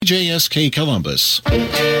KJSK Columbus.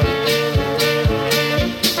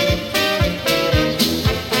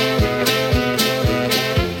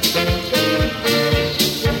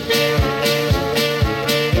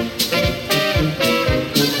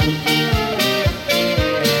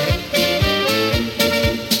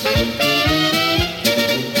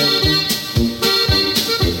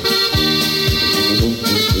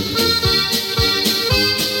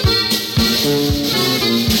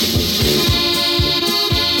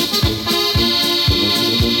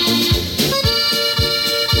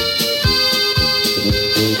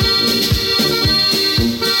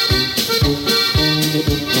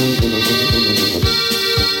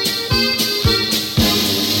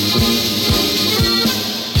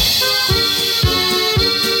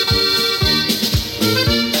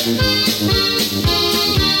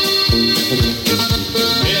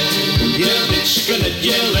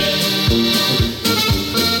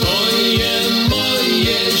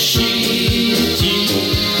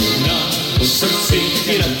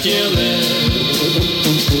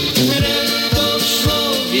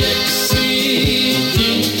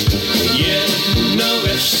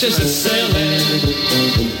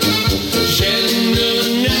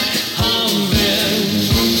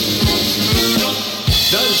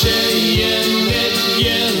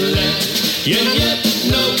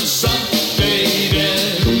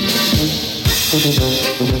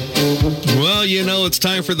 Well, you know, it's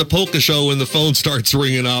time for the Polka Show when the phone starts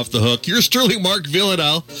ringing off the hook. You're Sterling Mark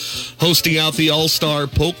Villadal, hosting out the All-Star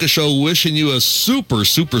Polka Show, wishing you a super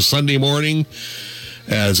Sunday morning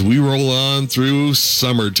as we roll on through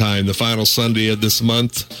summertime, the final Sunday of this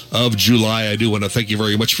month of July. I do want to thank you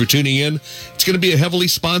very much for tuning in. It's going to be a heavily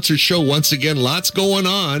sponsored show once again. Lots going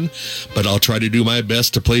on, but I'll try to do my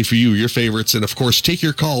best to play for you your favorites. And, of course, take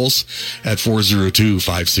your calls at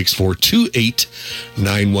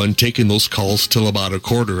 402-564-2891. Taking those calls till about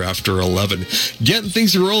 11:15. Getting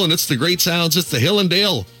things rolling. It's the great sounds. It's the Hill and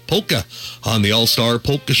Dale Polka on the All-Star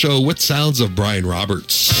Polka Show with sounds of Brian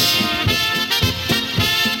Roberts.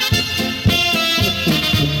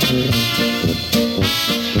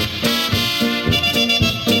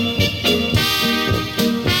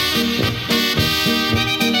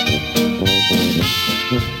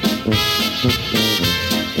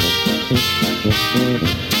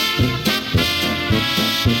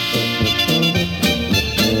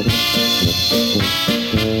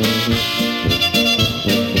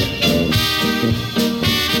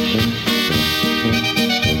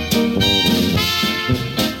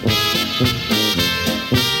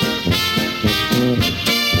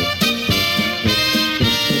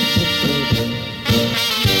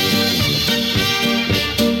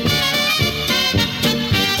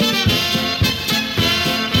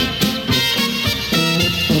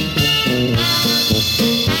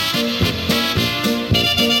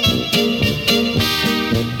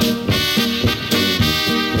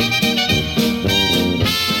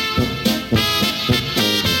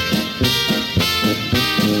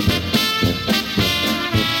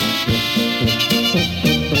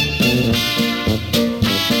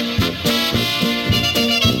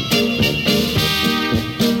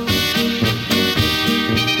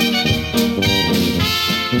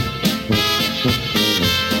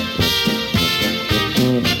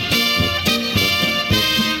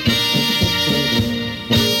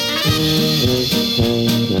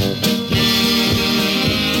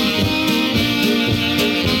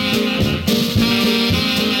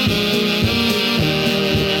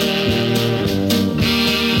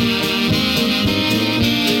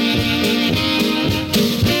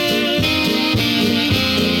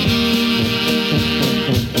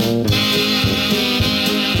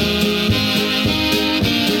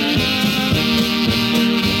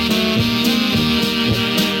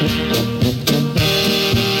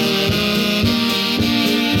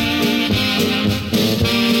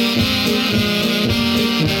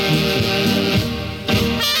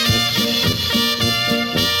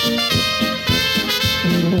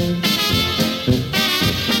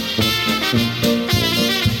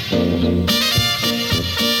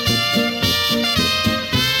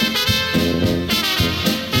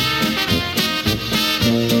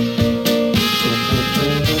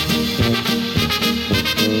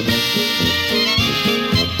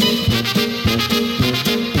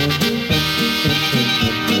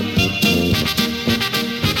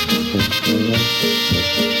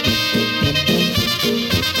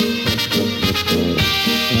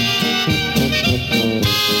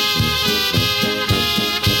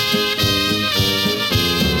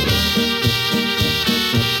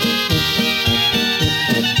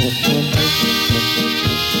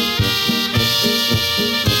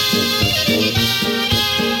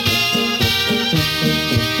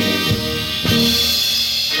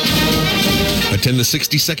 Attend the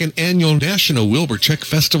 62nd Annual National Wilbur Check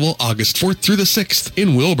Festival August 4th through the 6th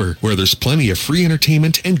in Wilbur, where there's plenty of free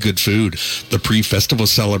entertainment and good food. The pre-festival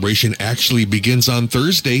celebration actually begins on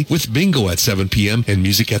Thursday with bingo at 7 p.m. and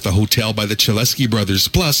music at the hotel by the Chaleski Brothers,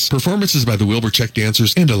 plus performances by the Wilbur Check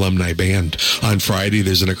Dancers and Alumni Band. On Friday,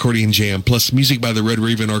 there's an accordion jam, plus music by the Red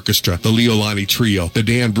Raven Orchestra, the Leolani Trio, the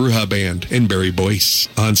Dan Bruja Band, and Barry Boyce.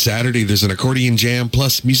 On Saturday, there's an accordion jam,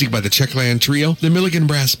 plus music by the Checkland Trio, the Milligan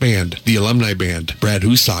Brass Band, the Alumni Band, Brad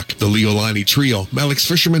Husak, the Leolani Trio, Alex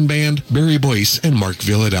Fisherman Band, Barry Boyce, and Mark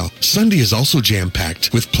Villadell. Sunday is also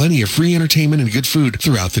jam-packed with plenty of free entertainment and good food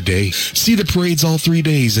throughout the day. See the parades all 3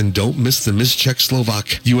 days and don't miss the Miss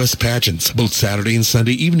Czechoslovak U.S. pageants, both Saturday and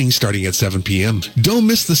Sunday evenings starting at 7 p.m. Don't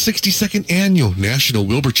miss the 62nd Annual National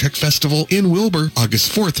Wilbur Check Festival in Wilbur,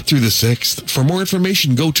 August 4th through the 6th. For more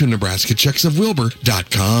information, go to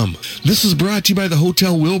NebraskaChecksofWilbur.com. This is brought to you by the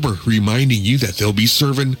Hotel Wilbur, reminding you that they'll be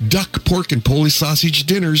serving duck, pork, and Polish sausage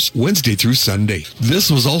dinners Wednesday through Sunday. This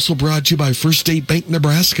was also brought to you by First State Bank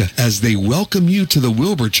Nebraska, as they welcome you to the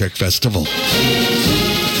Wilbur Check Festival.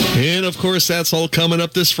 And, of course, that's all coming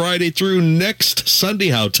up this Friday through next Sunday.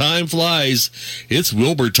 How time flies. It's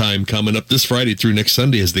Wilbur time coming up this Friday through next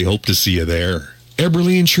Sunday, as they hope to see you there.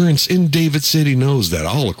 Eberly Insurance in David City knows that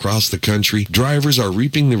all across the country, drivers are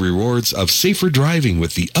reaping the rewards of safer driving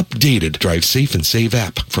with the updated Drive Safe and Save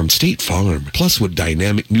app from State Farm, plus with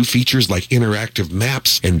dynamic new features like interactive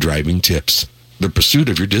maps and driving tips. The pursuit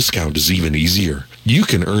of your discount is even easier. You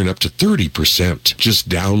can earn up to 30%. Just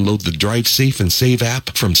download the Drive Safe and Save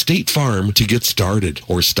app from State Farm to get started,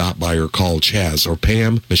 or stop by or call Chaz or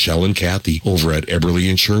Pam, Michelle, and Kathy over at Eberly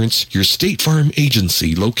Insurance, your State Farm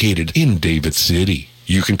agency located in David City.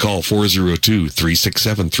 You can call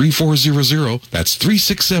 402-367-3400. That's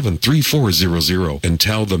 367-3400. And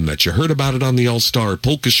tell them that you heard about it on the All-Star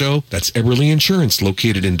Polka Show. That's Eberly Insurance,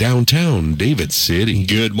 located in downtown David City.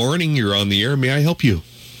 Good morning. You're on the air. May I help you?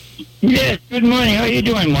 Yes, good morning. How you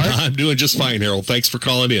doing, Mark? I'm doing just fine, Harold. Thanks for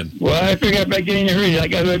calling in. Well, I figured back getting in a hurry. I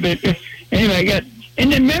got a little bit. Anyway, I got in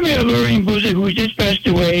the memory of Lorraine Buzik, who just passed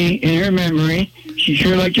away. In her memory, she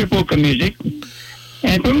sure liked your polka music.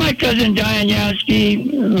 And for my cousin Diane Yansky,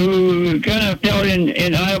 who kind of fell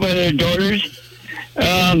in Iowa with her daughters,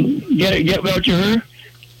 get well to her.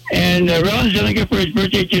 And Ron Zillinger for his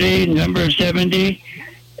birthday today, number 70.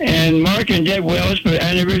 And Mark and Deb Wells for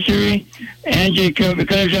anniversary. Angie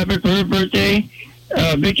Cutters for her birthday.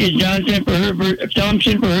 Vicky Johnson for her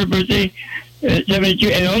Thompson for her birthday, 72.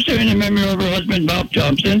 And also in the memory of her husband, Bob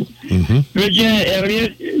Thompson. Mm-hmm. Virginia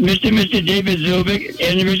Elliott, Mr. and Mr. David Zubik,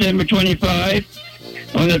 anniversary number 25.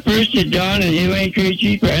 On the 1st to Don and Elaine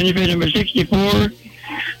Creechy for anniversary number 64.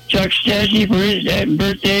 Chuck Stassi for his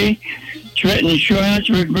birthday. Trenton Schwantz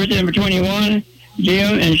for birthday number 21.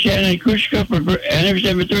 Jim and Shannon Kushka for anniversary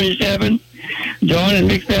number 37. Dawn and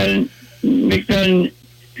Mick Fadden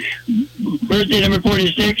birthday number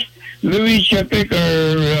 46. Louis Shepik,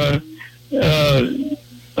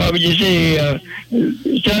 how would you say,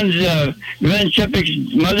 son's Glenn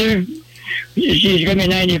Shepik's mother. She's going to be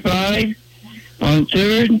 95. On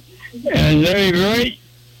 3rd, and Larry Wright,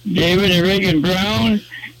 David and Reagan Brown,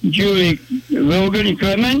 Julie Logan and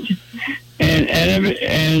Clement, and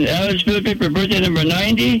Alice Phillippe for birthday number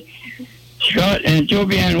 90, Scott and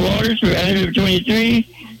Toby Ann Waters for anniversary number 23,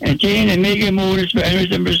 and Jane and Megan Waters for anniversary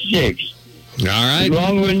number 6. All right.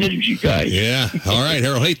 Long-winded guys. Yeah. All right,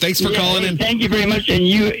 Harold. Hey, thanks for calling in. Thank you very much, and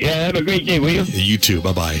you have a great day, will you? You too.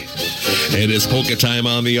 Bye-bye. It is polka time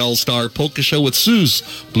on the All-Star Polka Show with Sue's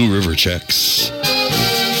Blue River Checks.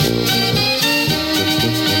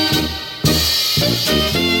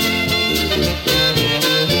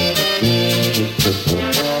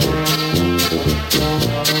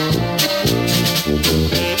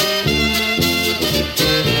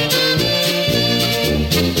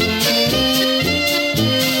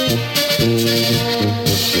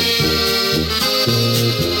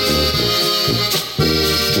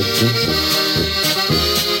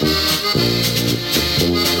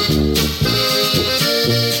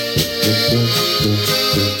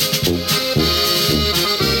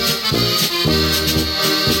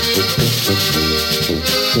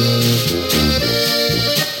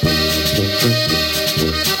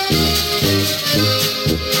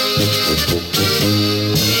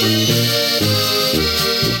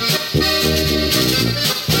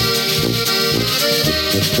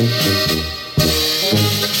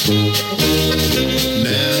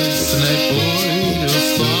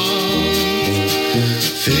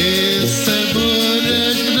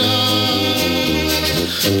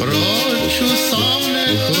 Proč u sám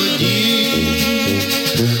nechodí,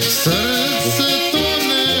 srdce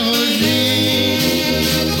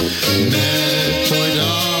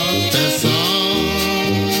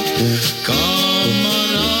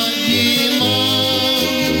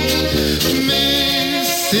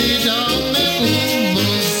powiedziałby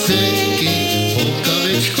muzyki,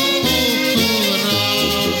 polkaweczko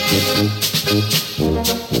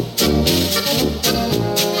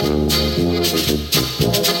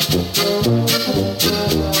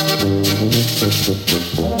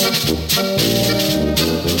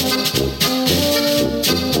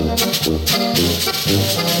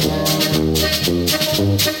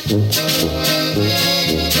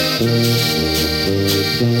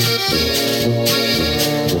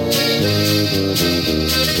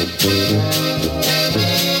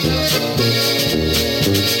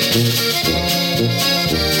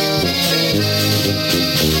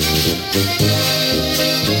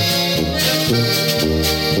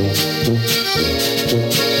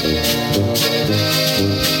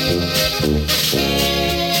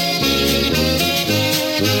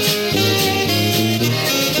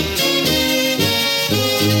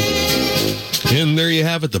And there you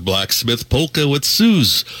have it, the Blacksmith Polka with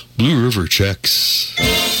Sue's Blue River Czechs.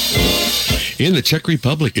 In the Czech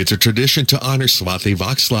Republic, it's a tradition to honor Svatý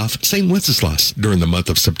Václav, St. Wenceslas, during the month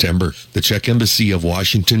of September. The Czech Embassy of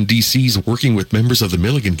Washington, D.C. is working with members of the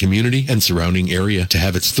Milligan community and surrounding area to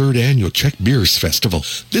have its third annual Czech Beers Festival.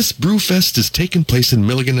 This brew fest is taking place in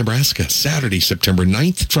Milligan, Nebraska, Saturday, September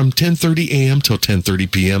 9th from 10:30 a.m. till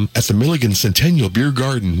 10:30 p.m. at the Milligan Centennial Beer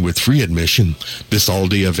Garden with free admission. This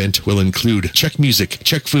all-day event will include Czech music,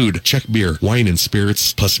 Czech food, Czech beer, wine and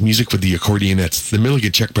spirits, plus music with the Accordionettes, the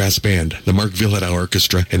Milligan Czech Brass Band, the Mark Villadau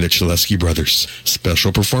Orchestra, and the Chalesky Brothers.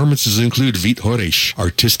 Special performances include Vít Horeš,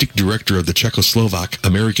 Artistic Director of the Czechoslovak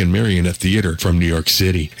American Marionette Theater from New York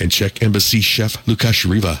City, and Czech Embassy Chef Lukáš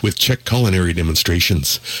Riva with Czech culinary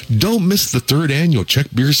demonstrations. Don't miss the third annual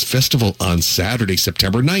Czech Beers Festival on Saturday,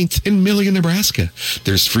 September 9th in Milligan, Nebraska.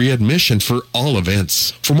 There's free admission for all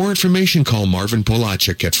events. For more information, call Marvin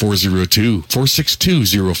Polacek at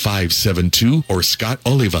 402-462-0572 or Scott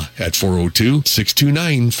Oliva at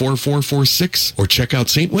 402-629-4446 or check out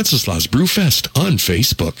St. Wenceslas Brew Fest on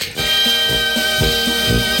Facebook.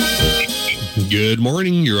 Good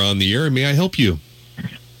morning. You're on the air. May I help you?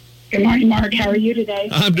 Good morning, Mark. How are you today?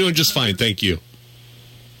 I'm doing just fine. Thank you.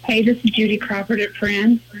 Hey, this is Judy Crawford at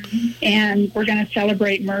Friends, and we're going to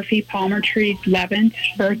celebrate Murphy Palmer Tree's 11th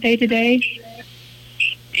birthday today.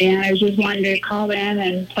 And I was just wanting to call in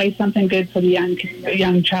and play something good for the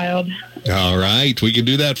young child. All right. We can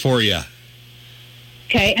do that for you.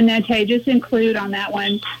 Okay, and then just include on that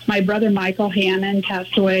one, my brother Michael Hammond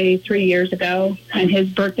passed away 3 years ago, and his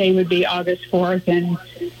birthday would be August 4th, and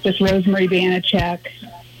just Rosemary Banachek.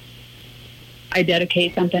 I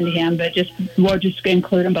dedicate something to him, but we'll just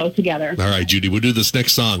include them both together. All right, Judy, we'll do this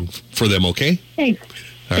next song for them, okay? Thanks.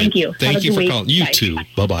 Thank you. Thank you for calling. You Bye. too.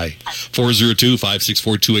 Bye-bye.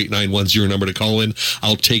 402-564-2891 your number to call in.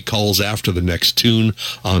 I'll take calls after the next tune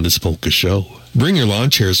on this Polka Show. Bring your lawn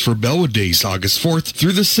chairs for Bellwood Days, August 4th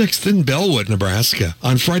through the 6th in Bellwood, Nebraska.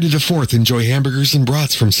 On Friday the 4th, enjoy hamburgers and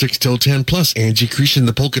brats from 6 till 10, plus Angie Creesh and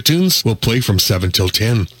the Polka Tunes will play from 7 till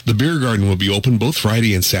 10. The beer garden will be open both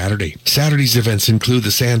Friday and Saturday. Saturday's events include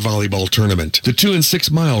the sand volleyball tournament, the 2 and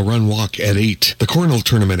 6 mile run walk at 8, the cornhole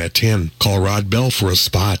tournament at 10. Call Rod Bell for a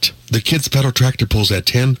spot. The kids pedal tractor pulls at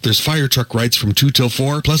 10. There's fire truck rides from 2 till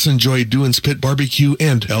 4, plus enjoy Doohan's Pit Barbecue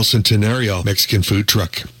and El Centenario Mexican food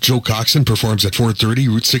truck. Joe Coxon performs at 4:30,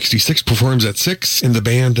 Route 66 performs at 6, and the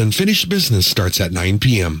band Unfinished Business starts at 9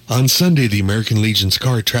 p.m. On Sunday, the American Legion's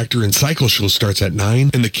car, tractor, and cycle show starts at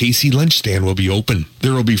 9, and the Casey lunch stand will be open.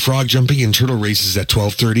 There will be frog jumping and turtle races at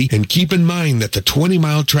 12:30, and keep in mind that the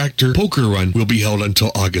 20-mile tractor poker run will be held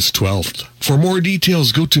until August 12th. For more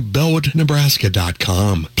details, go to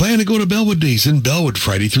BellwoodNebraska.com. Plan to go to Bellwood Days in Bellwood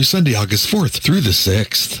Friday through Sunday, August 4th through the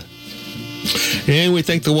 6th. And we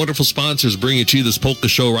thank the wonderful sponsors bringing to you this Polka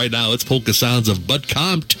Show right now. It's Polka Sounds of Bud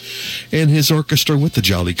Compt and his orchestra with the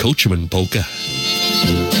Jolly Coachman Polka.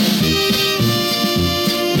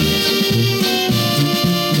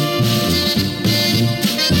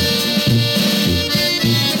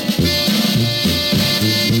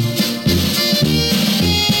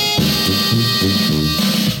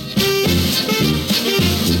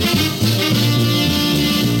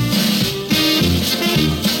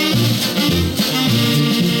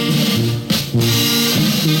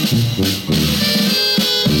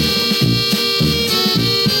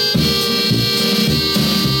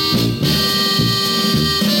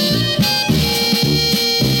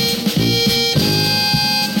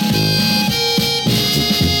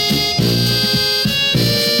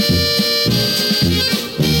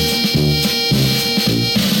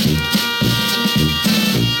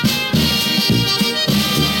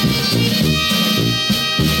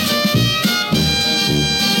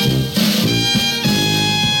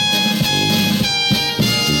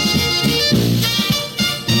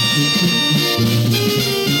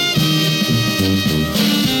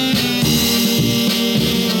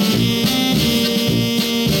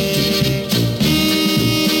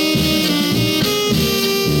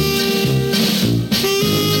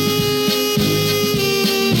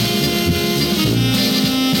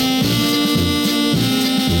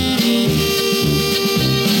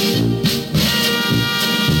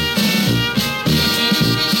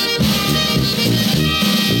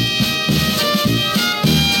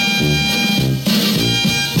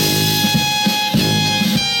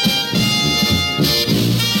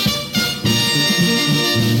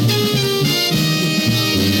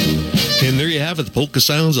 have at the Polka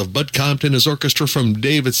Sounds of Bud Compton, his orchestra from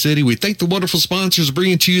David City. We thank the wonderful sponsors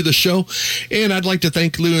bringing to you the show. And I'd like to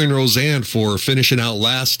thank Lou and Roseanne for finishing out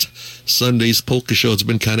last Sunday's Polka Show. It's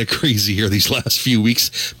been kind of crazy here these last few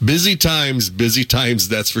weeks. Busy times,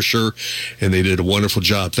 that's for sure. And they did a wonderful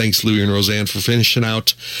job. Thanks, Lou and Roseanne, for finishing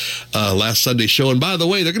out last Sunday's show. And by the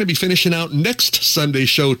way, they're going to be finishing out next Sunday's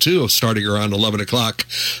show, too, starting around 11 o'clock.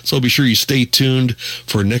 So be sure you stay tuned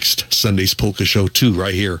for next Sunday's Polka Show, too,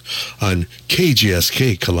 right here on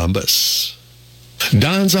KGSK Columbus.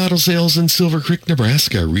 Don's Auto Sales in Silver Creek,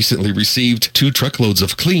 Nebraska recently received 2 truckloads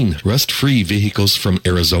of clean, rust-free vehicles from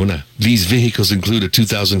Arizona. These vehicles include a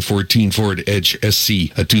 2014 Ford Edge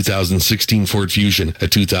SC, a 2016 Ford Fusion, a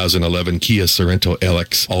 2011 Kia Sorento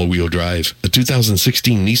LX all-wheel drive, a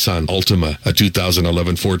 2016 Nissan Altima, a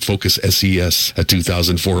 2011 Ford Focus SES, a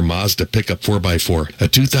 2004 Mazda pickup 4x4, a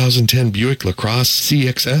 2010 Buick LaCrosse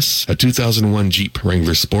CXS, a 2001 Jeep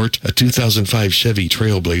Wrangler Sport, a 2005 Chevy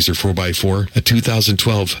Trailblazer 4x4, a 2012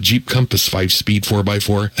 Jeep Compass 5-speed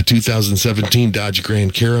 4x4, a 2017 Dodge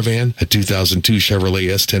Grand Caravan, a 2002 Chevrolet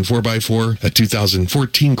S10 4x4, a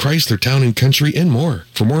 2014 Chrysler Town & Country, and more.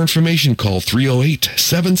 For more information, call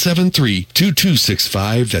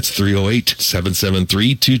 308-773-2265. That's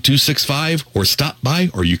 308-773-2265. Or stop by,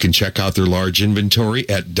 or you can check out their large inventory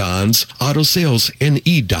at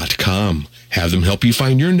donsautosales.ne.com. Have them help you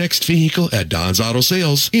find your next vehicle at Don's Auto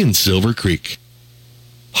Sales in Silver Creek.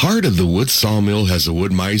 Heart of the Wood Sawmill has a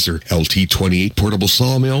Wood Miser LT28 portable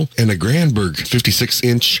sawmill and a Granberg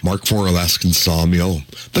 56-inch Mark IV Alaskan sawmill.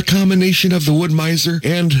 The combination of the Wood Miser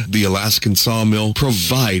and the Alaskan sawmill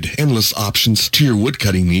provide endless options to your wood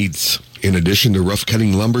cutting needs. In addition to rough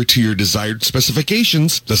cutting lumber to your desired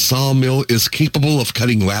specifications, the sawmill is capable of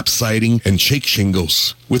cutting lap siding and shake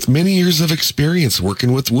shingles. With many years of experience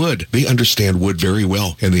working with wood, they understand wood very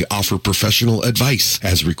well, and they offer professional advice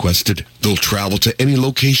as requested. They'll travel to any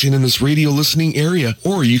location in this radio listening area,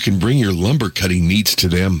 or you can bring your lumber cutting needs to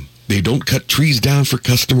them. They don't cut trees down for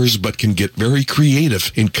customers, but can get very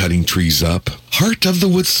creative in cutting trees up. Heart of the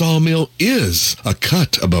Wood Sawmill is a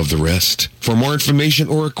cut above the rest. For more information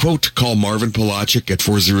or a quote, call Marvin Polachek at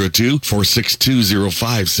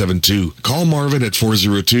 402-462-0572. Call Marvin at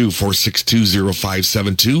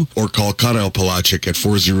 402-462-0572, or call Kyle Polachek at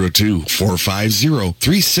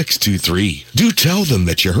 402-450-3623. Do tell them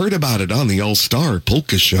that you heard about it on the All-Star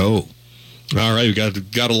Polka Show. All right, we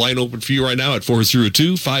got a line open for you right now at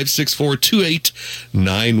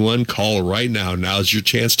 402-564-2891. Call right now. Now's your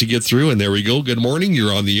chance to get through, and there we go. Good morning.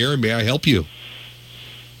 You're on the air. May I help you?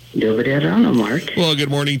 Mark. Well, good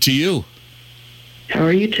morning to you. How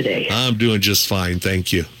are you today? I'm doing just fine,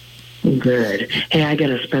 thank you. Good. Hey, I got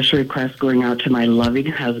a special request going out to my loving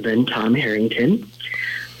husband, Tom Harrington.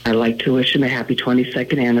 I'd like to wish him a happy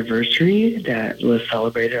 22nd anniversary that was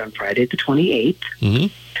celebrated on Friday the 28th. Mm-hmm.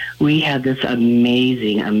 We had this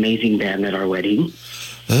amazing band at our wedding.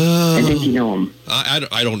 I think you know them.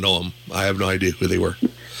 I don't know them. I have no idea who they were.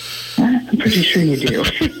 I'm pretty sure you do.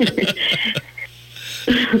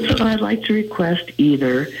 So I'd like to request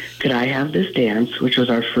either Could I Have This Dance, which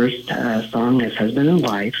was our first song as husband and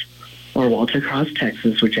wife, or Walter Cross,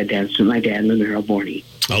 Texas, which I danced with my dad and the Merrill Borney.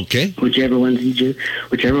 Okay. Whichever one's easier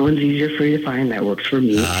for you to find, that works for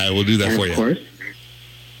me. I will do that for you. Of course,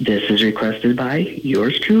 this is requested by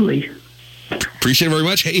yours truly. Appreciate it very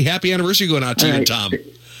much. Hey, happy anniversary going out to you and Tom.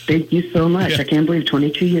 Thank you so much. I can't believe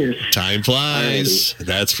 22 years. Time flies. Alrighty.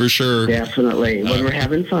 That's for sure. Definitely. When we're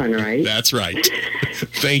having fun, right? That's right.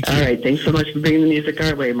 Thank you. All right. Thanks so much for bringing the music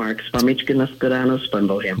our way, Mark.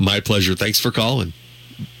 My pleasure. Thanks for calling.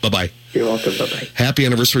 Bye-bye. You're welcome. Bye-bye. Happy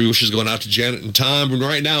anniversary wishes going out to Janet and Tom. And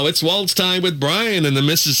right now, it's waltz time with Brian and the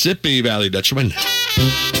Mississippi Valley Dutchman.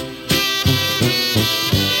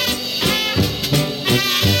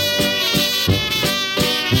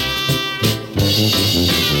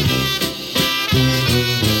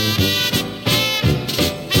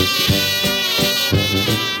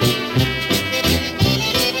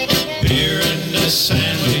 Beer and a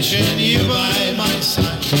sandwich and you by my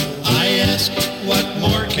side. I ask, what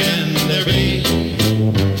more can there be?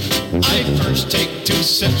 I first take 2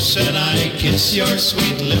 sips and I kiss your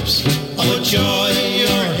sweet lips. Oh joy,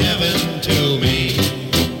 you're heaven to me.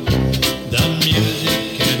 The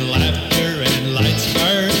music and laughter and lights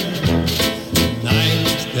burn. I'm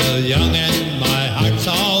still young and my heart's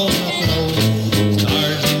all aglow.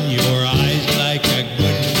 Stars in your eyes like a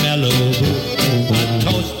good mellow. A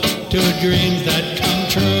toast to dreams that come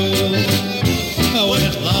true.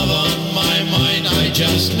 With love on my mind, I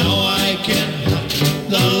just know I can help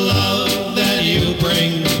the love that you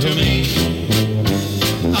bring to me.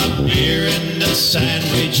 A beer and a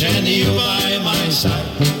sandwich and you by my side.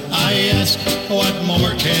 I ask,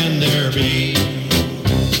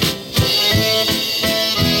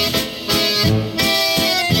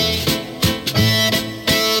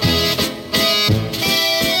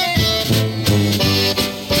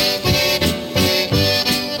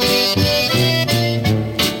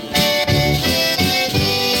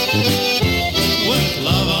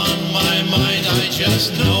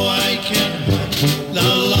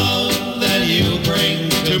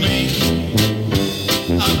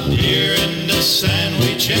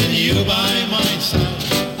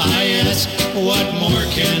 what more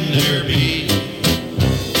can there be?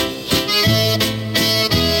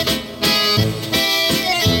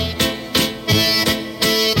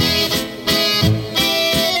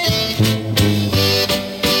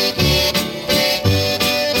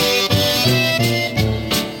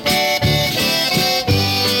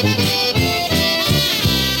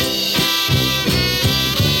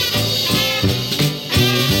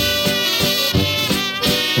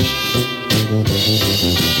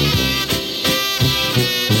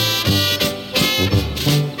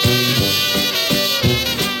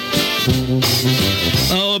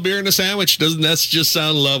 Oh, a beer and a sandwich. Doesn't that just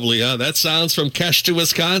sound lovely, huh? That sounds from Keshta,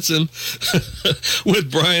 Wisconsin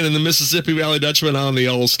with Brian and the Mississippi Valley Dutchman on the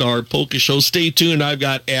All-Star Polka Show. Stay tuned. I've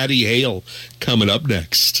got Addie Hale coming up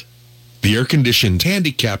next. The air-conditioned,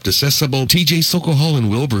 handicapped, accessible TJ Sokol Hall in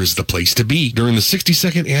Wilbur is the place to be during the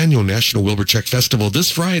 62nd Annual National Wilbur Czech Festival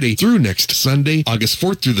this Friday through next Sunday, August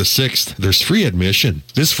 4th through the 6th. There's free admission.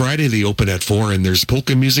 This Friday they open at 4, and there's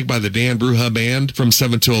polka music by the Dan Bruja Band from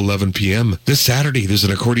 7 till 11 p.m. This Saturday there's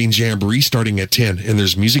an accordion jamboree starting at 10, and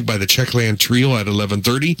there's music by the Czechland Trio at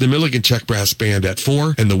 11:30, the Milligan Czech Brass Band at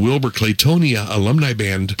 4, and the Wilbur Claytonia Alumni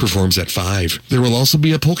Band performs at 5. There will also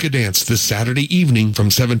be a polka dance this Saturday evening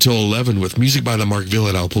from 7 till 11 with music by the Mark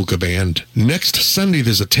Villadal Polka Band. Next Sunday,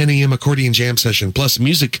 there's a 10 a.m. accordion jam session, plus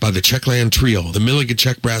music by the Czechland Trio, the Milligan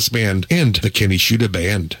Czech Brass Band, and the Kenny Shuda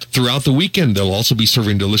Band. Throughout the weekend, they'll also be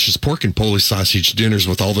serving delicious pork and Polish sausage dinners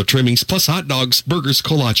with all the trimmings, plus hot dogs, burgers,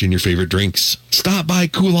 kolache, and your favorite drinks. Stop by,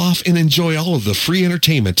 cool off, and enjoy all of the free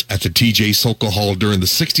entertainment at the TJ Sokol Hall during the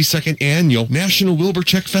 62nd Annual National Wilbur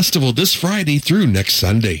Czech Festival this Friday through next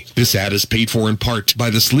Sunday. This ad is paid for in part by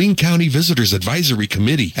the Saline County Visitors Advisory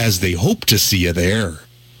Committee, as they hope to see you there.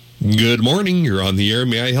 Good morning. You're on the air.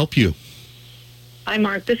 May I help you? Hi,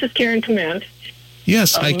 Mark. This is Karen Command.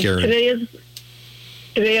 Yes. Hi, Karen. Today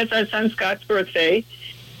is our son Scott's birthday,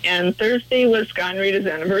 and Thursday was Scott and Rita's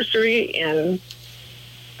anniversary, and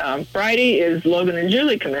Friday is Logan and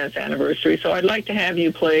Julie Command's anniversary. So I'd like to have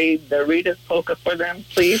you play the Rita's polka for them,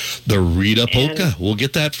 please. The Rita polka. We'll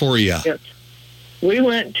get that for you. Yes. We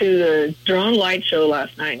went to the drone light show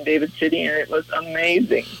last night in David City, and it was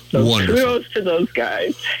amazing. So wonderful. Kudos to those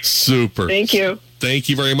guys. Super. Thank you. Thank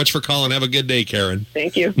you very much for calling. Have a good day, Karen.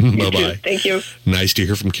 Thank you. Bye-bye. Thank you. Nice to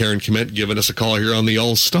hear from Karen Kement giving us a call here on the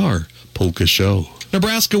All-Star Polka Show.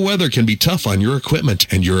 Nebraska weather can be tough on your equipment,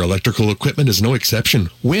 and your electrical equipment is no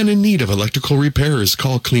exception. When in need of electrical repairs,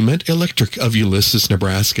 call Clement Electric of Ulysses,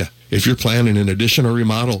 Nebraska. If you're planning an addition or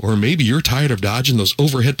remodel, or maybe you're tired of dodging those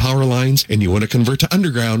overhead power lines and you want to convert to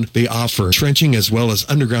underground, they offer trenching as well as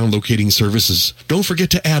underground locating services. Don't forget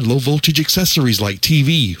to add low-voltage accessories like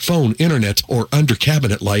TV, phone, internet, or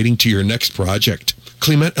under-cabinet lighting to your next project.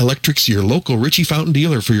 Clement Electric's your local Ritchie Fountain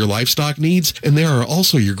dealer for your livestock needs, and they are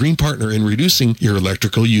also your green partner in reducing your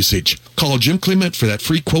electrical usage. Call Jim Clement for that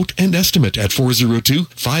free quote and estimate at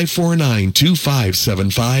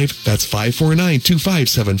 402-549-2575. That's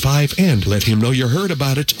 549-2575, and let him know you heard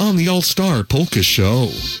about it on the All-Star Polka Show.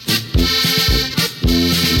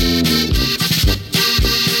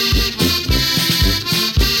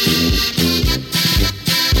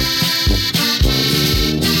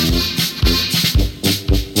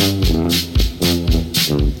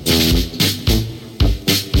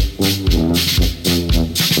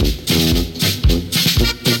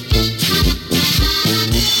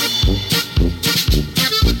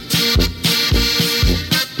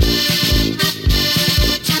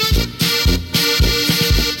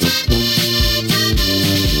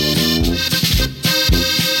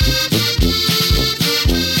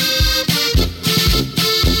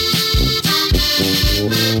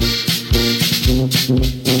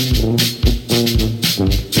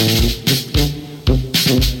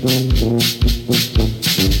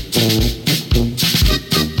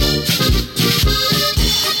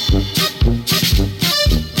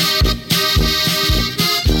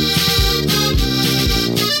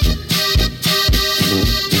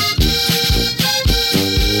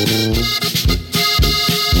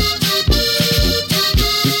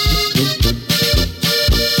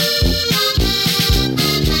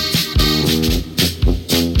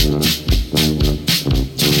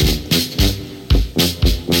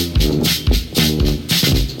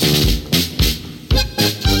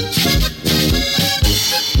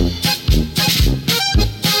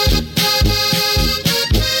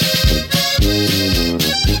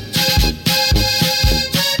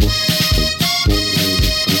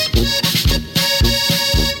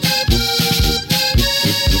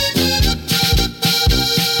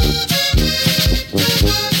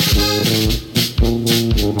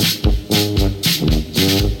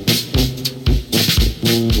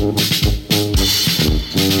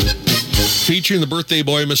 featuring the birthday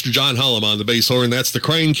boy, Mr. John Hullum, on the bass horn. That's the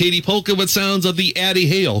Crying Katie Polka with sounds of the Addie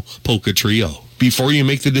Hale Polka Trio. Before you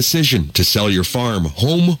make the decision to sell your farm,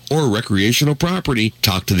 home, or recreational property,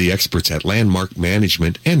 talk to the experts at Landmark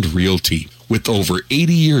Management and Realty. With over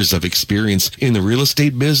 80 years of experience in the real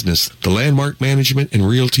estate business, the Landmark Management and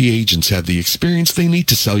Realty agents have the experience they need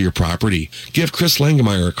to sell your property. Give Chris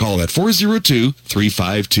Langemeyer a call at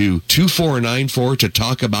 402-352-2494 to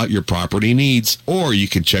talk about your property needs, or you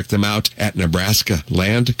can check them out at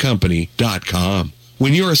nebraskalandcompany.com.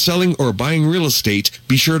 When you are selling or buying real estate,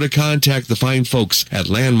 be sure to contact the fine folks at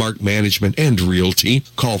Landmark Management and Realty.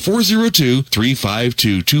 Call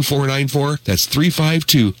 402-352-2494. That's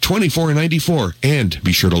 352-2494. And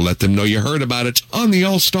be sure to let them know you heard about it on the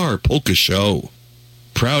All-Star Polka Show.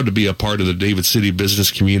 Proud to be a part of the David City business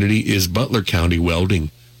community is Butler County Welding.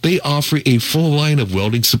 They offer a full line of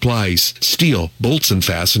welding supplies, steel, bolts, and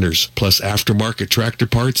fasteners, plus aftermarket tractor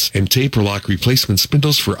parts and taper lock replacement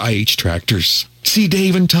spindles for IH tractors. See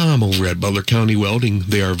Dave and Tom over at Butler County Welding.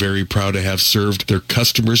 They are very proud to have served their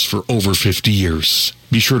customers for over 50 years.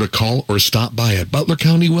 Be sure to call or stop by at Butler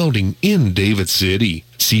County Welding in David City.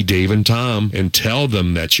 See Dave and Tom and tell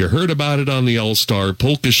them that you heard about it on the All-Star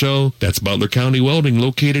Polka Show. That's Butler County Welding,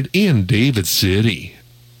 located in David City.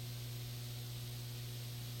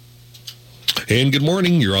 And good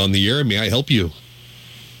morning. You're on the air. May I help you?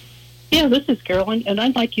 Yeah, this is Carolyn, and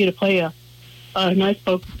I'd like you to play a nice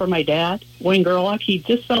polka for my dad, Wayne Gerlach. He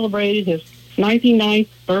just celebrated his 99th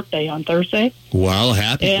birthday on Thursday. Wow,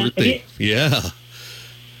 happy birthday.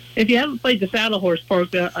 If you haven't played the Saddle Horse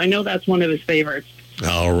polka, I know that's one of his favorites.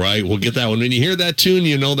 All right, we'll get that one. When you hear that tune,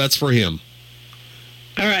 you know that's for him.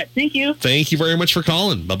 All right, thank you. Thank you very much for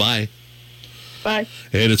calling. Bye-bye. Bye.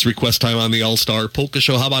 And it's request time on the All-Star Polka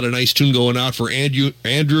Show. How about a nice tune going out for Andrew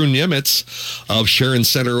Nimitz of Sharon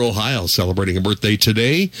Center, Ohio, celebrating a birthday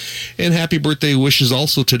today. And happy birthday wishes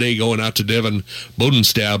also today going out to Devin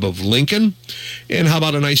Bodenstab of Lincoln. And how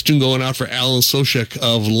about a nice tune going out for Alan Soshek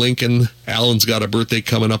of Lincoln. Alan's got a birthday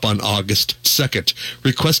coming up on August 2nd.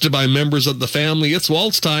 Requested by members of the family. It's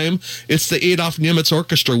waltz time. It's the Adolf Nimitz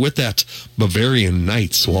Orchestra with that Bavarian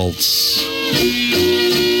Nights Waltz.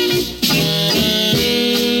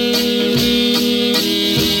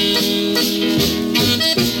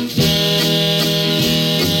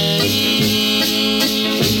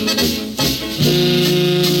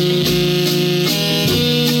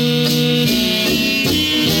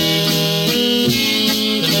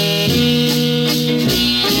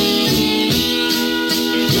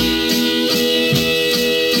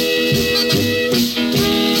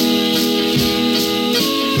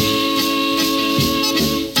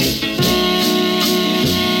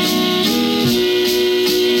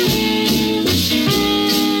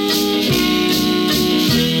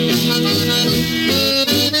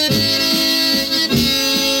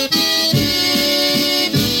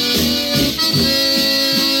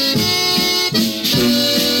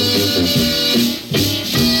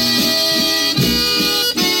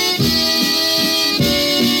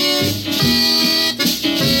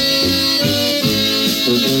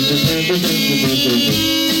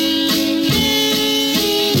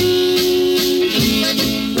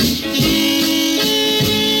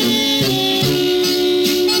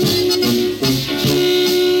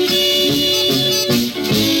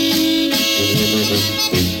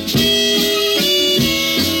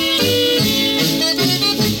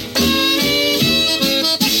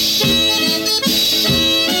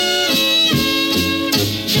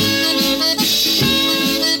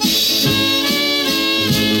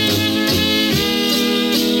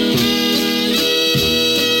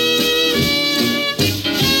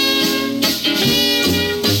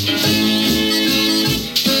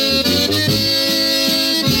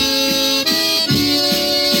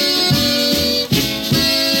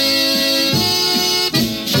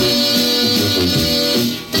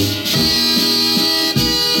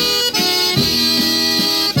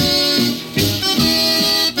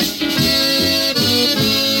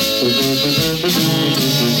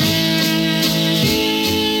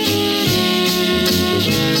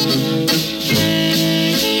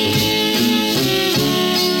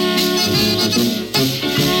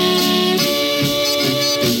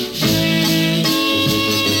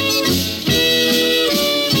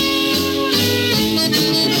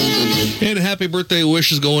 Happy birthday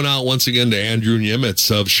wishes going out once again to Andrew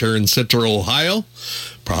Nimitz of Sharon Center, Ohio.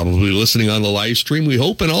 Probably listening on the live stream, we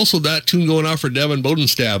hope. And also that tune going out for Devin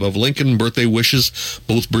Bodenstab of Lincoln. Birthday wishes,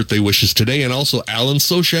 both birthday wishes today. And also Alan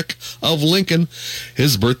Soshek of Lincoln.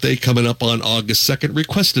 His birthday coming up on August 2nd,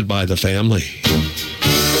 requested by the family.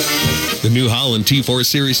 The New Holland T4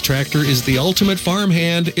 Series tractor is the ultimate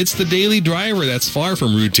farmhand. It's the daily driver that's far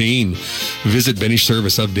from routine. Visit Benish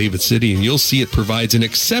Service of David City and you'll see it provides an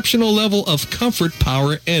exceptional level of comfort,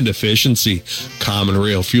 power, and efficiency. Common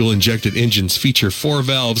rail fuel-injected engines feature 4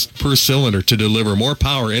 valves per cylinder to deliver more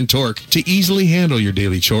power and torque to easily handle your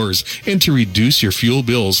daily chores and to reduce your fuel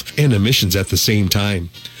bills and emissions at the same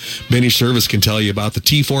time. Benish Service can tell you about the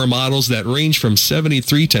T4 models that range from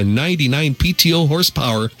 73 to 99 PTO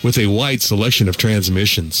horsepower with a wide selection of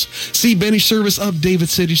transmissions. See Benish Service of David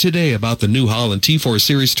City today about the New Holland T4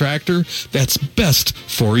 Series tractor that's best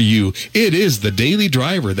for you. It is the daily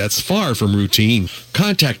driver that's far from routine.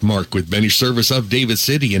 Contact Mark with Benish Service of David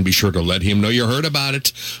City and be sure to let him know you heard about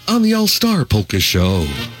it on the All-Star Polka Show.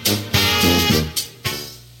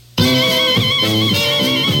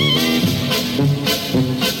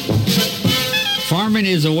 Farming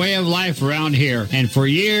is a way of life around here, and for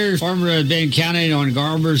years, farmers have been counting on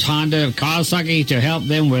Garber's, Honda, Kawasaki to help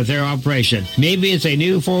them with their operation. Maybe it's a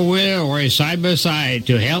new four-wheeler or a side-by-side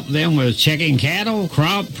to help them with checking cattle,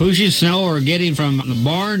 crop, pushing snow, or getting from the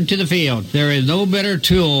barn to the field. There is no better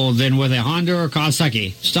tool than with a Honda or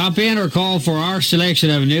Kawasaki. Stop in or call for our selection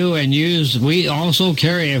of new and used. We also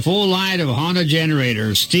carry a full line of Honda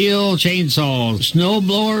generators, steel chainsaws, snow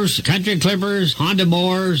blowers, country clippers, Honda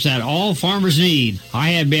mowers that all farmers need.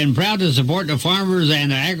 I have been proud to support the farmers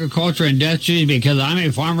and the agriculture industry because I'm a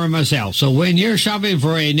farmer myself. So when you're shopping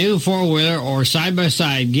for a new four-wheeler or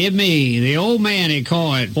side-by-side, give me, the old man, a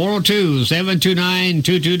call at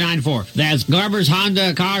 402-729-2294. That's Garber's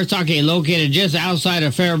Honda Kawasaki, located just outside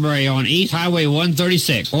of Fairbury on East Highway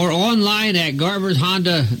 136, or online at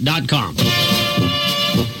garbershonda.com.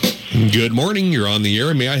 Good morning. You're on the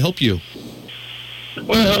air. May I help you?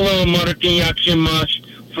 Well, hello, Martin Yakshimash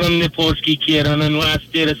from the Polski Kid on the last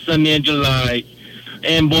day of Sunday in July.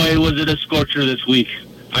 And boy, was it a scorcher this week.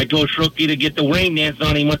 I told Shrooky to get the rain dance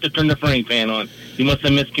on. He must have turned the frying pan on. He must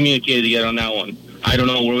have miscommunicated yet on that one. I don't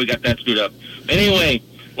know where we got that screwed up. Anyway,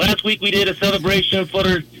 last week we did a celebration for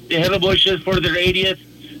the Hellebushes for their 80th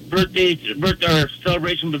birthday or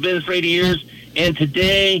celebration for business for 80 years. And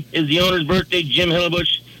today is the owner's birthday, Jim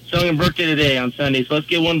Hellebush, celebrating birthday today on Sunday. So let's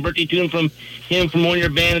get one birthday tune from him from one of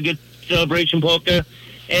your band, a good celebration polka.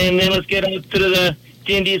 And then let's get up to the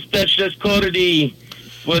D&D specialist, Cody.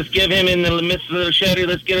 Let's give him in the midst of the Sherry,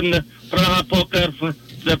 let's give him the Praha Polka for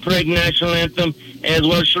the Prague National Anthem. As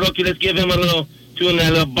well as Shiroki, let's give him a little tune,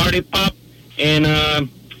 that little Barty Pop. And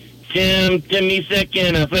Tim Misek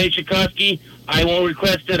and Freddy Tchaikovsky, I won't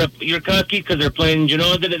request it Yurkowski because they're playing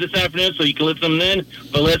Genoa this afternoon, so you can listen to them then.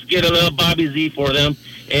 But let's get a little Bobby Z for them.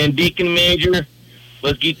 And Deacon Major,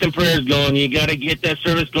 let's keep them prayers going. You got to get that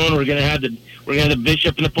service going. We're gonna have the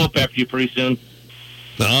bishop and the pope after you pretty soon.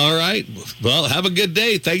 All right. Well, have a good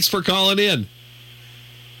day. Thanks for calling in.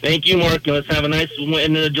 Thank you, Mark. Let's have a nice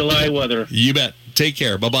end of the July weather. You bet. Take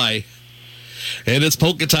care. Bye-bye. And it's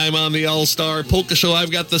polka time on the All-Star Polka Show.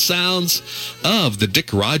 I've got the sounds of the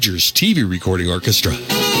Dick Rogers TV Recording Orchestra.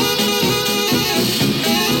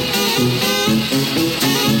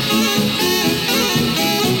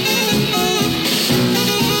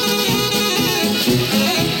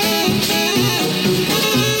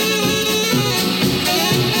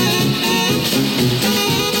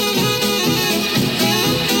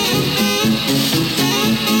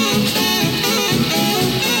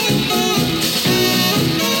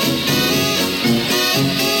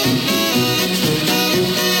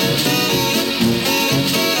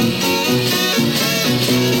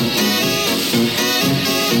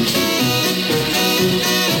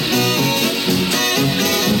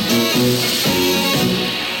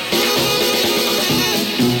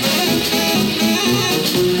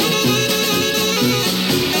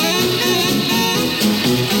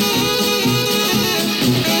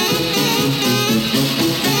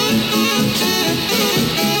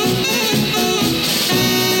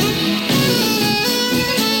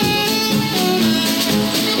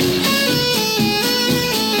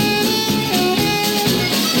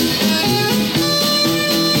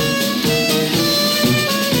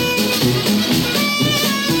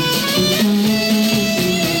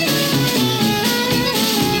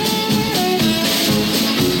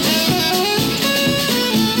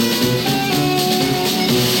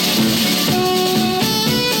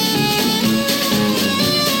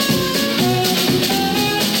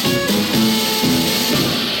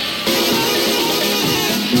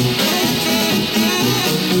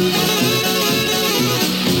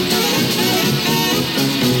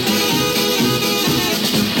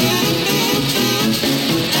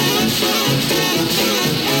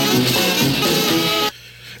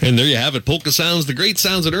 And there you have it, Polka Sounds, the great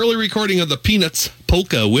sounds, an early recording of the Peanuts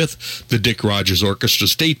Polka with the Dick Rogers Orchestra.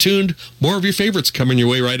 Stay tuned. More of your favorites coming your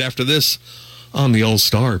way right after this on the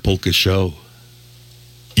All-Star Polka Show.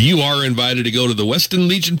 You are invited to go to the Weston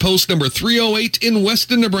Legion Post number 308 in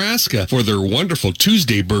Weston, Nebraska for their wonderful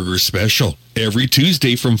Tuesday Burger Special. Every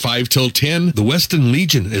Tuesday from 5 till 10, the Weston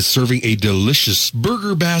Legion is serving a delicious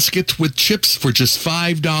burger basket with chips for just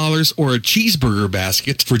 $5 or a cheeseburger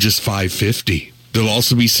basket for just $5.50. They'll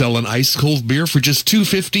also be selling ice-cold beer for just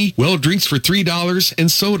 $2.50, well drinks for $3,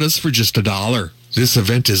 and sodas for just $1. This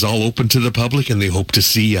event is all open to the public, and they hope to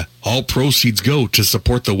see you. All proceeds go to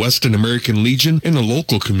support the Western American Legion and the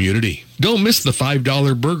local community. Don't miss the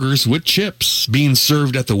 $5 burgers with chips being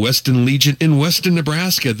served at the Weston Legion in Weston,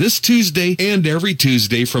 Nebraska this Tuesday and every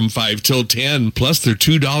Tuesday from 5 till 10, plus their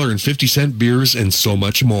 $2.50 beers and so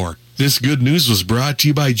much more. This good news was brought to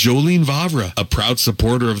you by Jolene Vavra, a proud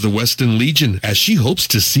supporter of the Weston Legion, as she hopes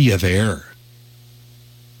to see you there.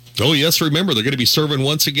 Oh, yes, remember, they're going to be serving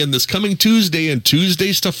once again this coming Tuesday and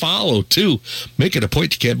Tuesdays to follow, too. Make it a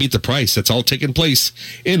point. You can't beat the price. That's all taking place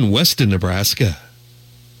in Weston, Nebraska.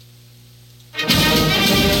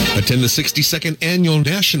 Attend the 62nd Annual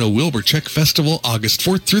National Wilbur Czech Festival August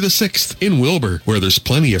 4th through the 6th in Wilbur, where there's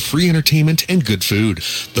plenty of free entertainment and good food.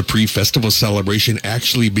 The pre-festival celebration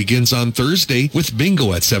actually begins on Thursday with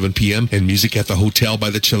bingo at 7 p.m. and music at the hotel by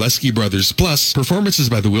the Chaleski Brothers, plus performances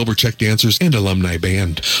by the Wilbur Czech Dancers and Alumni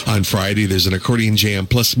Band. On Friday, there's an accordion jam,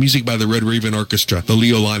 plus music by the Red Raven Orchestra, the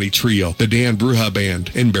Leolani Trio, the Dan Bruja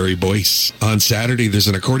Band, and Barry Boyce. On Saturday, there's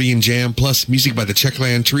an accordion jam, plus music by the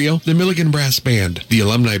Czechland Trio, the Milligan Brass Band, the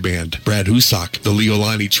Alumni Band, Brad Husak, the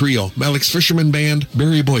Leolani Trio, Malik's Fisherman Band,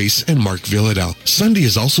 Barry Boyce, and Mark Villadell. Sunday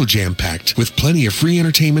is also jam-packed with plenty of free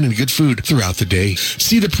entertainment and good food throughout the day.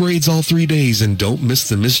 See the parades all 3 days and don't miss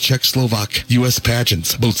the Miss Czechoslovak U.S.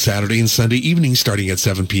 pageants, both Saturday and Sunday evening starting at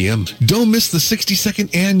 7 p.m. Don't miss the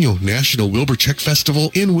 62nd Annual National Wilbur Czech Festival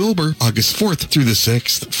in Wilbur, August 4th through the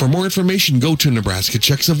 6th. For more information, go to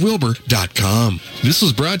NebraskaCzechsOfWilbur.com. This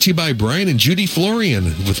was brought to you by Brian and Judy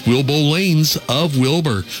Florian with Wilbo Lanes of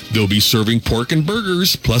Wilbur. They'll be serving pork and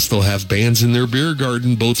burgers, plus they'll have bands in their beer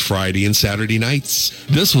garden both Friday and Saturday nights.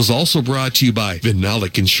 This was also brought to you by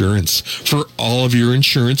Vinalik Insurance. For all of your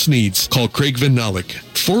insurance needs, call Craig Vinalik,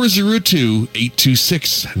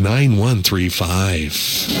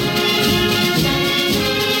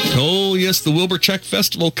 402-826-9135. Oh, yes, the Wilbur Czech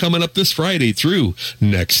Festival coming up this Friday through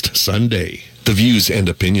next Sunday. The views and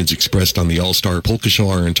opinions expressed on the All-Star Polka Show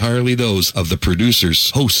are entirely those of the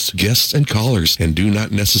producers, hosts, guests, and callers, and do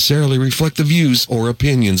not necessarily reflect the views or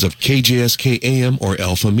opinions of KJSK AM or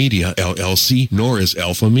Alpha Media, LLC, nor is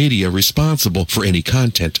Alpha Media responsible for any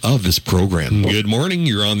content of this program. Good morning.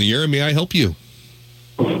 You're on the air. May I help you?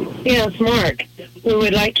 Yes, Mark. We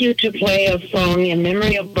would like you to play a song in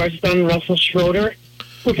memory of our son, Russell Schroeder,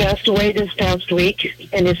 who passed away this past week,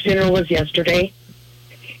 and his funeral was yesterday.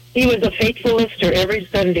 He was a faithful listener every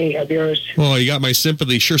Sunday of yours. Well, you got my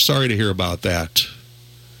sympathy. Sure sorry to hear about that.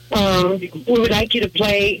 We would like you to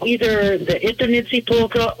play either the Iternitsi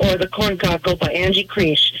Polka or the Kornkakel by Angie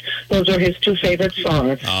Krish. Those are his two favorite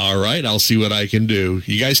songs. All right, I'll see what I can do.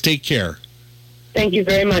 You guys take care. Thank you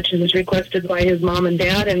very much. It was requested by his mom and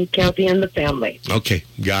dad and Kathy and the family. Okay,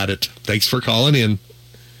 got it. Thanks for calling in.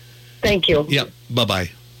 Thank you. Yep,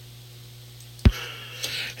 bye-bye.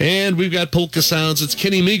 And we've got Polka Sounds. It's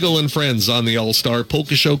Kenny Meagle and friends on the All-Star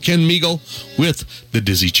Polka Show. Ken Meagle with the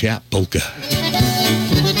Dizzy Chap Polka.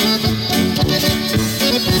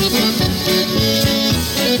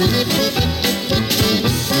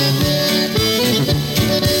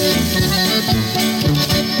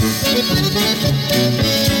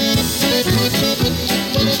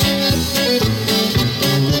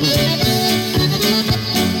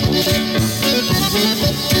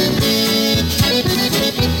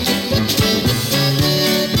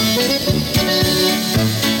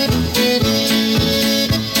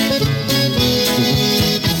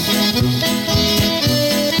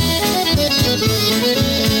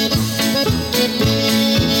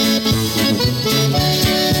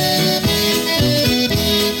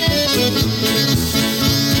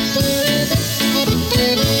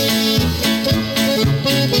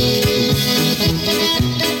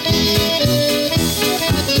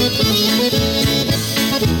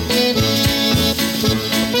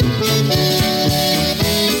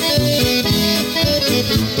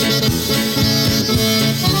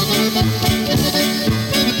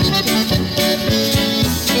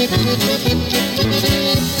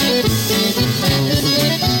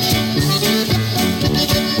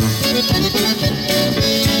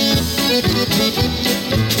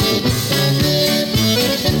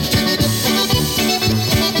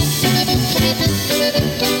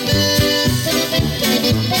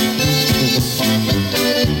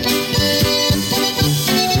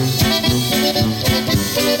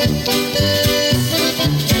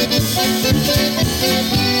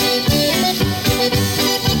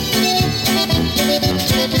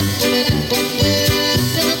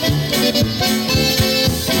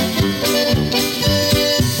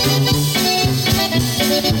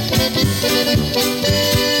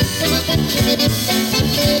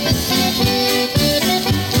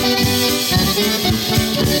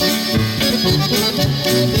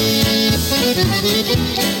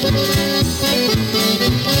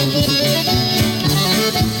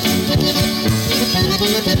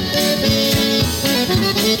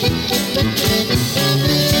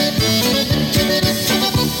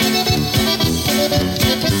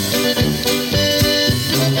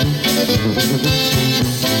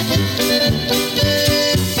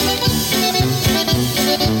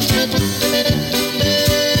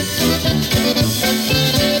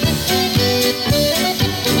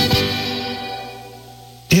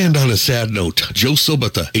 And on a sad note, Joe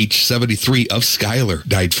Sobota, age 73 of Schuyler,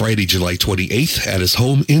 died Friday, July 28th at his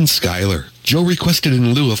home in Schuyler. Joe requested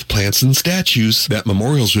in lieu of plants and statues that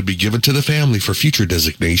memorials would be given to the family for future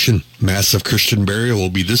designation. Mass of Christian burial will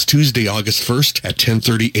be this Tuesday, August 1st at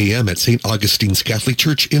 10:30 a.m. at St. Augustine's Catholic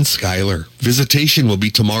Church in Schuyler. Visitation will be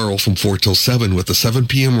tomorrow from 4 till 7 with the 7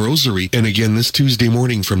 p.m. rosary, and again this Tuesday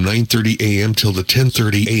morning from 9:30 a.m. till the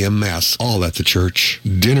 10:30 a.m. Mass, all at the church.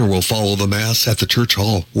 Dinner will follow the Mass at the church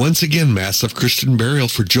hall. Once again, Mass of Christian burial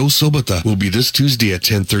for Joe Sobota will be this Tuesday at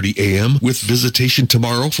 10:30 a.m. with visitation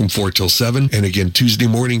tomorrow from 4 till 7, and again Tuesday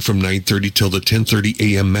morning from 9:30 till the 10:30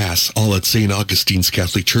 a.m. Mass, all at St. Augustine's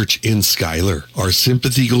Catholic Church in Schuyler. Our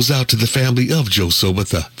sympathy goes out to the family of Joe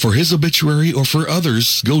Sobota. For his obituary or for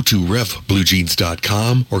others, go to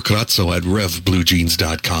revbluejeans.com or Kratzo at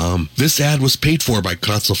revbluejeans.com. This ad was paid for by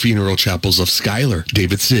Kratzo Funeral Chapels of Schuyler,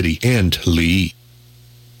 David City, and Lee.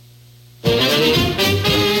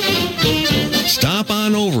 Stop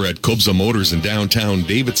on over at Kobza Motors in downtown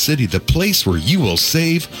David City, the place where you will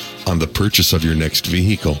save on the purchase of your next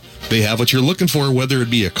vehicle. They have what you're looking for, whether it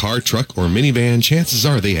be a car, truck, or minivan, chances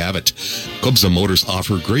are they have it. Kobza Motors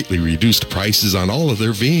offer greatly reduced prices on all of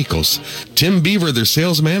their vehicles. Tim Beaver, their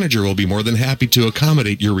sales manager, will be more than happy to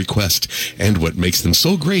accommodate your request. And what makes them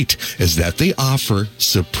so great is that they offer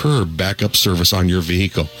superb backup service on your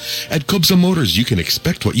vehicle. At Kobza Motors, you can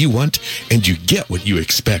expect what you want, and you get what you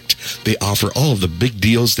expect. They offer all of the big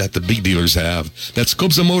deals that the big dealers have. That's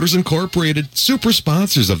Kobza Motors Incorporated, super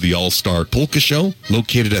sponsors of the All-Star Polka Show,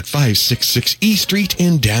 located at 566 E Street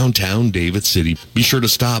in downtown David City. Be sure to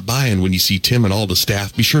stop by, and when you see Tim and all the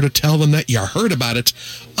staff, be sure to tell them that you heard about it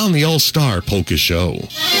on the All-Star Polka Show.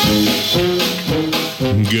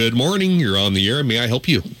 Good morning. You're on the air. May I help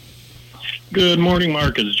you? Good morning,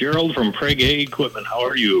 Mark. It's Gerald from Prague Equipment. How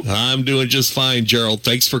are you? I'm doing just fine, Gerald.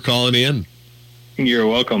 Thanks for calling in. You're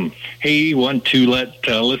welcome. Hey, want to let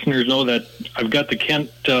listeners know that I've got the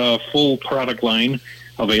Kent full product line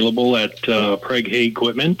available at Prague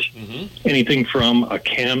Equipment. Mm-hmm. Anything from a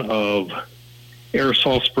can of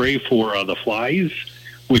aerosol spray for the flies,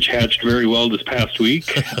 which hatched very well this past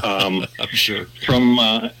week. I'm sure. From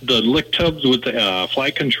the lick tubs with the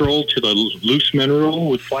fly control to the loose mineral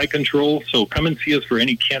with fly control. So come and see us for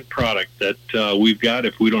any Kent product that we've got.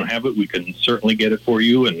 If we don't have it, we can certainly get it for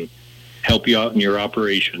you and help you out in your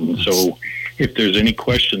operation. So if there's any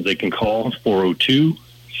questions, they can call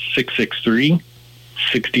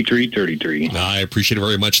 402-663-6333. I appreciate it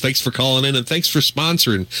very much. Thanks for calling in, and thanks for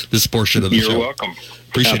sponsoring this portion of the show. You're welcome.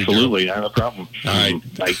 Appreciate Absolutely, it. Not a problem. All right.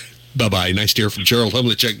 Bye. Bye-bye. Nice to hear from Gerald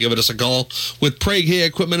Humlichek giving us a call with Prague Hay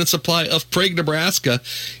Equipment and Supply of Prague, Nebraska.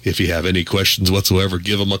 If you have any questions whatsoever,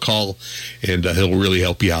 give him a call, and he'll really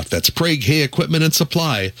help you out. That's Prague Hay Equipment and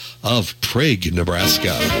Supply of Prague,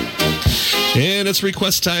 Nebraska. And it's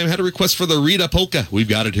request time. Had a request for the Rita Polka. We've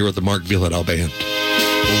got it here with the Mark Villadal Band.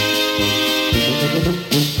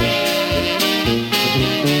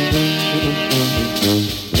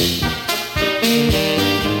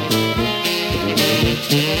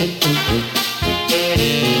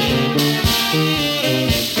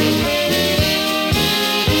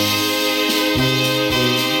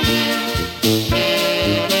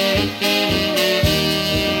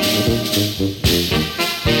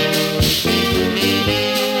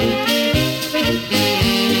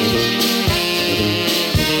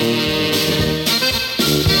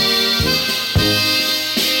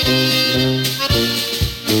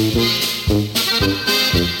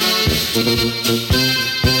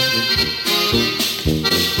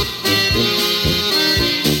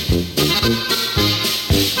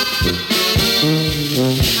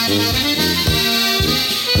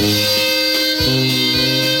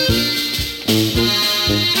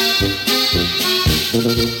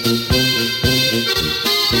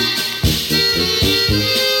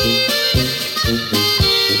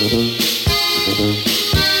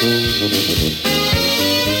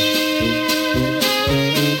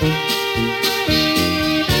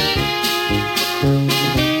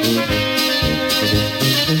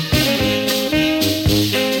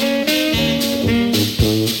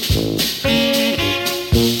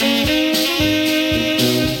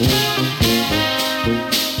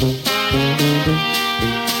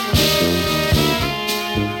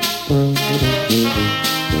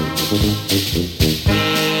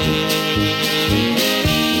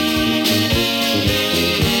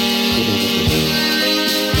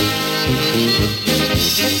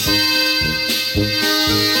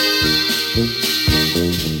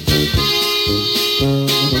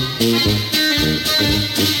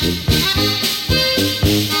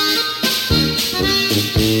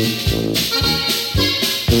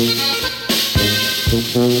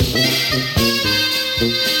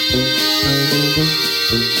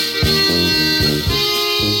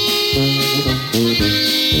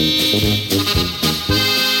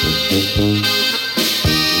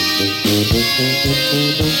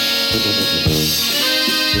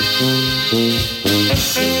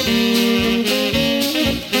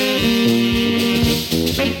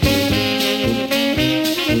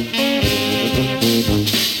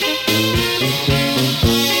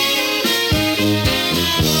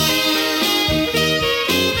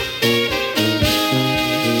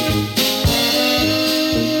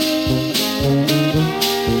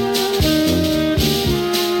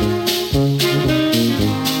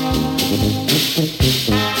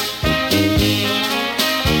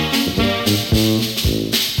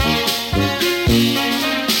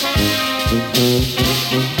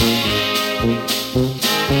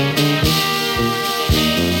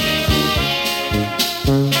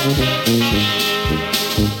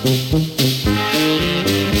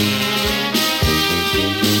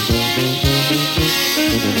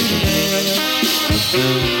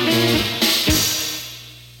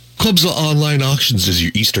 Cubs Online Auctions is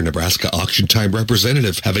your Eastern Nebraska Auction Time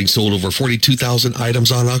representative. Having sold over 42,000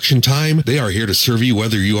 items on Auction Time, they are here to serve you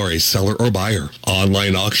whether you are a seller or buyer.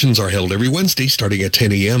 Online auctions are held every Wednesday starting at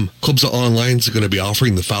 10 a.m. Cubs Online is going to be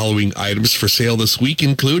offering the following items for sale this week,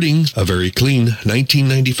 including a very clean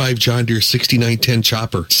 1995 John Deere 6910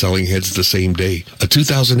 chopper, selling heads the same day, a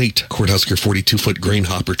 2008 Cornhusker 42-foot grain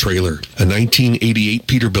hopper trailer, a 1988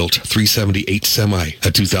 Peterbilt 378 semi,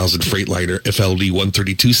 a 2000 Freightliner FLD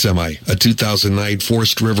 132 semi, a 2009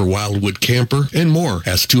 Forest River Wildwood camper, and more,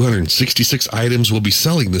 as 266 items will be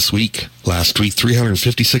selling this week. Last week,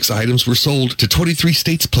 356 items were sold to 23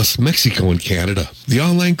 states plus Mexico and Canada. The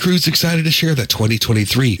online crew is excited to share that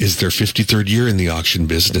 2023 is their 53rd year in the auction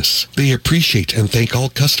business. They appreciate and thank all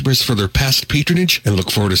customers for their past patronage and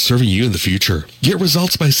look forward to serving you in the future. Get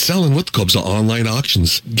results by selling with Cubs Online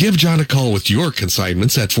Auctions. Give John a call with your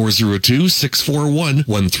consignments at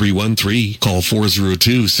 402-641-1313. Call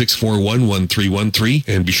 402-641-1313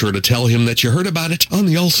 and be sure to tell him that you heard about it on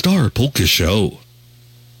the All-Star Polka Show.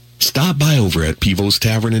 Stop by over at Pivo's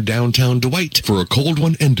Tavern in downtown Dwight for a cold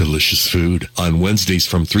one and delicious food. On Wednesdays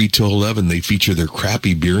from 3 till 11, they feature their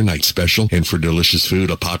crappy beer night special. And for delicious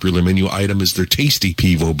food, a popular menu item is their tasty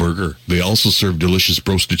Pivo burger. They also serve delicious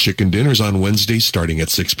roasted chicken dinners on Wednesdays starting at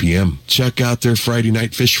 6 p.m. Check out their Friday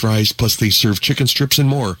night fish fries, plus they serve chicken strips and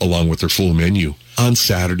more, along with their full menu. On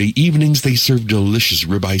Saturday evenings, they serve delicious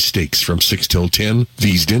ribeye steaks from 6 till 10.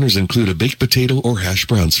 These dinners include a baked potato or hash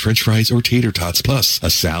browns, french fries, or tater tots, plus a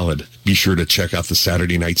salad. Be sure to check out the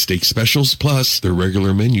Saturday night steak specials, plus their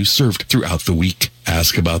regular menu served throughout the week.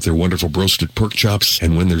 Ask about their wonderful roasted pork chops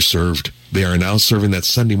and when they're served. They are now serving that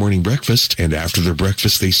Sunday morning breakfast, and after their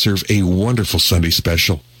breakfast, they serve a wonderful Sunday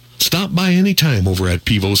special. Stop by anytime over at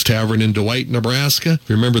Pivo's Tavern in Dwight, Nebraska.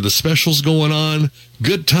 Remember the specials going on,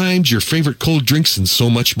 good times, your favorite cold drinks, and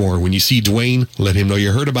so much more. When you see Dwayne, let him know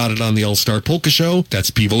you heard about it on the All-Star Polka Show.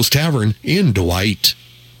 That's Pivo's Tavern in Dwight.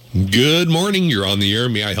 Good morning. You're on the air.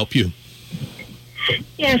 May I help you?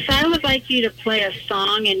 Yes, I would like you to play a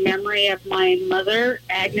song in memory of my mother,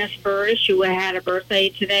 Agnes Burris, who had a birthday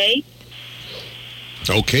today.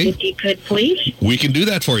 Okay. If you could, please. We can do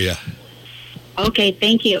that for you. Okay,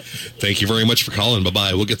 thank you. Thank you very much for calling.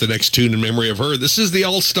 Bye-bye. We'll get the next tune in memory of her. This is the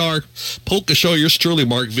All-Star Polka Show. Yours truly,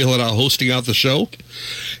 Mark Villanelle, hosting out the show.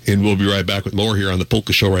 And we'll be right back with more here on the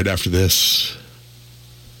Polka Show right after this.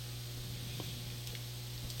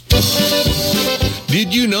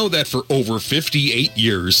 Did you know that for over 58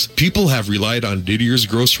 years, people have relied on Didier's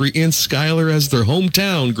Grocery in Schuyler as their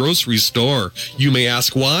hometown grocery store? You may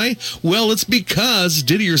ask why? Well, it's because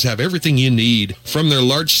Didier's have everything you need. From their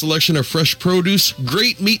large selection of fresh produce,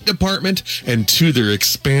 great meat department, and to their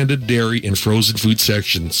expanded dairy and frozen food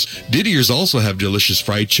sections. Didier's also have delicious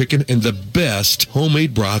fried chicken and the best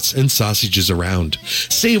homemade brats and sausages around.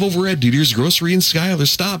 Save over at Didier's Grocery in Schuyler.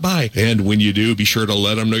 Stop by. And when you do, be sure to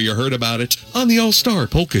let them know you heard about it on the All-Star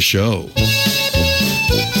Polka Show.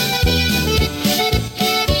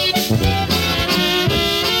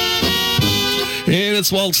 And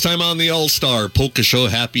it's waltz time on the All-Star Polka Show.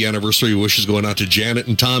 Happy anniversary wishes going out to Janet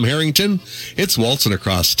and Tom Harrington. It's Waltzing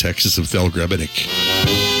Across Texas with Thel Grebenik.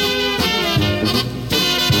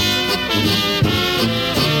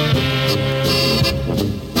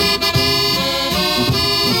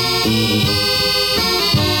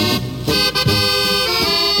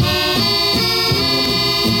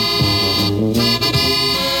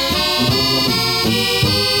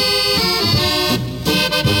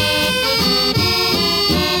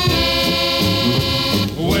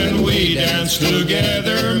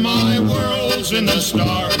 Together, my world's in the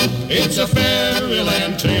stars. It's a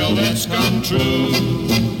fairyland tale that's come true.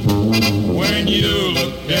 When you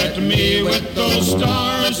looked at me with those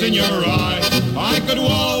stars in your eyes, I could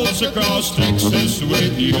waltz across Texas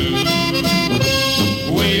with you.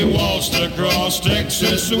 We waltzed across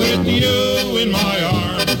Texas with you in my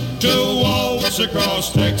arms, to waltz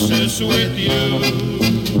across Texas with you.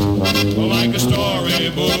 Like a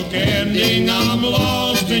storybook ending, I'm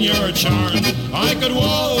lost in your charms. I could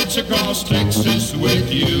waltz across Texas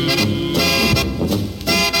with you.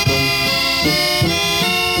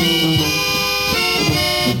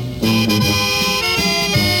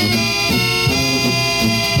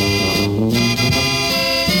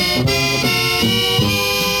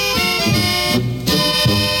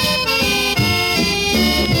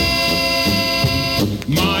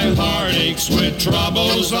 With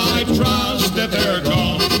troubles, I trust that they're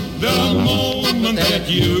gone the moment that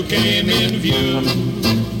you came in view.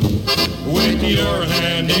 With your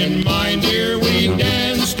hand in mine, dear, we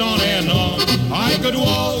danced on and on. I could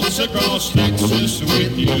waltz across Texas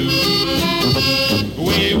with you.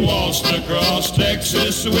 We waltzed across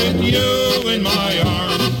Texas with you in my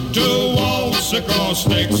arms, to waltz across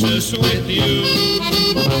Texas with you.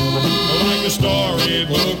 Like a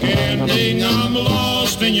storybook ending, I'm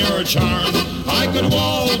lost in your charm. I could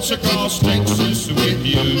waltz across Texas with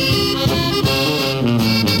you.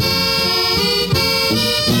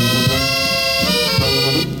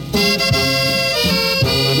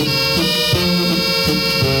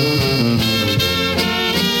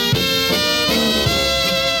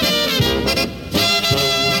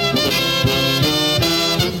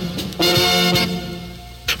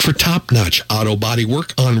 For top-notch auto body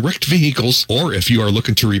work on wrecked vehicles, or if you are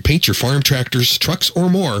looking to repaint your farm tractors, trucks, or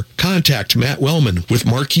more, contact Matt Wellman with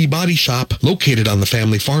Marquee Body Shop, located on the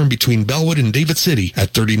family farm between Bellwood and David City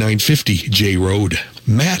at 3950 J Road.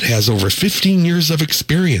 Matt has over 15 years of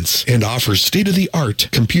experience and offers state-of-the-art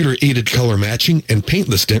computer-aided color matching and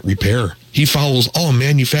paintless dent repair. He follows all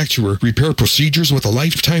manufacturer repair procedures with a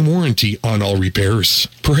lifetime warranty on all repairs.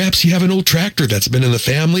 Perhaps you have an old tractor that's been in the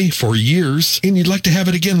family for years and you'd like to have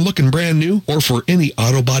it again looking brand new, or for any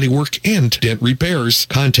auto body work and dent repairs,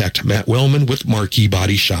 contact Matt Wellman with Marquee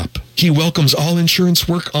Body Shop. He welcomes all insurance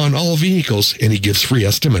work on all vehicles and he gives free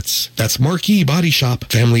estimates. That's Marquee Body Shop,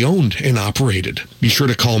 family owned and operated. Be sure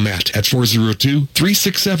to call Matt at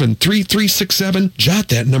 402-367-3367. Jot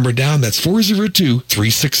that number down. That's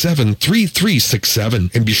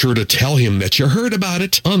 402-367-3367. And be sure to tell him that you heard about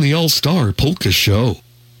it on the All-Star Polka Show.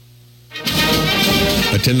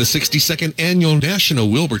 Attend the 62nd Annual National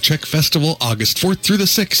Wilbur Check Festival August 4th through the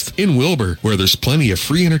 6th in Wilbur, where there's plenty of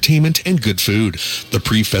free entertainment and good food. The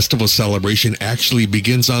pre-festival celebration actually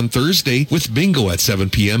begins on Thursday with bingo at 7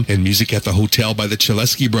 p.m. and music at the hotel by the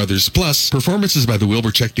Chaleski Brothers, plus performances by the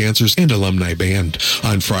Wilbur Check Dancers and Alumni Band.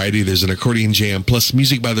 On Friday, there's an accordion jam, plus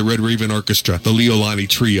music by the Red Raven Orchestra, the Leolani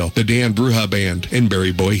Trio, the Dan Bruja Band, and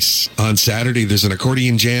Barry Boyce. On Saturday, there's an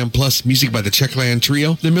accordion jam, plus music by the Checkland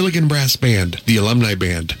Trio, the Milligan Brass Band, the Alumni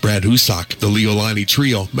Band, Brad Husak, the Leolani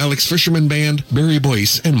Trio, Malik's Fisherman Band, Barry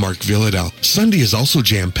Boyce, and Mark Villadell. Sunday is also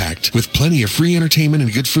jam-packed with plenty of free entertainment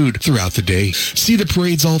and good food throughout the day. See the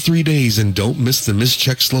parades all 3 days and don't miss the Miss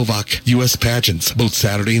Czechoslovak U.S. pageants, both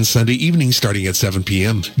Saturday and Sunday evenings starting at 7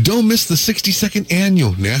 p.m. Don't miss the 62nd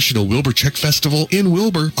Annual National Wilbur Check Festival in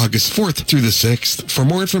Wilbur, August 4th through the 6th. For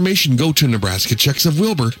more information, go to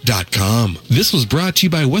NebraskaChecksofWilbur.com. This was brought to you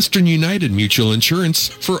by Western United Mutual Insurance.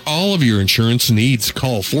 For all of your insurance needs,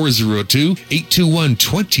 call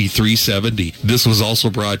 402-821-2370. This was also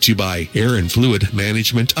brought to you by Air and Fluid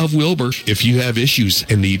Management of Wilbur. If you have issues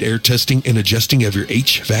and need air testing and adjusting of your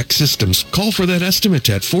HVAC systems, call for that estimate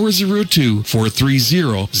at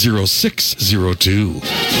 402-430-0602.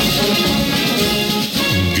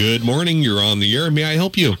 Good morning. You're on the air. May I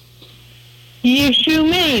help you? Yes, you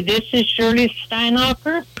may. This is Shirley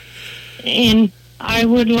Steinacher, and I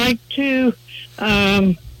would like to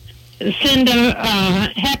send a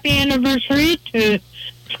happy anniversary to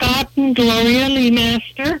Scott and Gloria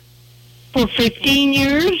Leemaster for 15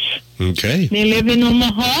 years. Okay. They live in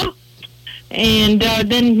Omaha. And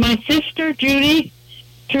then my sister, Judy,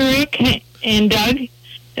 to Rick and Doug.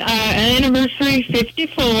 Anniversary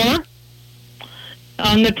 54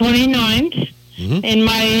 on the 29th. And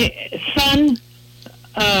my son,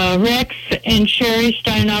 Rex and Sherry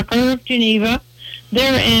Steinacher of Geneva,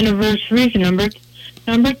 their anniversary is number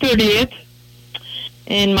 30th.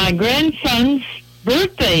 And my grandson's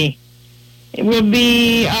birthday will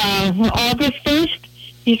be August 1st.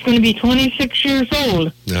 He's going to be 26 years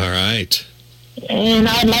old. All right. And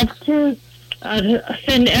I'd like to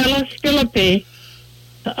send Alice Philippi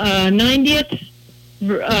 90th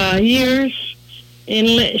years.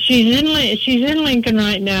 She's in Lincoln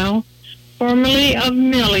right now, formerly of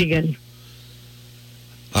Milligan.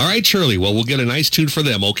 All right, Shirley. Well, we'll get a nice tune for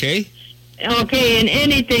them, okay? Okay, and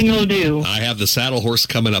anything will do. I have the Saddle Horse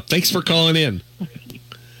coming up. Thanks for calling in.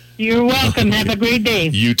 You're welcome. Have a great day.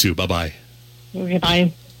 You too. Bye-bye.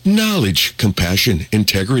 Bye. Knowledge, compassion,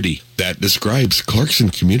 integrity. That describes Clarkson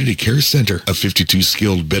Community Care Center, a 52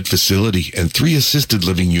 skilled bed facility and 3 assisted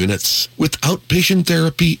living units. With outpatient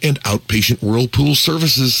therapy and outpatient whirlpool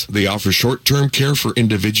services, they offer short-term care for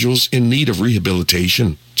individuals in need of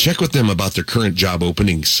rehabilitation. Check with them about their current job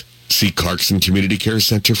openings. See Clarkson Community Care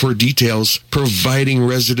Center for details. Providing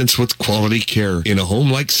residents with quality care in a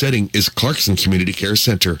home-like setting is Clarkson Community Care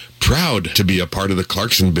Center. Proud to be a part of the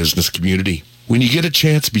Clarkson business community. When you get a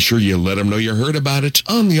chance, be sure you let them know you heard about it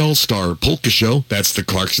on the All-Star Polka Show. That's the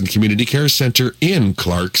Clarkson Community Care Center in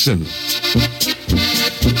Clarkson.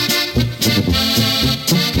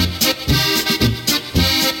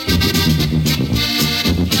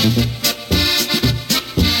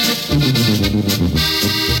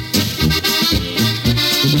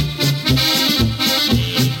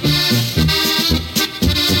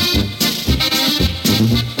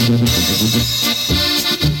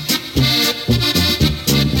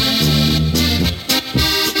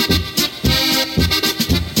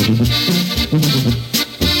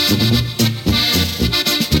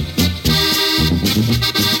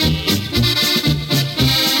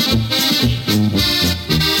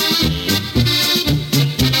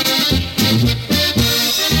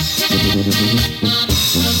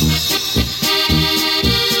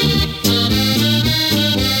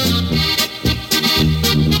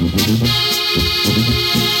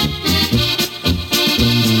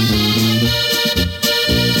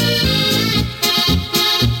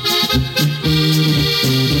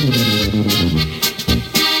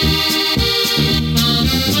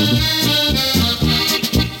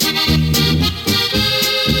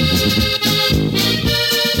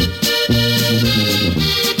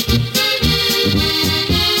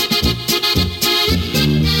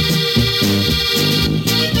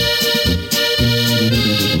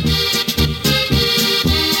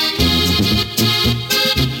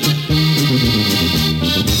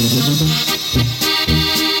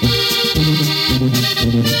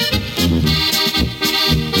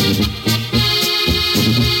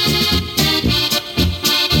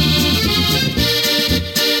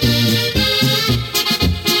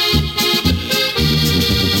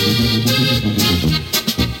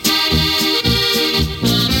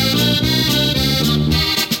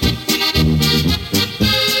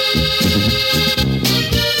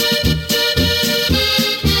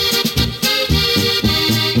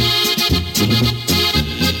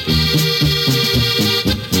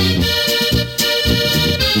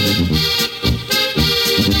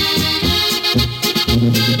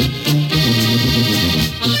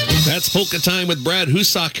 Polka Time with Brad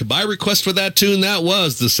Husak. By request for that tune, that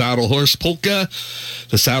was the Saddle Horse Polka.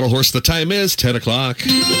 The Saddle Horse, the time is 10 o'clock.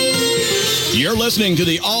 You're listening to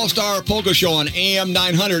the All-Star Polka Show on AM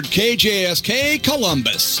 900 KJSK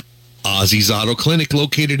Columbus. Ozzy's Auto Clinic,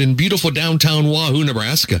 located in beautiful downtown Wahoo,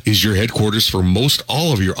 Nebraska, is your headquarters for most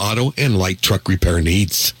all of your auto and light truck repair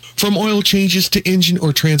needs. From oil changes to engine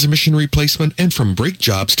or transmission replacement, and from brake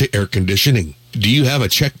jobs to air conditioning. Do you have a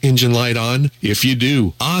check engine light on? If you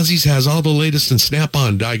do, Ozzy's has all the latest in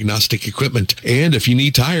Snap-on diagnostic equipment. And if you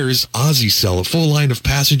need tires, Ozzy's sell a full line of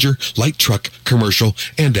passenger, light truck, commercial,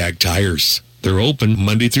 and ag tires. They're open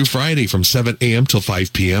Monday through Friday from 7 a.m. till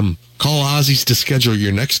 5 p.m. Call Ozzy's to schedule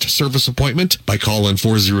your next service appointment by calling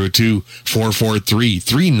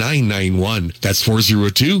 402-443-3991. That's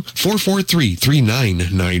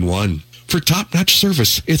 402-443-3991. For top-notch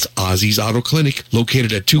service, it's Ozzy's Auto Clinic,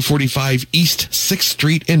 located at 245 East 6th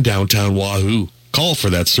Street in downtown Wahoo. Call for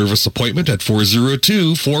that service appointment at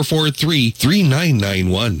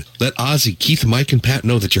 402-443-3991. Let Ozzy, Keith, Mike, and Pat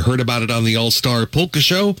know that you heard about it on the All-Star Polka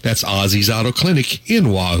Show. That's Ozzy's Auto Clinic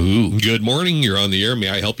in Wahoo. Good morning. You're on the air. May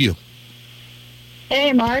I help you?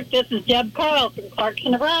 Hey, Mark. This is Deb Coyle from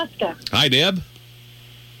Clarkson, Nebraska. Hi, Deb.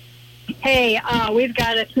 Hey, we've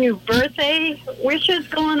got a few birthday wishes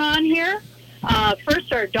going on here.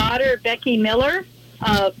 First, our daughter, Becky Miller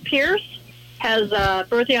Pierce, has a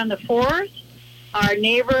birthday on the 4th. Our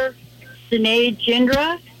neighbor, Danae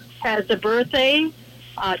Jindra, has a birthday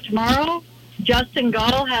tomorrow. Justin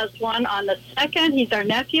Gall has one on the 2nd. He's our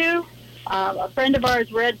nephew. A friend of ours,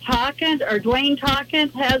 Dwayne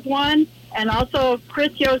Talkins, has one. And also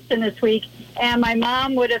Chris Yostin this week. And my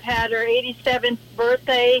mom would have had her 87th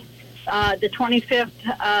birthday the 25th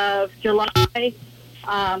of July.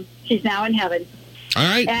 She's now in heaven. All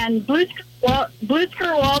right. And Blues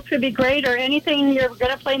Skirt Waltz would be great, or anything you're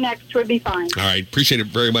going to play next would be fine. All right. Appreciate it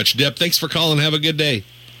very much, Deb. Thanks for calling. Have a good day.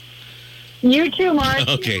 You too, Mark.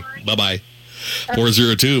 Okay. Bye-bye.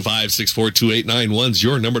 402-564-2891 is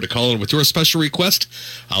your number to call in with your special request.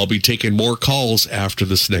 I'll be taking more calls after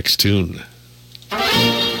this next tune.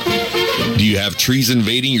 Do you have trees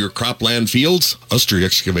invading your cropland fields? Ustry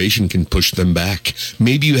Excavation can push them back.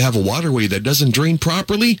 Maybe you have a waterway that doesn't drain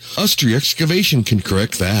properly? Ustry Excavation can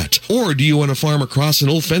correct that. Or do you want to farm across an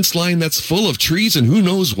old fence line that's full of trees and who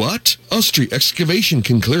knows what? Ustry Excavation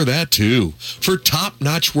can clear that too. For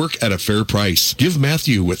top-notch work at a fair price, give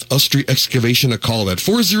Matthew with Ustry Excavation a call at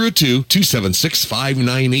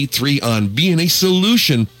 402-276-5983 on being a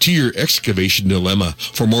solution to your excavation dilemma.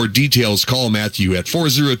 For more details, call Matthew at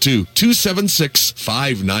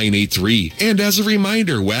 402-276-5983. And as a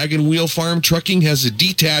reminder, Wagon Wheel Farm Trucking has a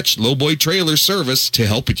detached lowboy trailer service to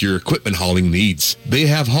help with your equipment hauling needs. They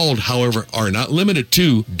have hauled, however, are not limited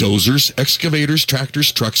to dozers, excavators,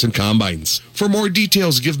 tractors, trucks, and combines. For more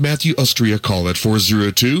details, give Matthew Ustry a call at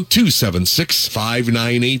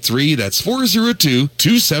 402-276-5983. That's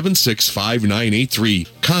 402-276-5983.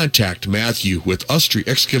 Contact Matthew with Ustry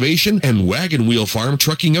Excavation and Wagon Wheel Farm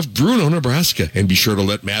Trucking of Bruno, Nebraska. And be sure to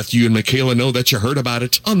let Matthew and Michaela know that you heard about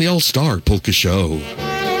it on the All-Star Polka Show.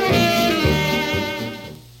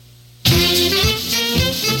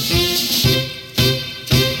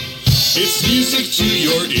 It's music to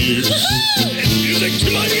your ears. It's music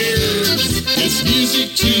to my ears. It's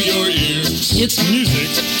music to your ears. It's music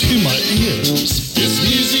to my ears. It's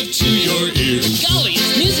music to your ears. Golly,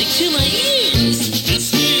 it's music to my ears.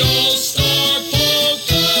 It's the All-Star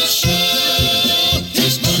Polka Show.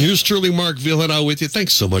 Here's truly Mark Villadao with you.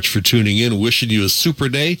 Thanks so much for tuning in. Wishing you a super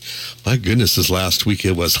day. My goodness, this last week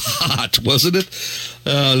it was hot, wasn't it?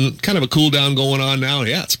 Kind of a cool down going on now.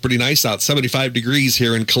 Yeah, it's pretty nice out. 75 degrees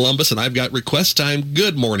here in Columbus, and I've got request time.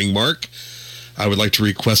 Good morning, Mark. I would like to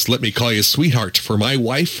request Let Me Call You Sweetheart for my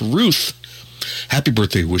wife, Ruth. Happy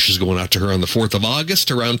birthday wishes going out to her on the 4th of August.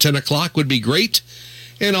 Around 10 o'clock would be great.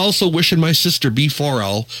 And also wishing my sister, B.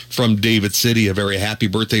 Forel, from David City, a very happy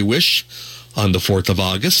birthday wish on the 4th of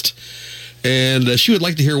August. And she would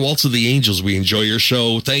like to hear Waltz of the Angels. We enjoy your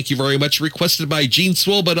show. Thank you very much. Requested by Gene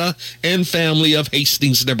Swoboda and family of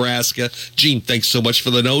Hastings, Nebraska. Gene, thanks so much for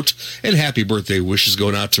the note. And happy birthday wishes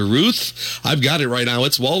going out to Ruth. I've got it right now.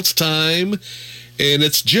 It's waltz time. And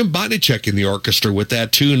it's Jim Bonichek in the orchestra with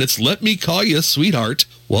that tune. It's Let Me Call You Sweetheart.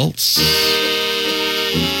 Waltz.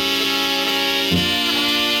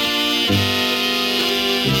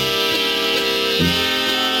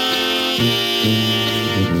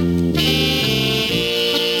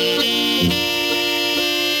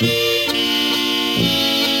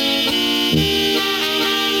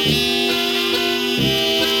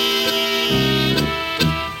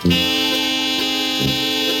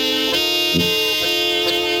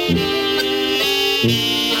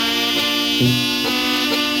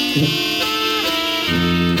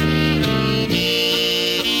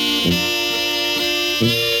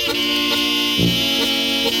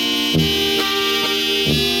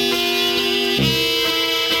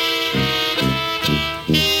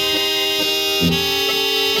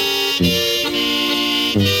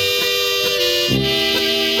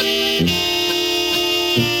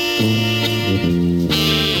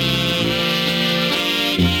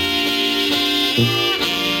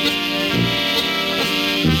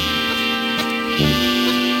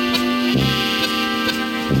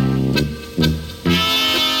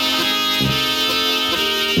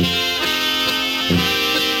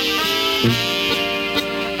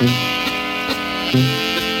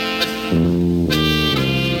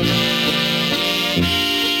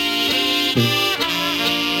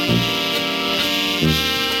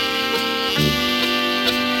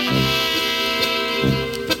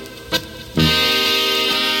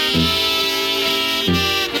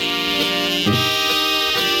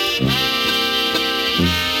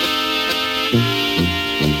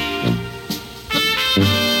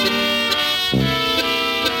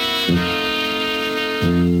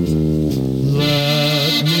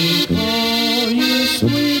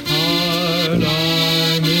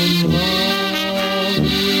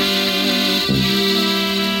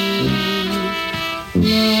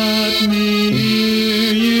 Let me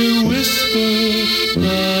hear you whisper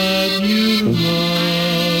that you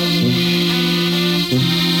love me.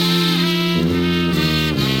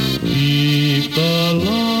 Keep the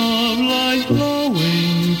love light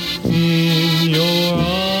glowing in your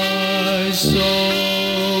eyes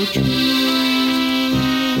so true.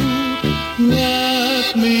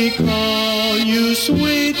 Let me call you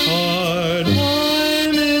sweetheart.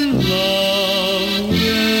 I'm in love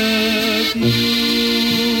with you.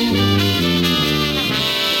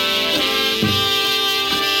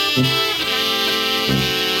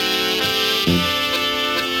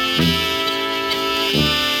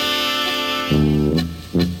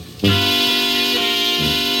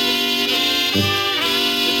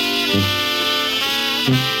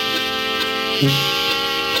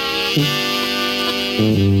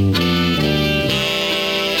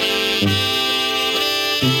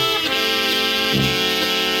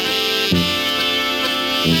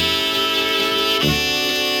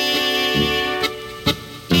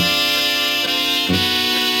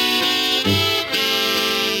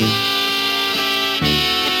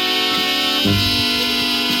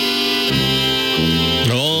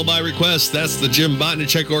 Oh, by request, that's the Jim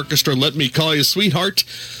Botnicek Orchestra, Let Me Call You Sweetheart.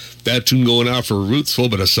 That tune going out for Ruth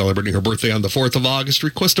Swoboda, celebrating her birthday on the 4th of August,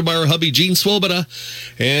 requested by her hubby, Gene Swoboda,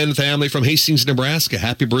 and family from Hastings, Nebraska.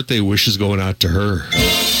 Happy birthday wishes going out to her.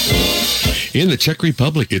 In the Czech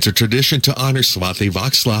Republic, it's a tradition to honor Svatý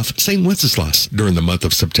Václav, St. Wenceslas, during the month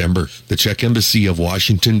of September. The Czech Embassy of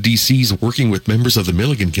Washington, D.C. is working with members of the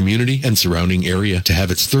Milligan community and surrounding area to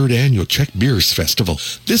have its third annual Czech Beers Festival.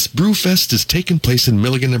 This brew fest is taking place in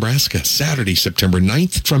Milligan, Nebraska, Saturday, September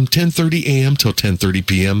 9th from 10:30 a.m. till 10:30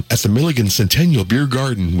 p.m. at the Milligan Centennial Beer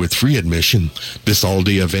Garden with free admission. This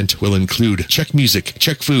all-day event will include Czech music,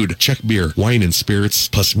 Czech food, Czech beer, wine and spirits,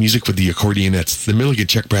 plus music with the Accordionettes, the Milligan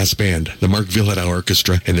Czech Brass Band, the Mark Villada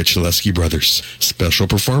Orchestra, and the Chaleski Brothers. Special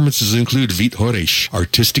performances include Vít Horeš,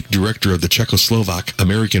 Artistic Director of the Czechoslovak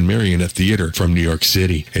American Marionette Theater from New York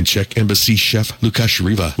City, and Czech Embassy Chef Lukáš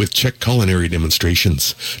Riva with Czech culinary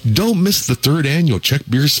demonstrations. Don't miss the third annual Czech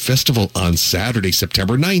Beers Festival on Saturday,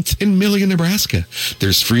 September 9th in Milligan, Nebraska.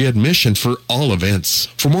 There's free admission for all events.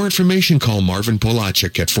 For more information, call Marvin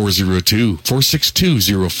Polacek at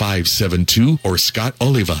 402-462-0572 or Scott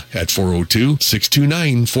Oliva at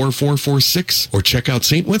 402-629-4446 or check out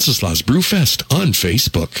St. Wenceslas Brew Fest on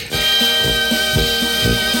Facebook.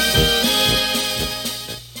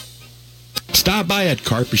 Stop by at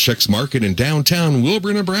Karpiszek's Market in downtown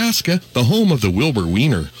Wilbur, Nebraska, the home of the Wilbur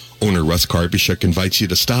Wiener. Owner Russ Karpiszek invites you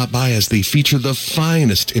to stop by as they feature the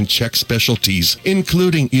finest in Czech specialties,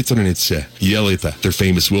 including Itrnice, Jelita, their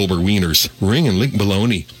famous Wilbur Wieners, ring and link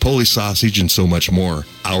bologna, Polish sausage, and so much more.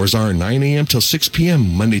 Hours are 9 a.m. till 6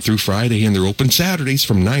 p.m. Monday through Friday, and they're open Saturdays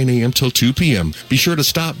from 9 a.m. till 2 p.m. Be sure to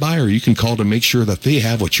stop by, or you can call to make sure that they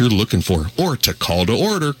have what you're looking for. Or to call to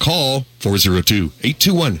order, call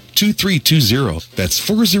 402-821-2320. That's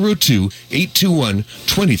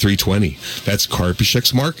 402-821-2320. That's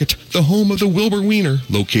Karpiszek's Market, the home of the Wilbur Wiener,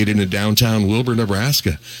 located in downtown Wilbur,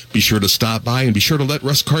 Nebraska. Be sure to stop by and be sure to let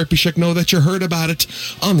Russ Karpiszek know that you heard about it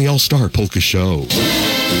on the All-Star Polka Show.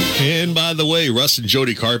 And by the way, Russ and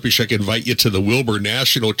Jody Karpiszek invite you to the Wilbur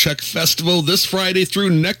National Czech Festival this Friday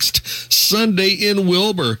through next Sunday in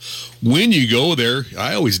Wilbur. When you go there,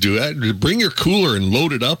 I always do that, bring your cooler and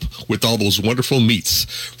load it up with all those wonderful meats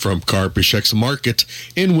from Karpiszek's Market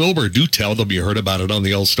in Wilbur. Do tell them you heard about it on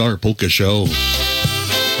the All-Star Polka Show.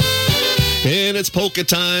 And it's polka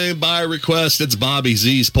time by request. It's Bobby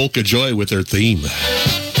Z's Polka Joy with their theme.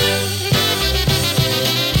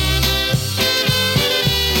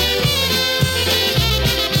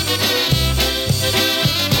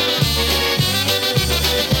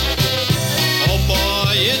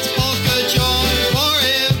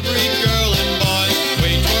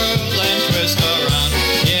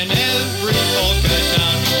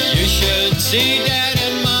 See Dad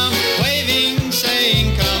and Mom waving,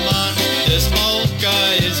 saying, come on, this polka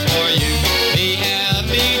is for you. Be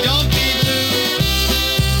happy, don't be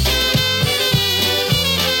blue.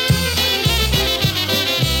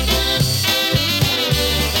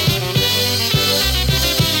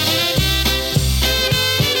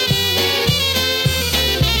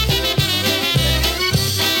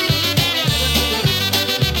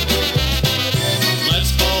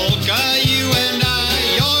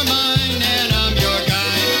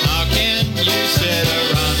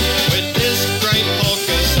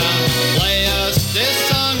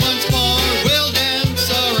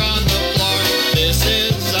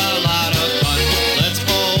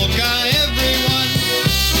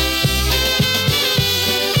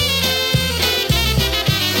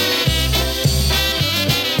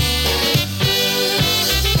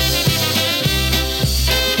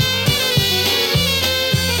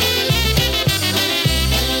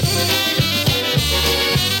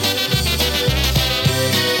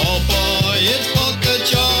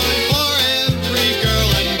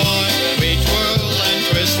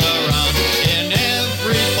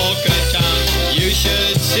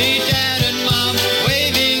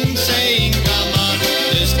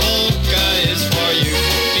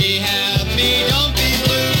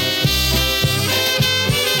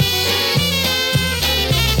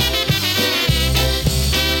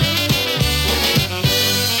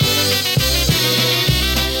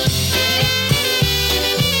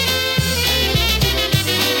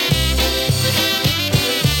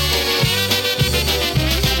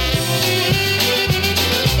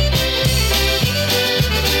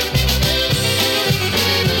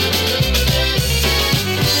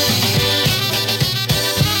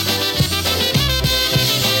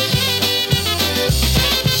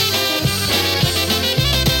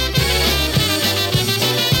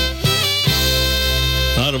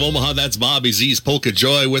 that's Bobby Z's Polka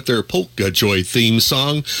Joy with their Polka Joy theme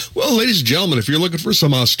song. Well, ladies and gentlemen, if you're looking for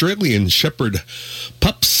some Australian Shepherd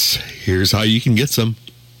pups, here's how you can get some.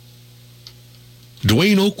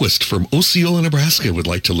 Dwayne Oquist from Osceola, Nebraska would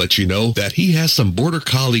like to let you know that he has some Border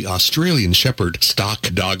Collie Australian Shepherd stock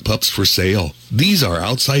dog pups for sale. These are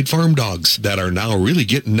outside farm dogs that are now really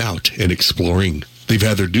getting out and exploring. They've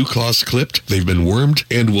had their dew claws clipped, they've been wormed,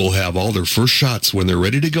 and will have all their first shots when they're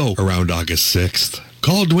ready to go around August 6th.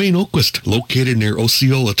 Call Dwayne Oquist, located near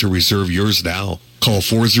Osceola, to reserve yours now. Call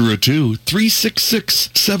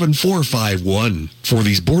 402-366-7451. For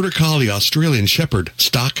these Border Collie Australian Shepherd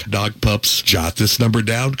stock dog pups, jot this number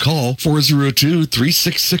down. Call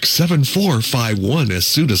 402-366-7451 as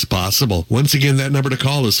soon as possible. Once again, that number to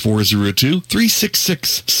call is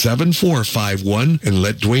 402-366-7451. And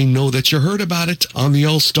let Dwayne know that you heard about it on the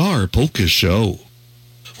All-Star Polka Show.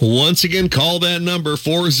 Once again, call that number,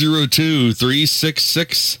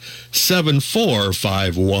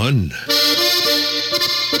 402-366-7451.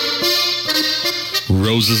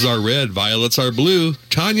 Roses are red, violets are blue.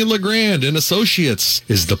 Tanya LeGrand and Associates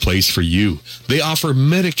is the place for you. They offer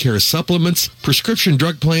Medicare supplements, prescription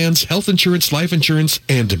drug plans, health insurance, life insurance,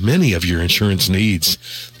 and many of your insurance needs.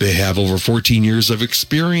 They have over 14 years of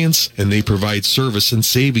experience, and they provide service and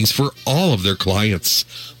savings for all of their clients.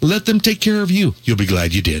 Let them take care of you. You'll be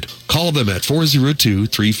glad you did. Call them at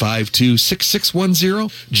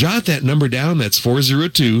 402-352-6610. Jot that number down. That's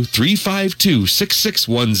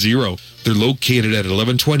 402-352-6610. They're located at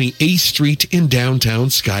 1120 8th Street in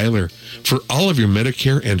downtown Schuyler. For all of your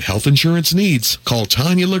Medicare and health insurance needs, call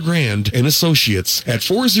Tanya LeGrand and Associates at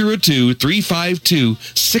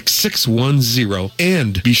 402-352-6610.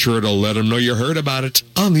 And be sure to let them know you heard about it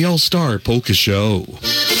on the All-Star Polka Show.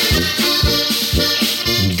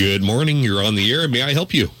 Good morning. You're on the air. May I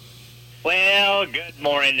help you? Well, good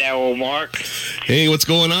morning there, old Mark. Hey, what's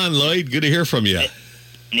going on, Lloyd? Good to hear from you.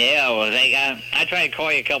 Yeah, well, I tried to call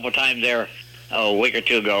you a couple of times there a week or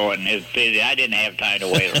two ago, and it's busy. I didn't have time to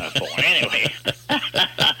wait on the phone. Anyway,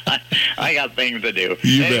 I got things to do.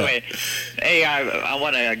 Anyway, hey, I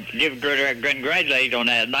want to congratulate on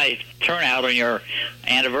that nice turnout on your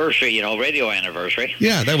anniversary, radio anniversary.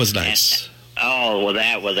 Yeah, that was nice. Oh, well,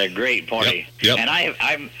 that was a great party. Yep. And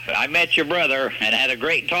I met your brother and had a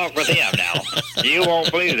great talk with him now. You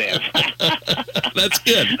won't believe this. That's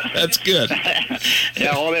good. That's good.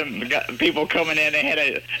 Yeah, all them people coming in, they had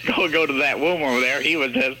to go to that room over there. He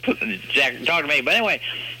was talking to me. But anyway,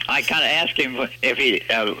 I kind of asked him if he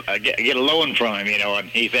get a loan from him, and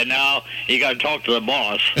he said, no, you got to talk to the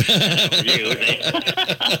boss.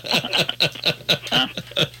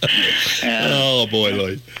 Oh, boy,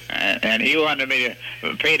 Lloyd. And he wanted me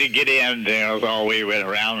to pay to get in. So we went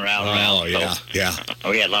around. Oh, yeah, so yeah.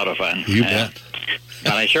 We had a lot of fun. You bet.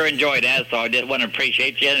 But I sure enjoyed that, so I just want to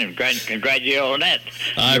appreciate you and congratulate you on that.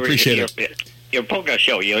 I appreciate it. Your Polka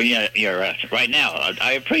Show, you're right now.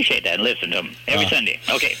 I appreciate that and listen to them every Sunday.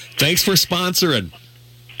 Okay. Thanks for sponsoring.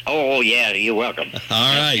 Oh, yeah, you're welcome.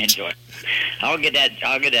 All right. Enjoy. I'll get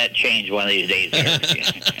that changed one of these days.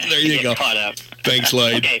 There you go. Caught up. Thanks,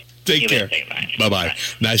 Lloyd. Okay. Take care. Bye-bye.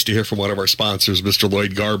 Nice to hear from one of our sponsors, Mr.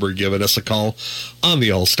 Lloyd Garber, giving us a call on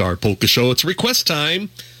the All-Star Polka Show. It's request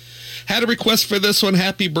time. Had a request for this one.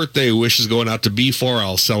 Happy birthday wishes going out to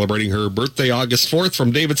B4L, celebrating her birthday August 4th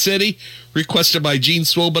from David City. Requested by Jean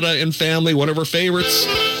Swoboda and family, one of her favorites.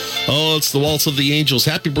 Oh, it's the Waltz of the Angels.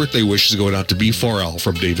 Happy birthday wishes going out to B4L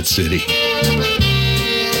from David City.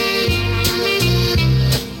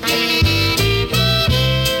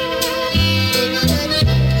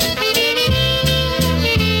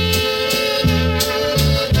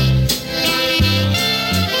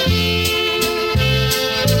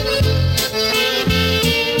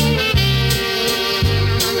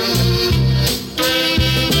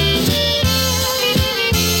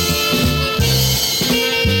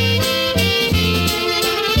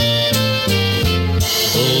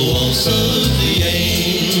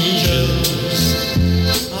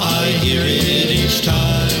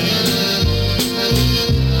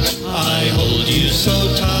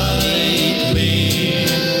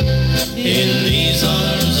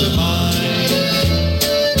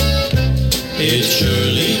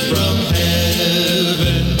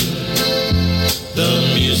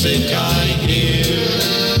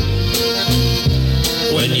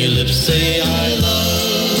 Say I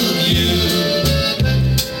love you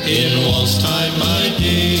in waltz time, my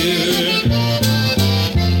dear.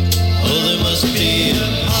 Oh, there must be a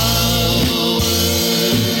power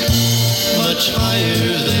much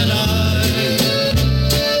higher than I,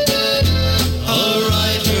 a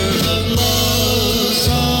writer of love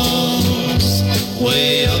songs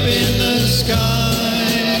way up in the sky.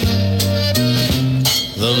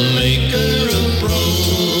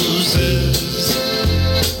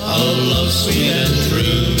 sweet and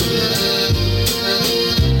true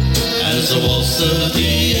as the waltz of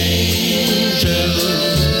the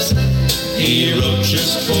angels he wrote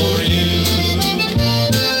just for you.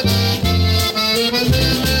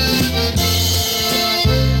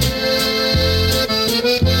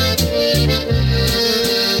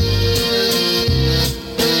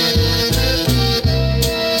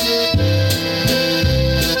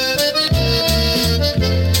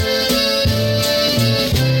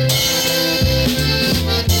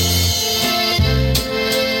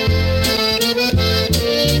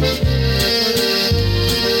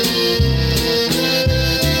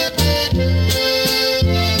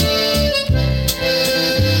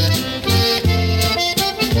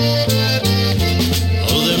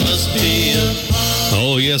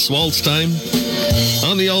 Yes, waltz time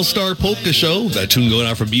on the All-Star Polka Show. That tune going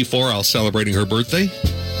out from B4, Al celebrating her birthday.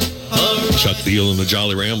 Chuck Thiel and the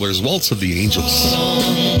Jolly Ramblers, Waltz of the Angels.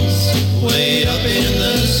 Way up in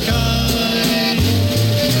the sky,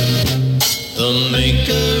 the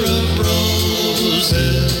maker of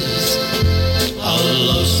roses, our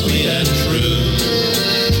love sweet and true,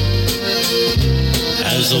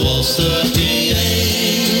 as the waltz of the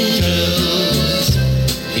angels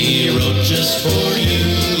he wrote just for you.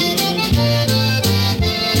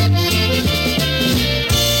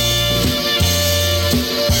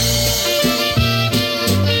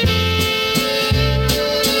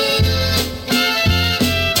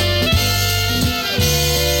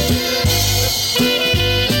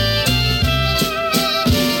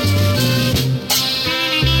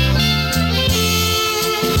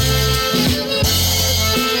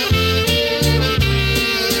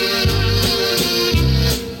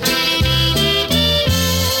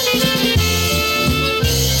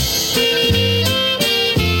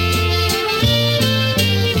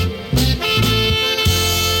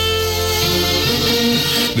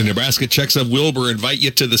 The Nebraska Czechs of Wilbur invite you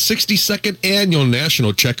to the 62nd Annual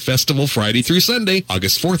National Czech Festival Friday through Sunday,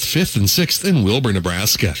 August 4th, 5th, and 6th in Wilbur,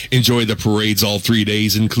 Nebraska. Enjoy the parades all 3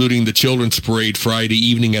 days, including the Children's Parade Friday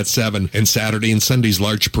evening at 7 and Saturday and Sunday's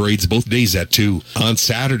large parades both days at 2. On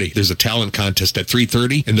Saturday, there's a talent contest at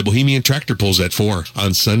 3:30 and the Bohemian Tractor Pulls at 4.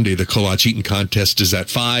 On Sunday, the Kolach Eaton contest is at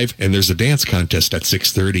 5 and there's a dance contest at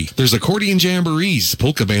 6:30. There's accordion jamborees,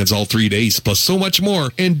 polka bands all 3 days, plus so much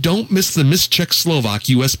more. And don't miss the Miss Czech-Slovak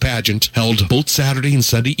U.S. pageant held both Saturday and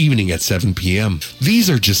Sunday evening at 7 p.m. These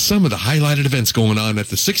are just some of the highlighted events going on at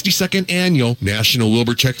the 62nd Annual National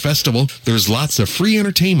Wilbur Czech Festival. There's lots of free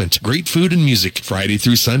entertainment, great food and music, Friday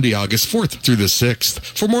through Sunday, August 4th through the 6th.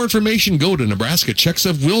 For more information, go to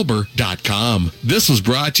NebraskaCzechsofWilbur.com. This was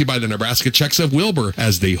brought to you by the Nebraska Czechs of Wilbur,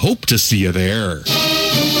 as they hope to see you there.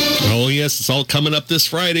 Oh, yes, it's all coming up this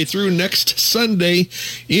Friday through next Sunday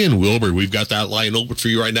in Wilbur. We've got that line open for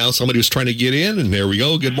you right now. Somebody was trying to get in, and there we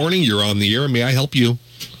go. Good morning. You're on the air. May I help you?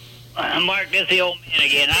 Mark, this is the old man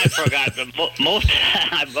again. I forgot the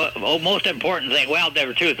most important thing. Well, there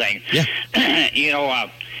were two things. Yeah.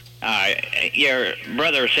 Your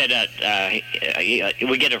brother said that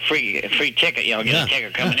we get a free ticket, a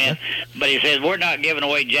ticket coming in. But he says, we're not giving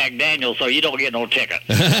away Jack Daniels, so you don't get no ticket.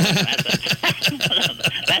 That's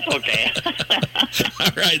okay.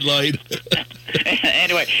 All right, Lloyd.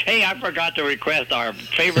 Anyway, hey, I forgot to request our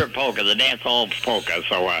favorite polka, the dance hall polka.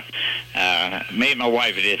 So me and my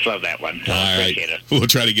wife just love that one. So I appreciate it. We'll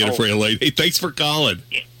try to get it for you, Lloyd. Hey, thanks for calling.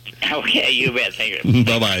 Okay, you bet. Thank you.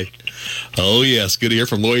 Bye-bye. Oh, yes. Good to hear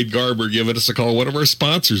from Lloyd Garber giving us a call, one of our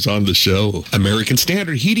sponsors on the show. American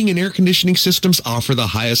Standard Heating and Air Conditioning Systems offer the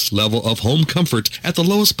highest level of home comfort at the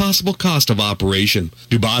lowest possible cost of operation.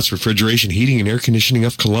 Dubas Refrigeration, Heating and Air Conditioning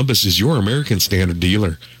of Columbus is your American Standard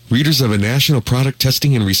dealer. Readers of a National Product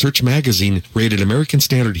Testing and Research magazine rated American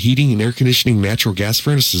Standard Heating and Air Conditioning natural gas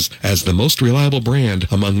furnaces as the most reliable brand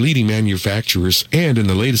among leading manufacturers. And in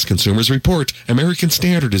the latest Consumers Report, American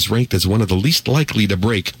Standard is ranked as one of the least likely to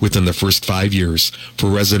break within the first 5 years. For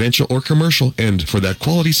residential or commercial and for that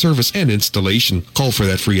quality service and installation, call for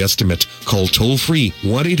that free estimate. Call toll-free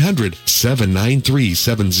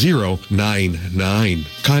 1-800-793-7099.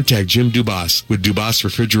 Contact Jim Dubas with Dubas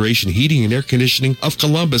Refrigeration, Heating and Air Conditioning of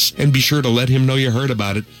Columbus, and be sure to let him know you heard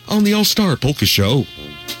about it on the All-Star Polka Show.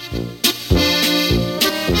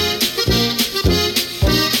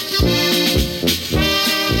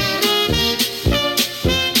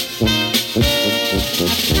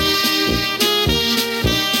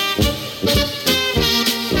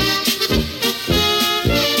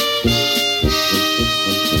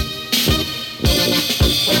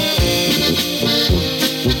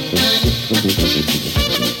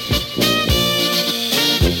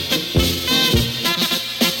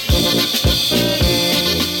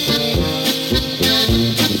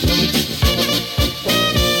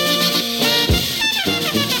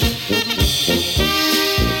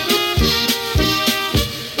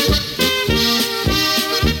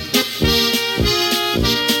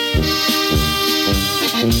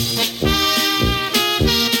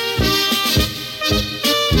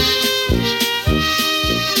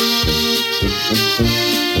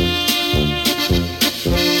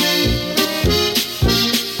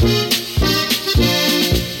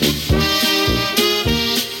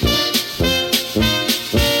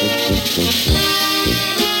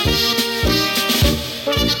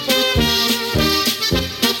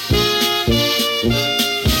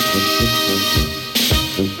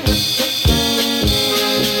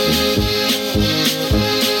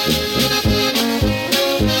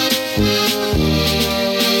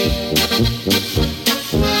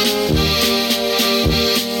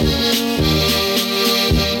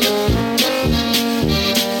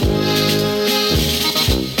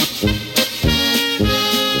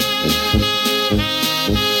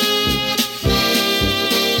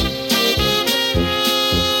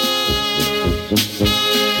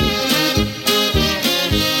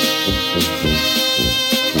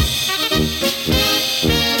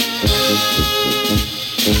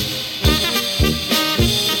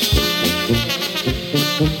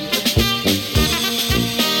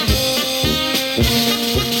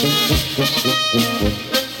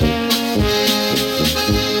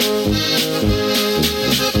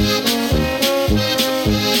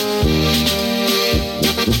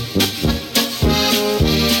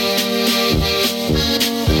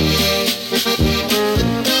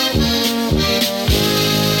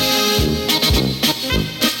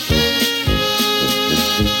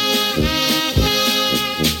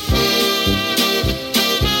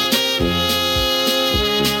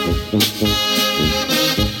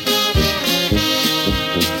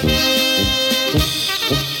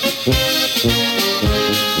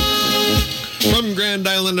 From Grand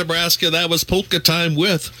Island, Nebraska, that was Polka Time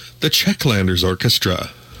with the Czechlanders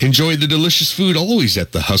Orchestra. Enjoy the delicious food always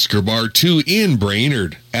at the Husker Bar 2 in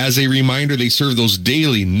Brainerd. As a reminder, they serve those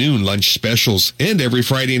daily noon lunch specials. And every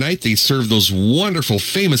Friday night, they serve those wonderful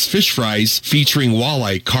famous fish fries featuring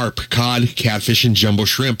walleye, carp, cod, catfish, and jumbo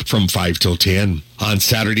shrimp from 5 till 10. On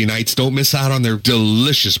Saturday nights, don't miss out on their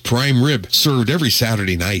delicious prime rib served every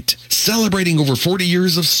Saturday night. Celebrating over 40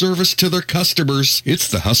 years of service to their customers, it's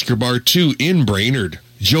the Husker Bar 2 in Brainerd.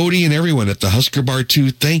 Jody and everyone at the Husker Bar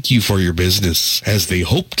 2, thank you for your business, as they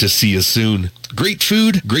hope to see you soon. Great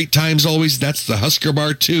food, great times always. That's the Husker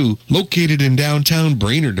Bar 2, located in downtown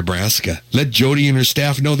Brainerd, Nebraska. Let Jody and her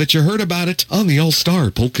staff know that you heard about it on the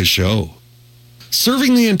All-Star Polka Show.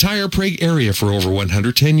 Serving the entire Prague area for over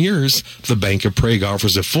 110 years, the Bank of Prague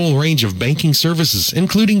offers a full range of banking services,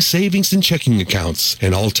 including savings and checking accounts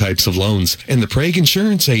and all types of loans. And the Prague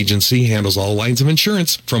Insurance Agency handles all lines of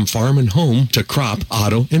insurance, from farm and home to crop,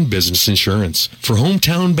 auto, and business insurance. For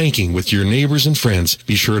hometown banking with your neighbors and friends,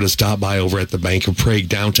 be sure to stop by over at the Bank of Prague,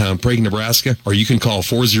 downtown Prague, Nebraska, or you can call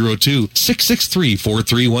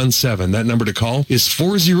 402-663-4317. That number to call is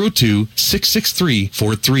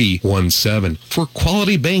 402-663-4317. For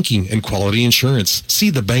quality banking and quality insurance, see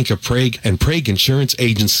the Bank of Prague and Prague Insurance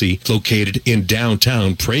Agency, located in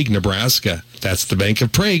downtown Prague, Nebraska. That's the Bank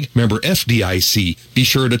of Prague, member FDIC. Be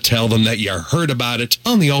sure to tell them that you heard about it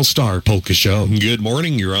on the All-Star Polka Show. Good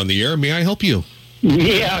morning. You're on the air. May I help you?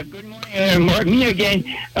 Yeah, good morning, Mark. Me again.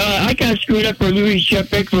 I got screwed up for Louis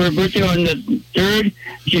Shepik for her birthday on the 3rd.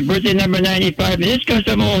 She's birthday number 95. And this comes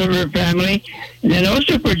from all of her family. And then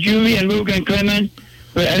also for Julie and Luke and Clement,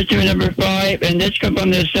 for estimate number 5, and this comes from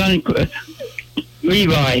their son,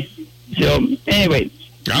 Levi. So, anyway.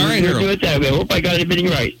 All right, we'll do it that way. I hope I got everything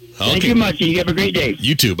right. Okay. Thank you much, and you have a great day.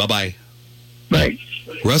 You too. Bye-bye. Bye.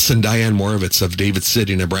 Russ and Diane Moravitz of David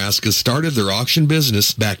City, Nebraska, started their auction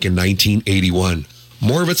business back in 1981.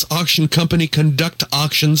 Moravitz Auction Company conduct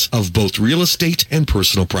auctions of both real estate and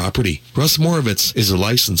personal property. Russ Moravitz is a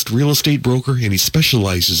licensed real estate broker, and he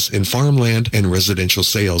specializes in farmland and residential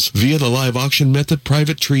sales via the live auction method,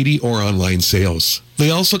 private treaty, or online sales. They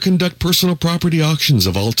also conduct personal property auctions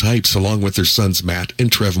of all types, along with their sons Matt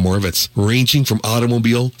and Trev Moravitz, ranging from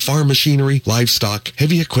automobile, farm machinery, livestock,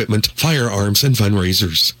 heavy equipment, firearms, and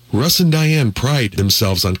fundraisers. Russ and Diane pride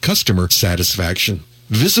themselves on customer satisfaction.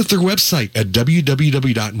 Visit their website at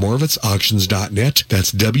www.moravitzauctions.net.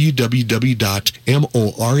 That's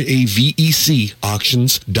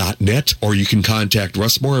www.moravecauctions.net. Or you can contact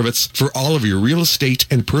Russ Moravitz for all of your real estate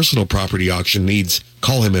and personal property auction needs.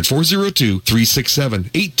 Call him at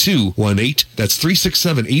 402-367-8218. That's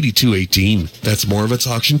 367-8218. That's Moravitz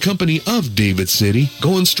Auction Company of David City,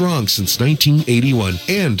 going strong since 1981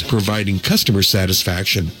 and providing customer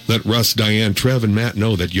satisfaction. Let Russ, Diane, Trev, and Matt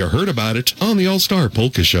know that you heard about it on the All-Star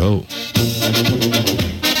Polka Show.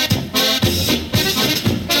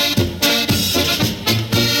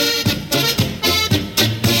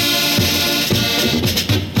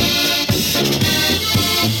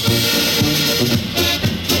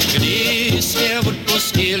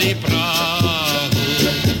 Odpustili Prahu,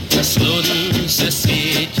 slunce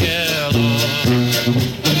svítilo.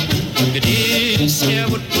 Když mě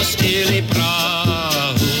odpustili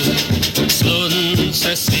Prahu,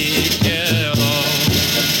 slunce svítilo.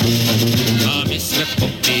 A my jsme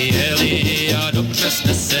popíjeli a dobře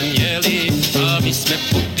jsme se měli. A my jsme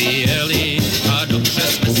popíjeli a dobře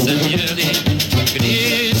jsme se měli.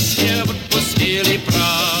 Když mě odpustili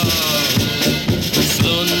Prahu,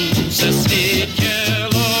 slunce svítilo.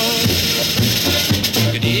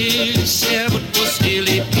 Když mě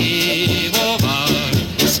odpustili pivovar,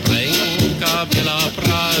 sklenka byla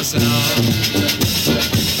prázdná.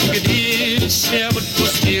 Když mě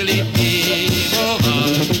odpustili pivovar,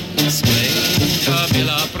 sklenka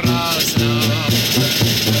byla prázdná.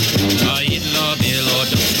 A jídlo bylo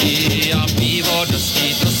dosti a pivo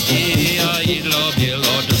dosti, dosti. A jídlo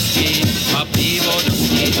bylo dosti a pivo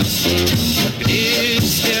dosti, dosti.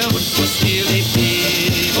 Když mě odpustili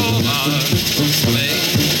pivovar,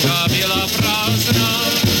 sklenka byla prázdná.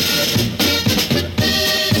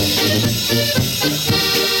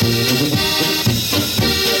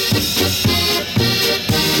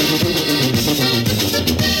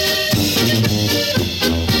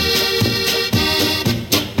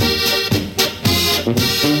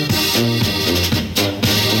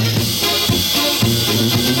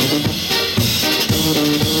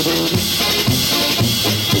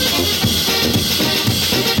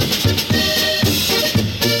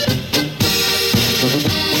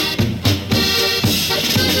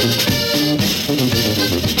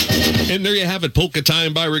 And there you have it, at Polka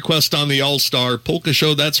Time by request on the All-Star Polka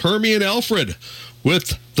Show. That's Hermie and Alfred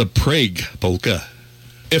with the Prague Polka.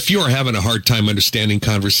 If you're having a hard time understanding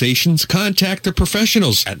conversations, contact the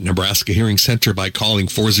professionals at Nebraska Hearing Center by calling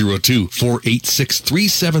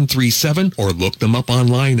 402-486-3737 or look them up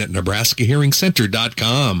online at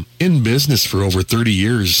nebraskahearingcenter.com. In business for over 30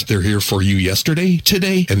 years, they're here for you yesterday,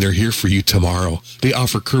 today, and they're here for you tomorrow. They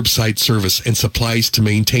offer curbside service and supplies to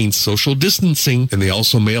maintain social distancing, and they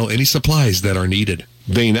also mail any supplies that are needed.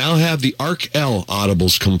 They now have the ARC-L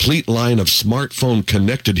Audible's complete line of smartphone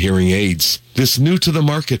connected hearing aids. This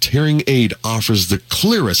new-to-the-market hearing aid offers the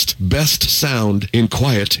clearest, best sound in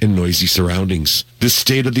quiet and noisy surroundings. This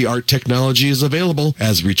state-of-the-art technology is available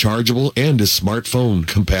as rechargeable and is smartphone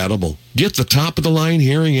compatible. Get the top-of-the-line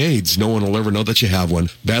hearing aids. No one will ever know that you have one.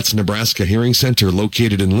 That's Nebraska Hearing Center,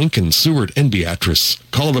 located in Lincoln, Seward, and Beatrice.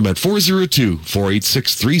 Call them at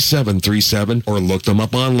 402-486-3737 or look them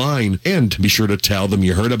up online. And be sure to tell them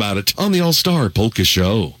you heard about it on the All-Star Polka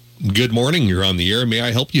Show. Good morning. You're on the air. May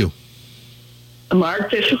I help you?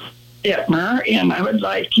 Mark, this is Detmer, and I would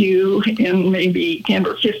like you in maybe 10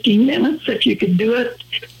 or 15 minutes, if you could do it,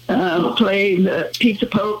 play the Pizza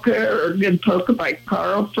Polka or Good Polka by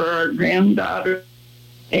Carl for our granddaughter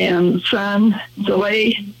and son,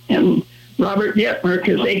 Zoe, and Robert Detmer,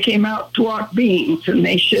 because they came out to walk beans, and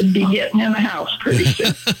they should be getting in the house pretty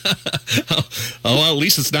soon. Well, at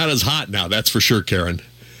least it's not as hot now, that's for sure, Karen.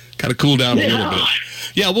 Kind of cool down a little bit.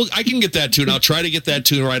 Yeah, well, I can get that tune. I'll try to get that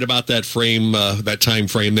tune right about that frame, that time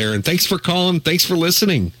frame there. And thanks for calling. Thanks for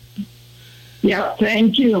listening. Yeah,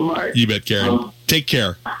 thank you, Mark. You bet, Karen. Take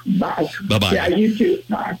care. Bye. Bye-bye. Yeah, you too.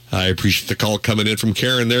 Bye. I appreciate the call coming in from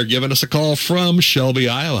Karen there, giving us a call from Shelby,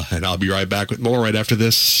 Iowa. And I'll be right back with more right after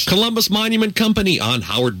this. Columbus Monument Company on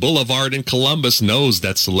Howard Boulevard in Columbus knows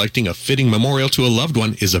that selecting a fitting memorial to a loved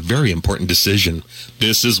one is a very important decision.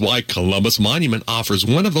 This is why Columbus Monument offers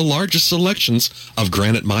one of the largest selections of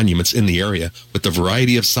granite monuments in the area, with a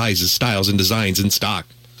variety of sizes, styles, and designs in stock.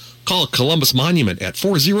 Call Columbus Monument at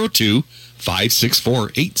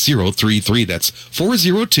 402-564-8033. That's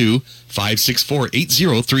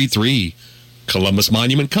 402-564-8033. Columbus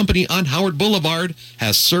Monument Company on Howard Boulevard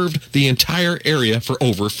has served the entire area for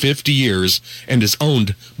over 50 years and is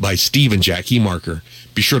owned by Steve and Jackie Marker.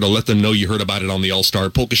 Be sure to let them know you heard about it on the All-Star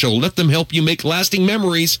Polka Show. Let them help you make lasting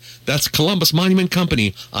memories. That's Columbus Monument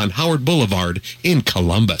Company on Howard Boulevard in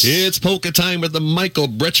Columbus. It's polka time with the Michael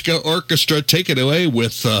Brechka Orchestra. Take it away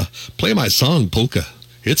with Play My Song, Polka.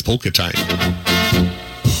 It's polka time.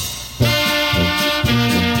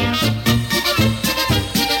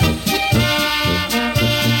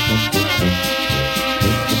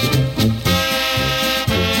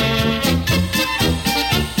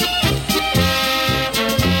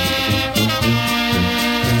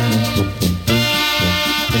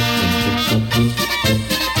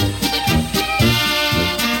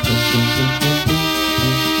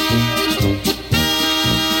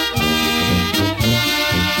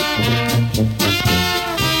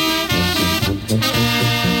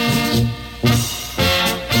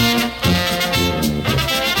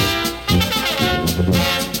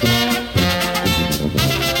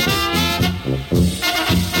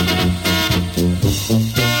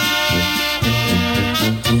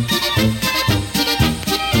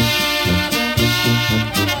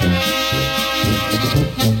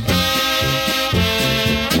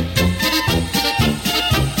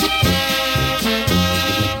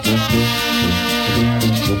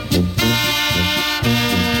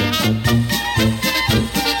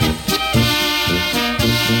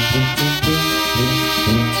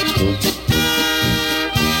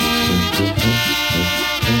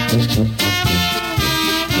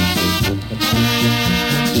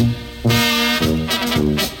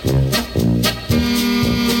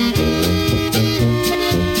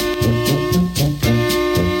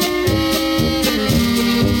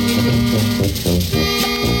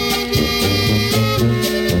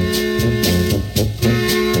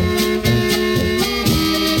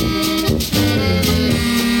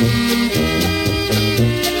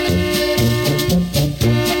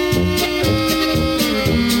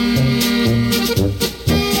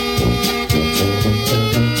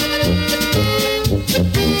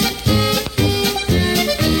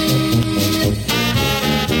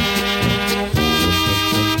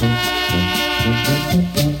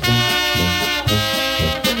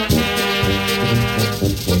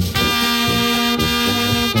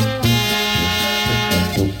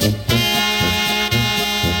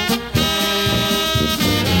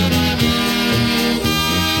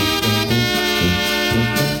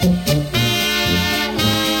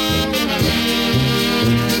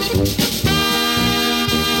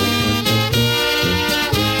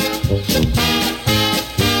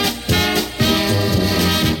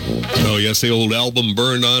 Oh, yes, the old album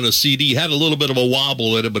burned on a CD. Had a little bit of a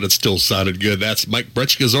wobble in it, but it still sounded good. That's Mike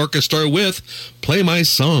Bretschke's orchestra with Play My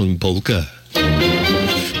Song, Polka.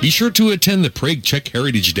 Be sure to attend the Prague Czech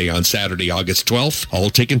Heritage Day on Saturday, August 12th, all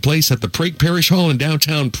taking place at the Prague Parish Hall in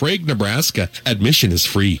downtown Prague, Nebraska. Admission is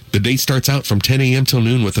free. The day starts out from 10 a.m. till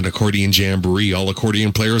noon with an accordion jamboree. All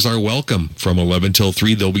accordion players are welcome. From 11 till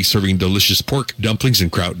 3, they'll be serving delicious pork, dumplings,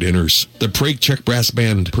 and kraut dinners. The Prague Czech Brass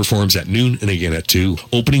Band performs at noon and again at 2.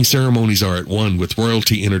 Opening ceremonies are at 1 with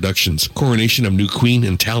royalty introductions, coronation of new queen,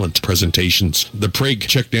 and talent presentations. The Prague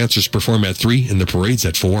Czech dancers perform at 3 and the parade's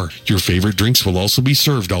at 4. Your favorite drinks will also be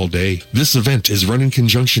served all day. This event is run in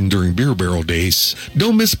conjunction during Beer Barrel Days.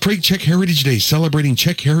 Don't miss Prague Czech Heritage Day, celebrating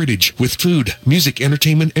Czech heritage with food, music,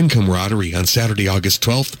 entertainment, and camaraderie on Saturday, August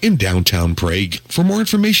 12th in downtown Prague. For more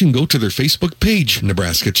information, go to their Facebook page,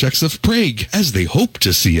 Nebraska Czechs of Prague, as they hope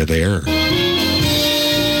to see you there.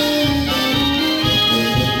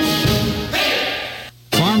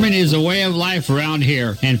 Farming is a way of life around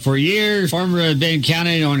here, and for years, farmers have been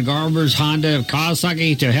counting on Garber's, Honda,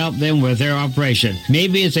 Kawasaki to help them with their operation.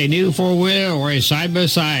 Maybe it's a new four-wheeler or a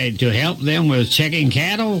side-by-side to help them with checking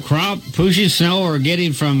cattle, crop, pushing snow, or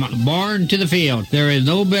getting from barn to the field. There is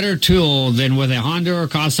no better tool than with a Honda or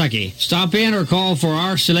Kawasaki. Stop in or call for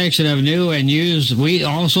our selection of new and used. We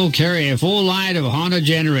also carry a full line of Honda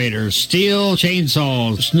generators, steel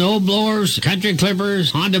chainsaws, snow blowers, country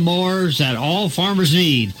clippers, Honda mowers that all farmers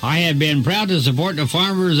need. I have been proud to support the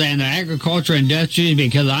farmers and the agriculture industries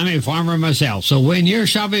because I'm a farmer myself. So when you're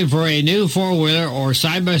shopping for a new four-wheeler or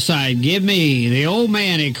side-by-side, give me, the old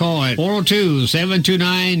man, a call at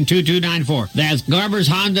 402-729-2294. That's Garber's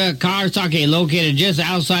Honda Kawasaki, located just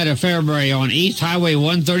outside of Fairbury on East Highway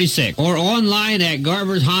 136, or online at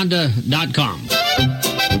garbershonda.com.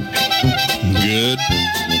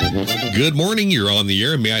 Good morning. You're on the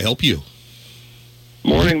air. May I help you?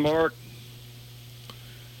 Morning, Mark.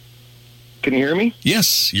 Can you hear me?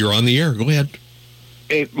 Yes, you're on the air. Go ahead.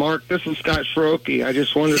 Hey, Mark, this is Scott Schroke. I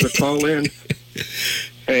just wanted to call in.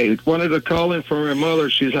 Wanted to call in for my mother.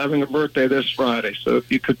 She's having a birthday this Friday. So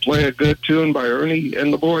if you could play a good tune by Ernie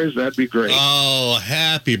and the boys, that'd be great. Oh,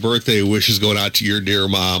 happy birthday wishes going out to your dear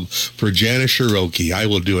mom for Janice Shiroki. I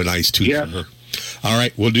will do a nice tune for her. All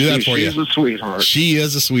right, we'll do that for you. She's a sweetheart. She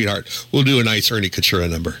is a sweetheart. We'll do a nice Ernie Kachura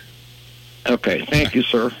number. Okay, thank you,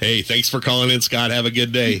 sir. Hey, thanks for calling in, Scott. Have a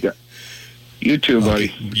good day. You too,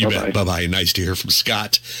 buddy. You bet. Bye-bye. Nice to hear from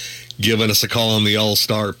Scott. Giving us a call on the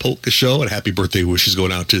All-Star Polka Show, and happy birthday wishes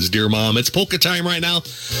going out to his dear mom. It's polka time right now.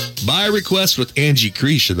 By request with Angie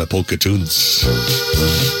Creesh and the Polka Tunes.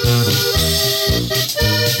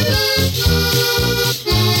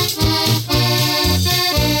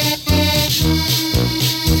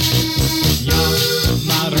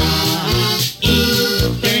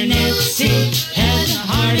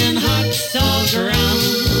 Hard and hot, all around.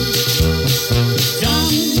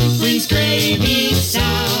 Dumplings, gravy,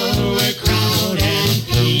 sauerkraut, and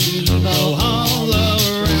pivo all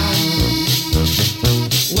around.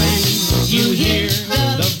 When you hear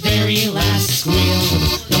the very last squeal,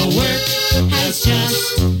 the work has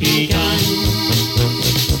just begun.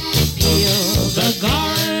 Peel the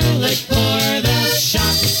garlic, pour the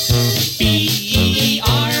shock,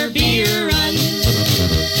 B-E-E-R, beer run.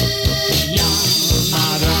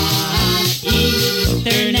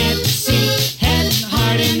 Ethernet, see, head,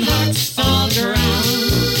 hard and hot, all around.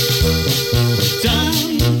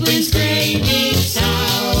 Dumplings, gravy,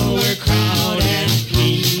 sauerkraut, and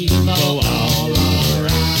pivo all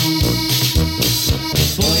around.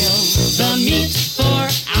 Boil the meat for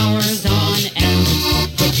hours on end.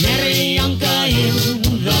 Put Marianka in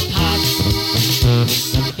the pot.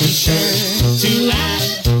 Be sure to add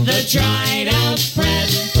the dried out bread,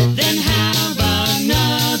 then have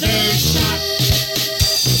another shot.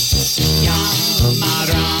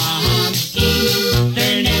 Yamaran,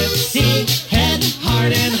 Ethernet, see, head,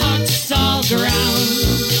 hard and hot, all around.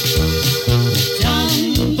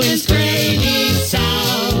 Dumplings, gravy,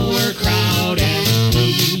 sauerkraut, and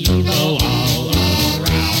pivo all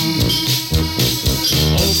around.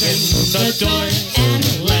 Open the door and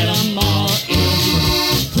let 'em all in.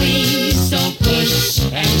 Please don't push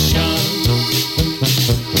and shove.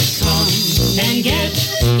 Come and get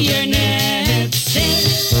your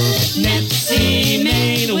Netsi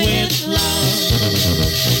made with love.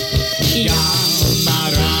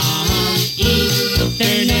 Yamaran,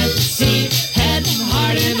 Ethernet, see, head,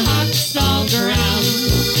 hard and hot, all around.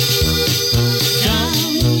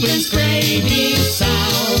 Dumplings, gravy,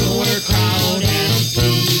 sauerkraut, and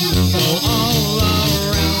pivo all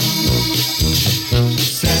around.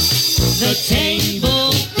 Set the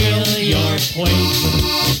table, fill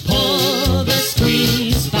plate. Pull the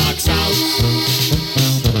squeeze box out.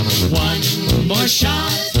 One more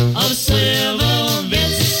shot of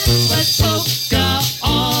Slivovitz. Let's polka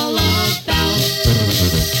all about.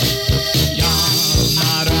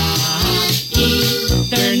 Yamara,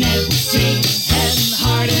 Ethernet, sing, head,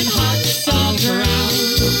 heart, and hot sauce around.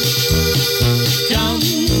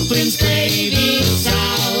 Dumplings, gravy,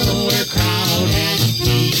 sauerkraut, and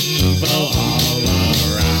Evo all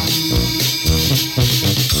around.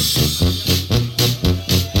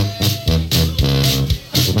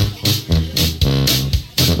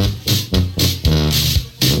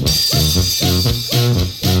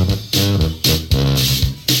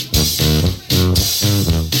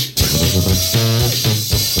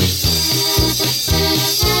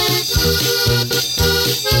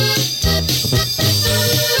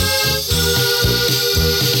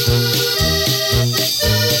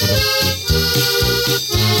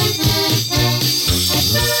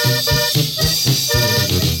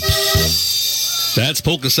 That's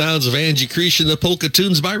Polka Sounds of Angie Creation, the Polka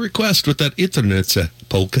Tunes by request with that Ethernet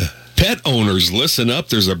polka. Pet owners, listen up.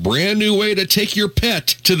 There's a brand new way to take your pet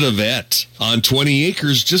to the vet. On 20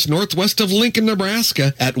 acres just northwest of Lincoln,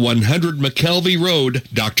 Nebraska, at 100 McKelvey Road,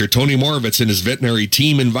 Dr. Tony Moravitz and his veterinary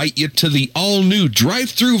team invite you to the all-new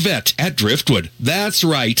drive-through vet at Driftwood. That's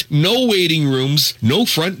right. No waiting rooms, no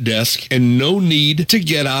front desk, and no need to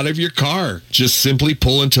get out of your car. Just simply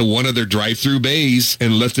pull into one of their drive-through bays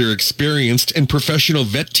and let their experienced and professional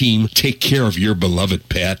vet team take care of your beloved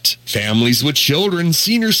pet. Families with children,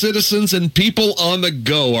 senior citizens, and people on the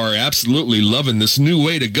go are absolutely loving this new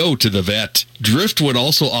way to go to the vet. Driftwood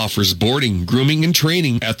also offers boarding, grooming, and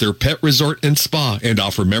training at their pet resort and spa and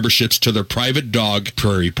offer memberships to their private dog,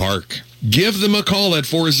 Prairie Park. Give them a call at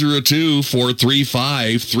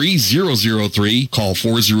 402-435-3003. Call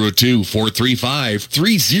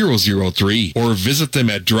 402-435-3003 or visit them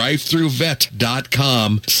at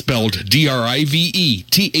drivethroughvet.com, spelled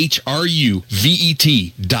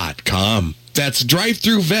DRIVETHRUVET.com. That's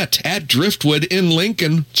Drive-Thru Vet at Driftwood in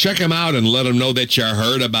Lincoln. Check them out and let them know that you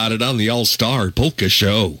heard about it on the All-Star Polka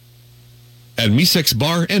Show. At Misek's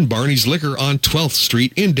Bar and Barney's Liquor on 12th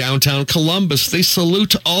Street in downtown Columbus, they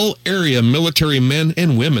salute all area military men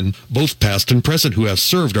and women, both past and present, who have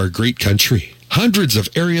served our great country. Hundreds of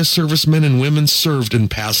area servicemen and women served in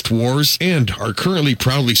past wars and are currently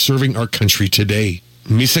proudly serving our country today.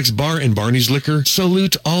 Misek's Bar and Barney's Liquor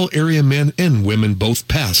salute all area men and women, both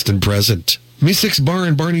past and present. Misek's Bar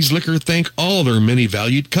and Barney's Liquor thank all their many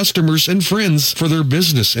valued customers and friends for their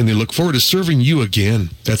business, and they look forward to serving you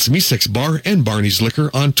again. That's Misek's Bar and Barney's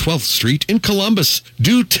Liquor on 12th Street in Columbus.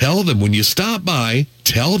 Do tell them when you stop by,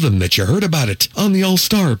 tell them that you heard about it on the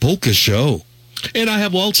All-Star Polka Show. And I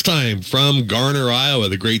have Waltz Time from Garner, Iowa,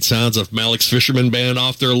 the great sounds of Malik's Fisherman Band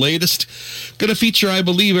off their latest. Going to feature, I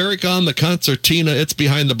believe, Eric on the concertina. It's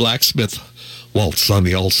Behind the Blacksmith. Waltz on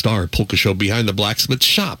the All-Star Polka Show behind the blacksmith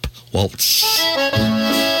shop. Waltz.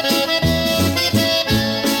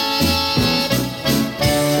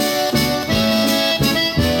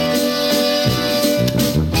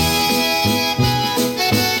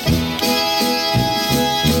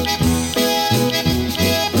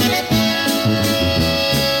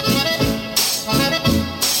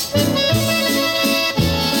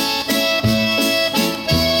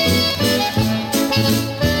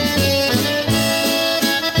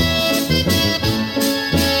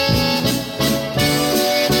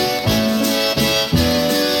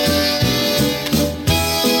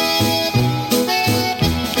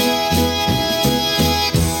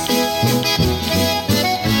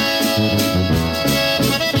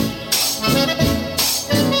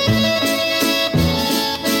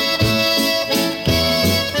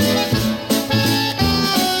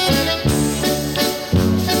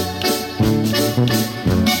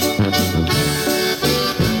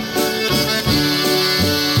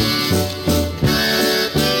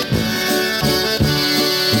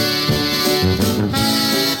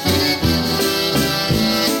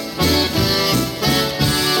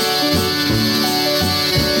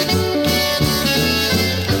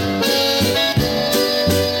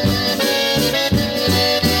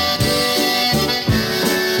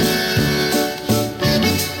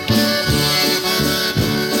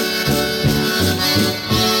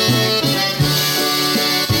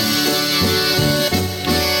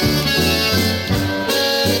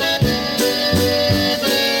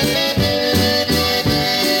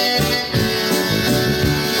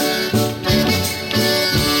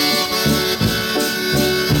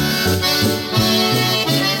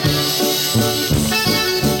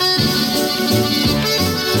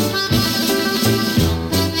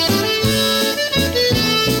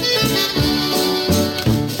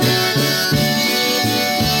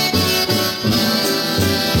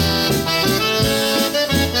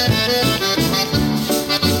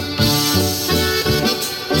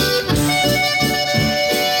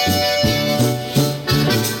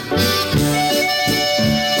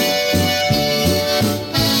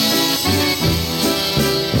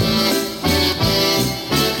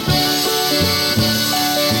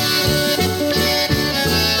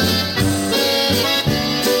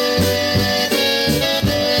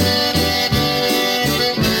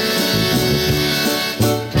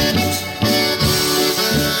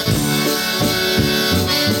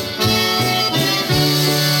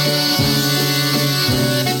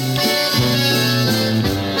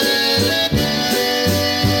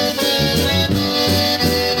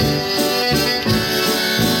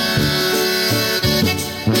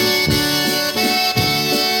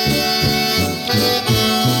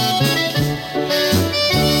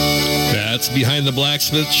 That's Behind the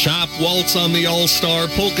Blacksmith Shop Waltz on the All-Star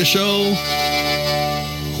Polka Show.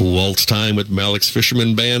 Waltz time with Malik's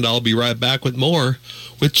Fisherman Band. I'll be right back with more,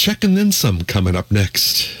 with Check and Then Some coming up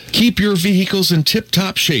next. Keep your vehicles in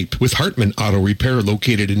tip-top shape with Hartman Auto Repair,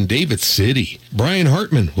 located in David City. Brian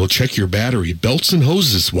Hartman will check your battery, belts and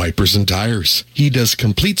hoses, wipers and tires. He does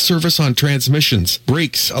complete service on transmissions,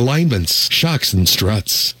 brakes, alignments, shocks, and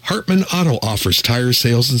struts. Hartman Auto offers tire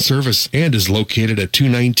sales and service and is located at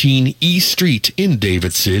 219 East Street in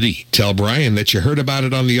David City. Tell Brian that you heard about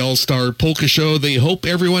it on the All-Star Polka Show. They hope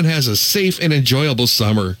everyone has a safe and enjoyable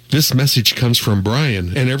summer. This message comes from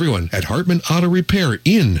Brian and everyone at Hartman Auto Repair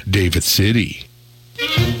in David City.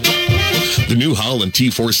 The New Holland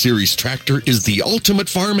T4 Series tractor is the ultimate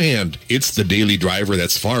farmhand. It's the daily driver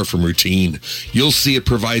that's far from routine. You'll see it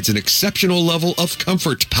provides an exceptional level of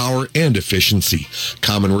comfort, power, and efficiency.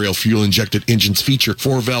 Common rail fuel-injected engines feature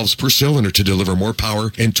 4 valves per cylinder to deliver more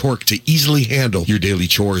power and torque to easily handle your daily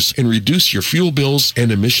chores and reduce your fuel bills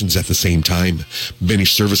and emissions at the same time.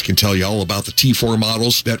 Benish Service can tell you all about the T4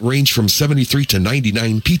 models that range from 73 to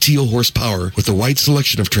 99 PTO horsepower with a wide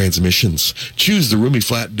selection of transmissions. Choose the roomy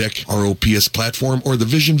flat deck ROPS platform or the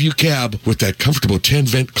Vision View cab with that comfortable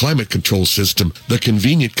 10-vent climate control system. The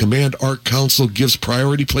convenient Command Arc console gives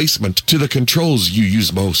priority placement to the controls you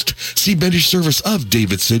use most. See Benish Service of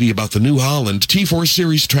David City about the New Holland T4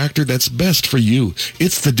 Series tractor that's best for you.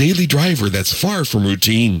 It's the daily driver that's far from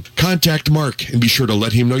routine. Contact Mark and be sure to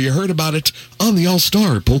let him know you heard about it on the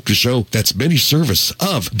All-Star Polka Show. That's Benish Service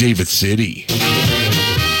of David City.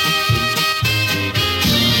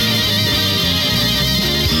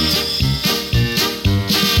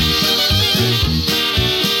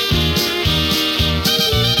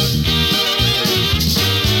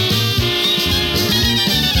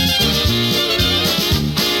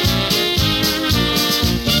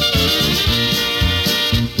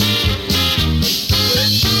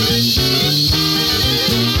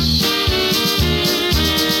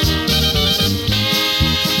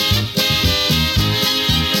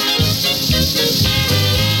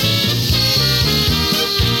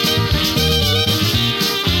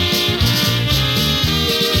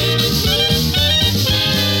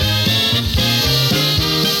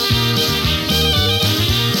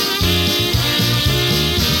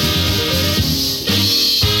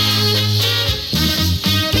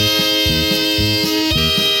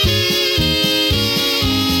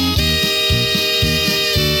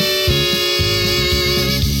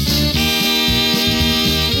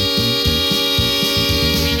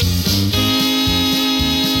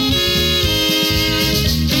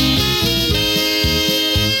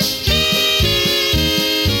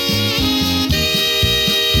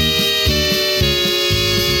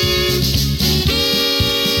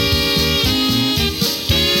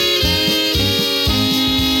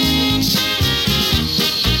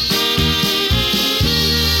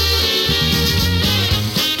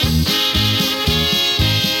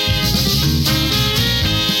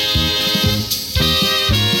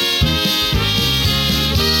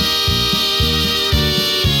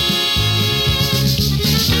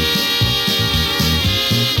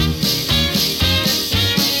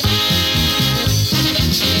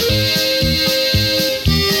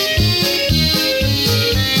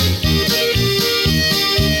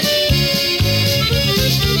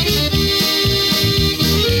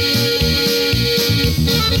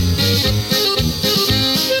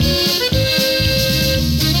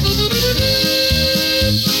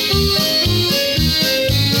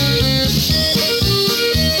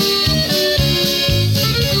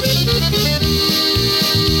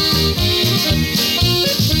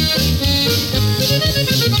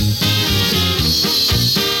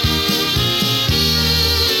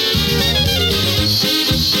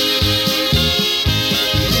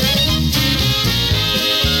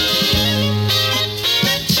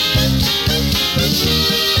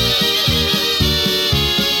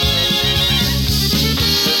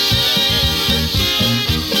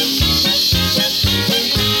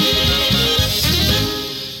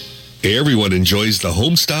 Everyone enjoys the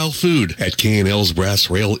home-style food at K&L's Brass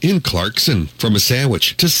Rail in Clarkson. From a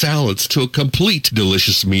sandwich to salads to a complete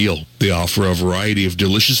delicious meal. They offer a variety of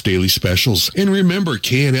delicious daily specials. And remember,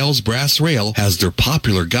 K&L's Brass Rail has their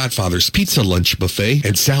popular Godfather's Pizza Lunch Buffet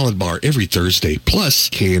and Salad Bar every Thursday. Plus,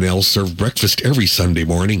 K&L serve breakfast every Sunday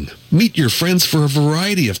morning. Meet your friends for a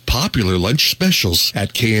variety of popular lunch specials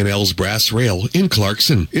at K&L's Brass Rail in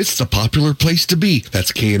Clarkson. It's the popular place to be.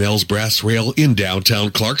 That's K&L's Brass Rail in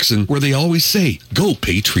downtown Clarkson, where they always say, "Go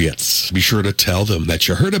Patriots." Be sure to tell them that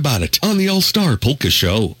you heard about it on the All-Star Polka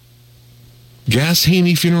Show. Gas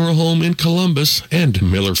Haney Funeral Home in Columbus and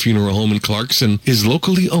Miller Funeral Home in Clarkson is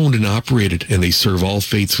locally owned and operated, and they serve all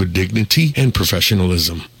faiths with dignity and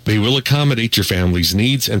professionalism. They will accommodate your family's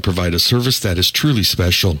needs and provide a service that is truly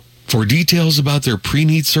special. For details about their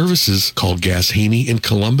pre-need services, call Gas Haney in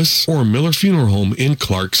Columbus or Miller Funeral Home in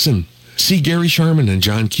Clarkson. See Gary Sharman and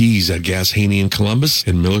John Keys at Gas Haney in Columbus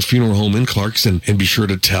and Miller Funeral Home in Clarkson, and be sure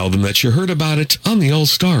to tell them that you heard about it on the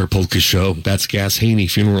All-Star Polka Show. That's Gas Haney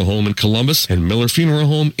Funeral Home in Columbus and Miller Funeral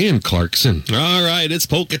Home in Clarkson. All right, it's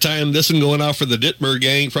polka time. This one going out for the Dittmer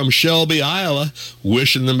gang from Shelby, Iowa.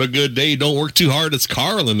 Wishing them a good day. Don't work too hard. It's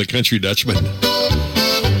Carl and the Country Dutchman.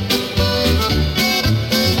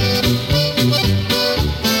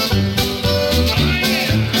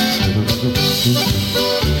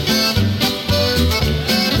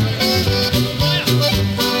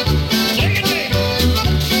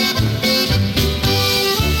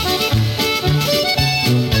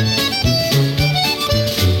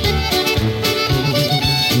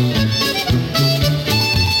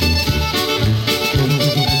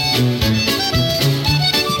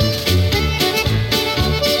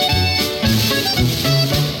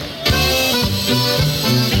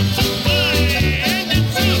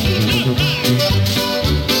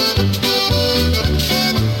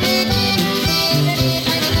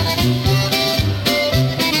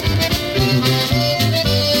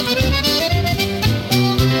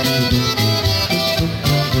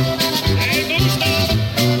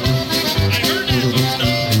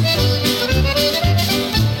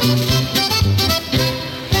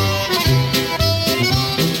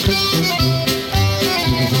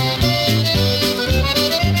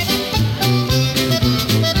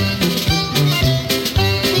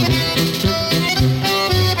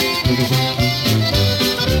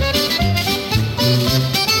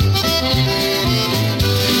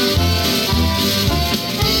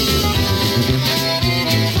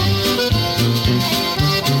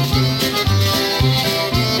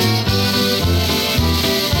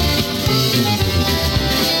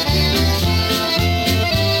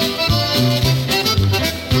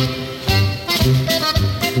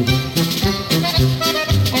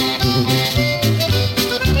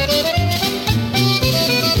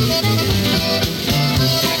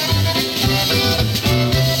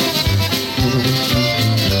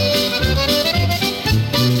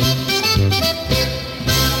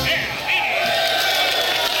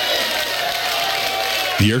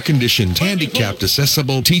 The air-conditioned, handicapped,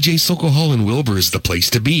 accessible TJ Sokol Hall in Wilbur is the place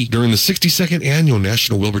to be during the 62nd Annual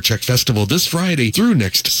National Wilbur Check Festival this Friday through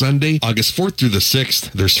next Sunday, August 4th through the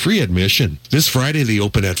 6th. There's free admission. This Friday they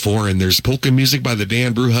open at 4, and there's polka music by the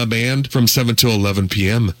Dan Bruja Band from 7 to 11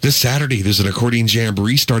 p.m. This Saturday there's an accordion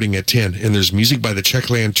jamboree starting at 10, and there's music by the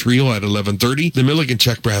Czechland Trio at 11:30, the Milligan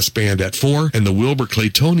Czech Brass Band at 4, and the Wilbur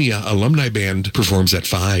Claytonia Alumni Band performs at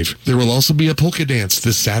 5. There will also be a polka dance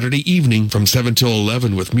this Saturday evening from 7 till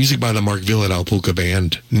 11 with music by the Mark Villadal Polka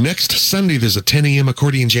Band. Next Sunday, there's a 10 a.m.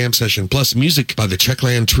 accordion jam session, plus music by the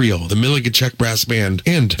Czechland Trio, the Milligan Czech Brass Band,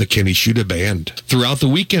 and the Kenny Shuda Band. Throughout the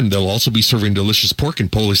weekend, they'll also be serving delicious pork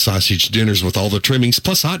and Polish sausage dinners with all the trimmings,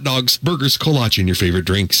 plus hot dogs, burgers, kolache, and your favorite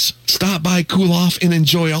drinks. Stop by, cool off, and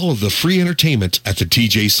enjoy all of the free entertainment at the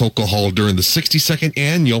TJ Sokol Hall during the 62nd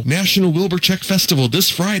Annual National Wilbur Check Festival this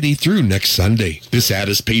Friday through next Sunday. This ad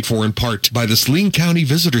is paid for in part by the Saline County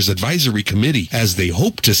Visitors Advisory Committee, as they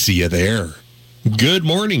hope to see you there. Good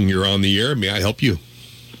morning. You're on the air. May I help you?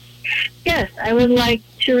 Yes, I would like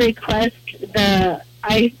to request the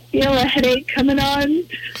I Feel a Headache Coming On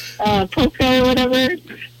polka or whatever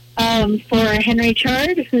for Henry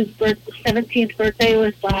Chard, whose 17th birthday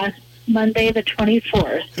was last Monday, the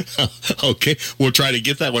 24th. Okay, we'll try to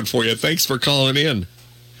get that one for you. Thanks for calling in.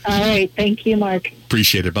 All right. Thank you, Mark.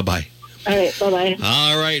 Appreciate it. Bye-bye. All right. Bye-bye.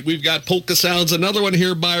 All right, we've got Polka Sounds. Another one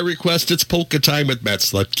here by request. It's Polka Time with Matt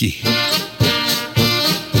Slutky.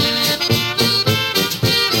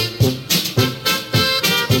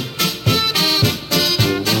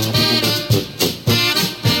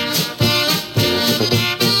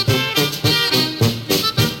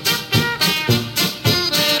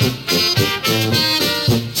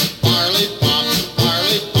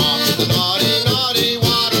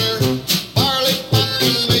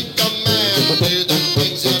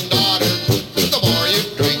 The more you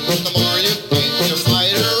drink, the more you think you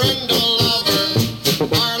fight her into life.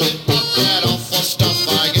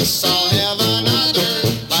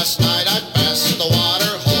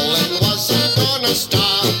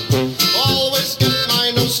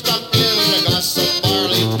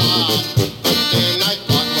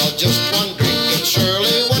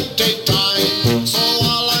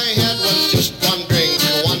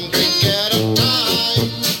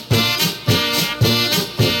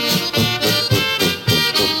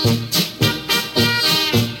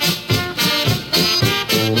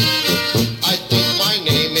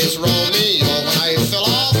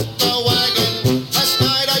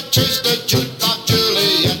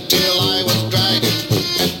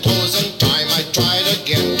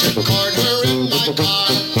 car.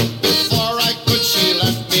 Before I could, she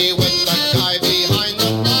left me with the guy behind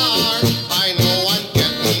the bar. I know I'm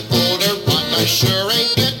getting older, but I sure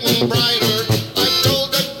ain't getting brighter. I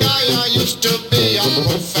told the guy I used to be a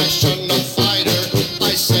professional fighter.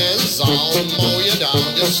 I says, I'll mow you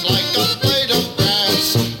down just like a blade of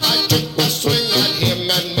grass. I took a swing at him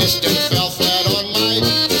and missed and fell flat on my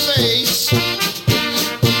face.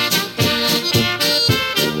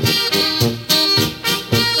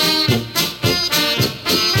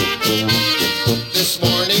 This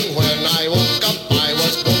morning when I woke up, I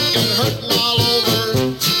was broken, hurting all over.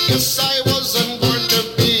 Guess I wasn't born to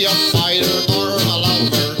be a fighter or a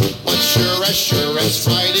lover. But sure as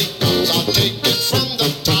Friday comes, I'll take it from the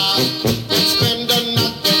top and spend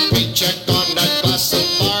another paycheck on that glass of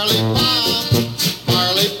barley pop.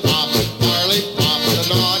 Barley pop, the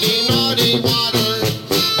naughty, naughty water.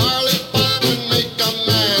 Barley pop can make a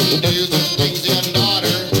man do the things you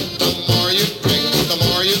daughter. The more you drink, the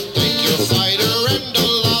more you think you're a fighter and a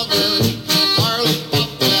lover. Barley pop,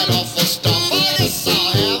 that awful stuff, I guess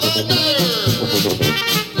I'll have another.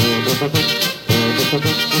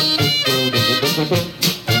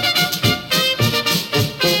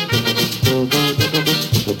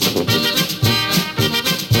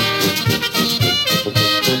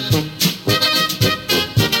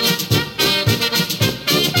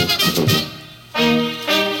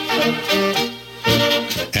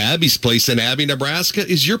 Abby's Place in Abby, Nebraska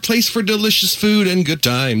is your place for delicious food and good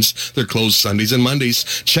times. They're closed Sundays and Mondays.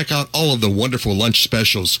 Check out all of the wonderful lunch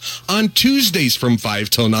specials. On Tuesdays from 5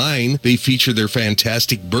 till 9, they feature their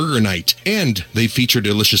fantastic burger night. And they feature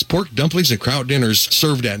delicious pork dumplings and kraut dinners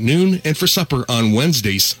served at noon, and for supper on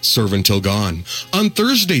Wednesdays, serve until gone. On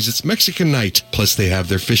Thursdays, it's Mexican night. Plus, they have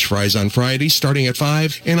their fish fries on Fridays starting at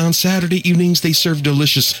 5. And on Saturday evenings, they serve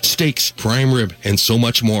delicious steaks, prime rib, and so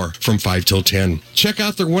much more from 5 till 10. Check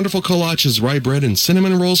out their wonderful kolaches, rye bread, and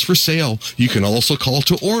cinnamon rolls for sale. You can also call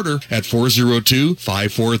to order at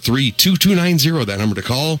 402-543-2290. That number to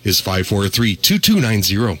call is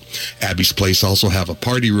 543-2290. Abby's Place also have a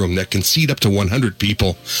party room that can seat up to 100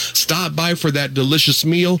 people. Stop by for that delicious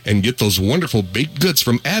meal and get those wonderful baked goods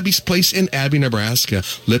from Abby's Place in Abby, Nebraska.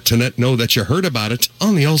 Let Tonette know that you heard about it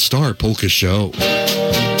on the All-Star Polka Show.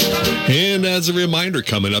 And as a reminder,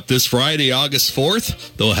 coming up this Friday, August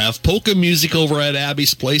 4th, they'll have polka music over at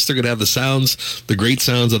Abby's Place. They're going to have the great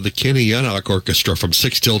sounds of the Kenny Yannock Orchestra from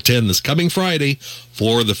 6 till 10 this coming Friday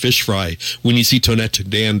for the fish fry. When you see Tonette,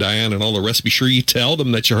 Dan, Diane, and all the rest, be sure you tell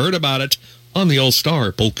them that you heard about it on the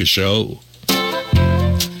All-Star Polka Show.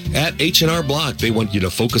 At H&R Block, they want you to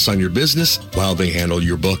focus on your business while they handle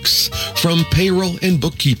your books. From payroll and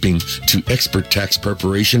bookkeeping to expert tax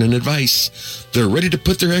preparation and advice, they're ready to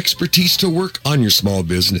put their expertise to work on your small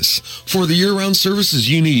business. For the year-round services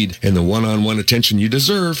you need and the one-on-one attention you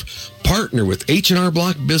deserve, partner with H&R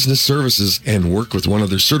Block Business Services and work with one of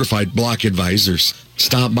their certified block advisors.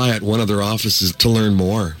 Stop by at one of their offices to learn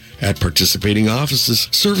more. At participating offices,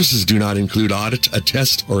 services do not include audit, a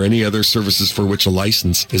test, or any other services for which a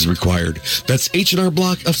license is required. That's H&R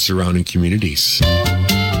Block of surrounding communities.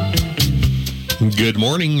 Good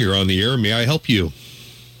morning. You're on the air. May I help you?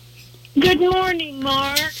 Good morning,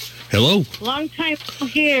 Mark. Hello. Long time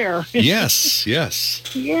here. Yes. Yeah.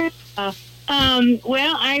 Well,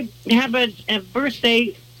 I have a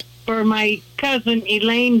birthday for my cousin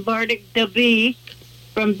Elaine Bardick DeVee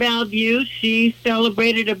from Bellevue. She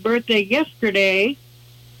celebrated a birthday yesterday,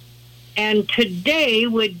 and today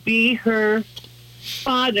would be her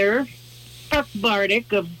father, Chuck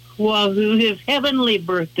Bardick of Wahoo, his heavenly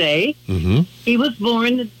birthday. Mm-hmm. She was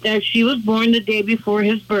born the day before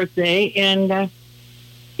his birthday, and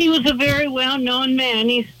he was a very well-known man.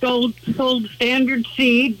 He sold Standard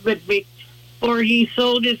Seed, but before he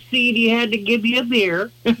sold his seed, he had to give you a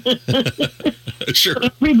beer. Sure.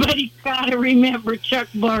 Everybody's got to remember Chuck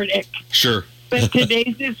Bardick. Sure. But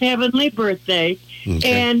today's his heavenly birthday.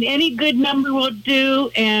 Okay. And any good number will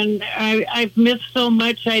do, and I've missed so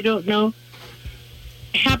much, I don't know.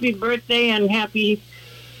 Happy birthday and happy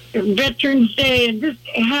Veterans Day, and just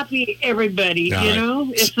happy everybody, All you right.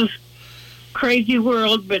 know? It's a crazy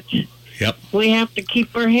world, but Yep. we have to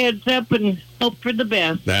keep our heads up and hope for the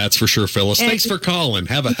best. That's for sure, Phyllis. And- Thanks for calling.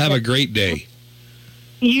 Have a great day.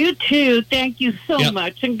 You too. Thank you so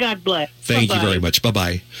much, and God bless. Thank Bye-bye. you very much.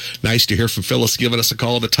 Bye-bye. Nice to hear from Phyllis giving us a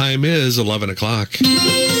call. The time is 11 o'clock.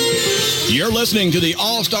 You're listening to the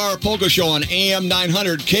All-Star Polka Show on AM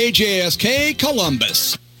 900 KJSK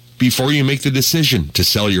Columbus. Before you make the decision to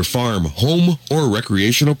sell your farm, home, or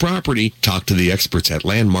recreational property, talk to the experts at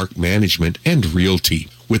Landmark Management and Realty.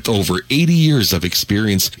 With over 80 years of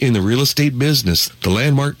experience in the real estate business, the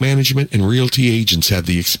Landmark Management and Realty agents have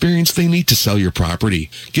the experience they need to sell your property.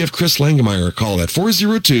 Give Chris Langemeyer a call at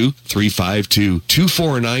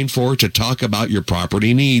 402-352-2494 to talk about your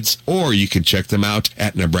property needs, or you can check them out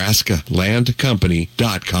at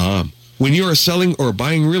nebraskalandcompany.com. When you are selling or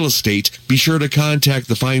buying real estate, be sure to contact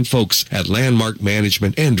the fine folks at Landmark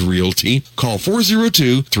Management and Realty. Call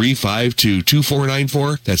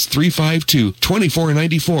 402-352-2494. That's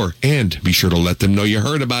 352-2494. And be sure to let them know you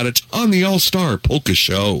heard about it on the All-Star Polka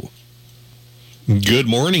Show. Good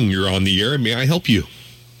morning. You're on the air. May I help you?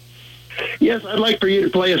 Yes, I'd like for you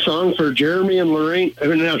to play a song for Jeremy and Lorraine.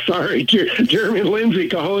 Jeremy and Lindsay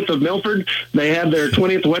Cahoth of Milford. They had their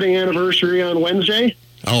 20th wedding anniversary on Wednesday.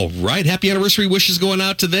 All right. Happy anniversary wishes going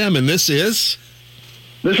out to them. And this is?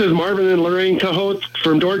 This is Marvin and Lorraine Cahoth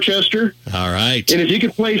from Dorchester. All right. And if you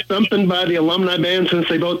could play something by the alumni band, since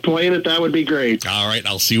they both play in it, that would be great. All right.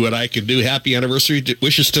 I'll see what I can do. Happy anniversary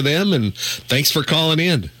wishes to them. And thanks for calling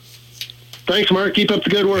in. Thanks, Mark. Keep up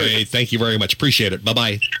the good work. Hey, thank you very much. Appreciate it.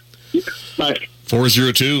 Bye-bye. Bye.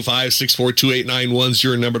 402-564-2891's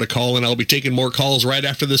your number to call, and I'll be taking more calls right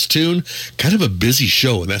after this tune. Kind of a busy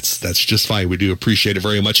show, and that's just fine. We do appreciate it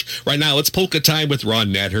very much. Right now, it's Polka Time with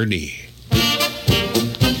Ron Nat Her Knee.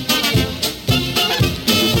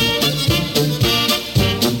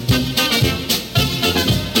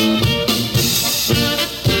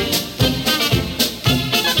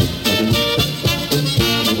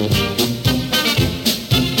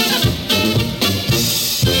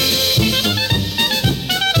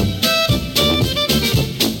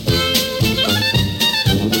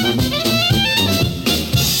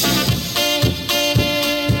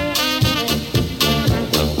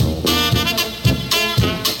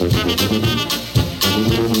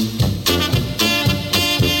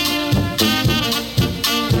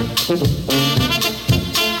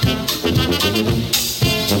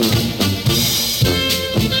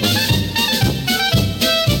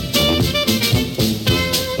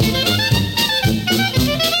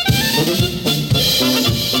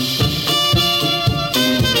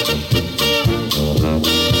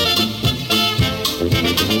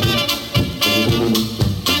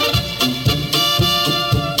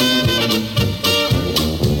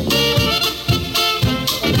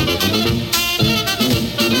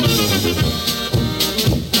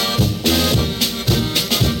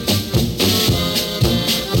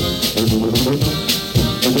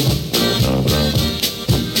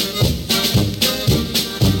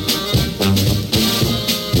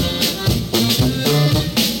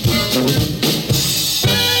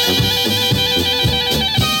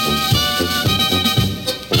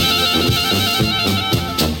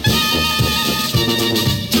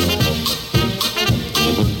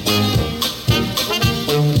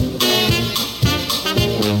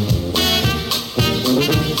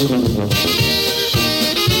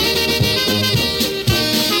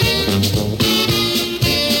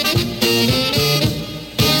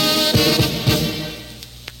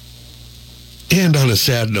 And on a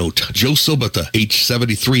sad note, Joe Sobota, age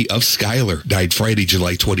 73 of Schuyler, died Friday,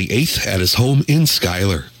 July 28th at his home in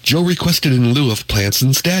Schuyler. Joe requested in lieu of plants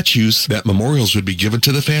and statues that memorials would be given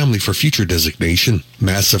to the family for future designation.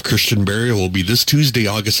 Mass of Christian burial will be this Tuesday,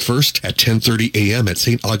 August 1st at 10:30 a.m. at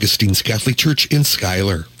St. Augustine's Catholic Church in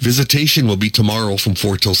Schuyler. Visitation will be tomorrow from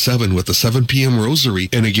 4 till 7 with a 7 p.m. rosary,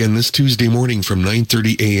 and again this Tuesday morning from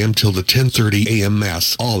 9:30 a.m. till the 10:30 a.m.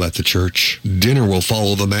 Mass, all at the church. Dinner will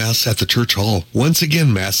follow the Mass at the church hall. Once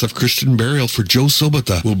again, Mass of Christian burial for Joe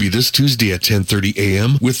Sobota will be this Tuesday at 10:30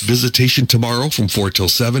 a.m. with visitation tomorrow from 4 till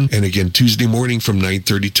 7, and again Tuesday morning from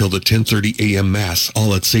 9:30 till the 10:30 a.m. Mass,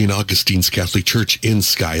 all at St. Augustine's Catholic Church in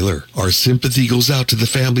Schuyler. Our sympathy goes out to the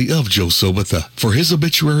family of Joe Sobota. For his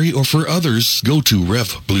obituary or for others, go to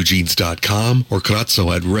revbluejeans.com or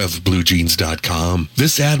Kratzo at revbluejeans.com.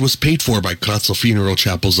 This ad was paid for by Kratzo Funeral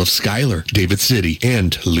Chapels of Schuyler, David City,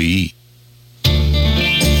 and Lee.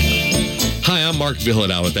 Hi, I'm Mark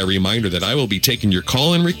Villadau with that reminder that I will be taking your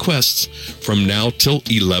call-in requests from now till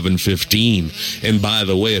 11:15. And by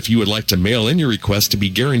the way, if you would like to mail in your request to be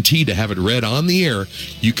guaranteed to have it read on the air,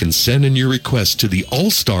 you can send in your request to the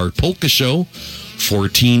All-Star Polka Show,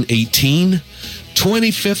 1418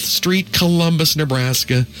 25th Street, Columbus,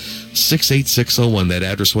 Nebraska, 68601. That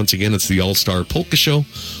address, once again, it's the All-Star Polka Show,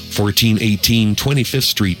 1418 25th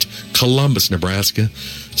Street, Columbus, Nebraska,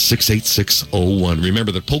 68601.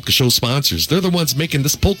 Remember the Polka Show sponsors. They're the ones making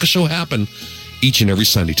this Polka Show happen each and every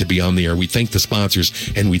Sunday to be on the air. We thank the sponsors,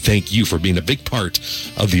 and we thank you for being a big part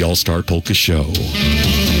of the All-Star Polka Show.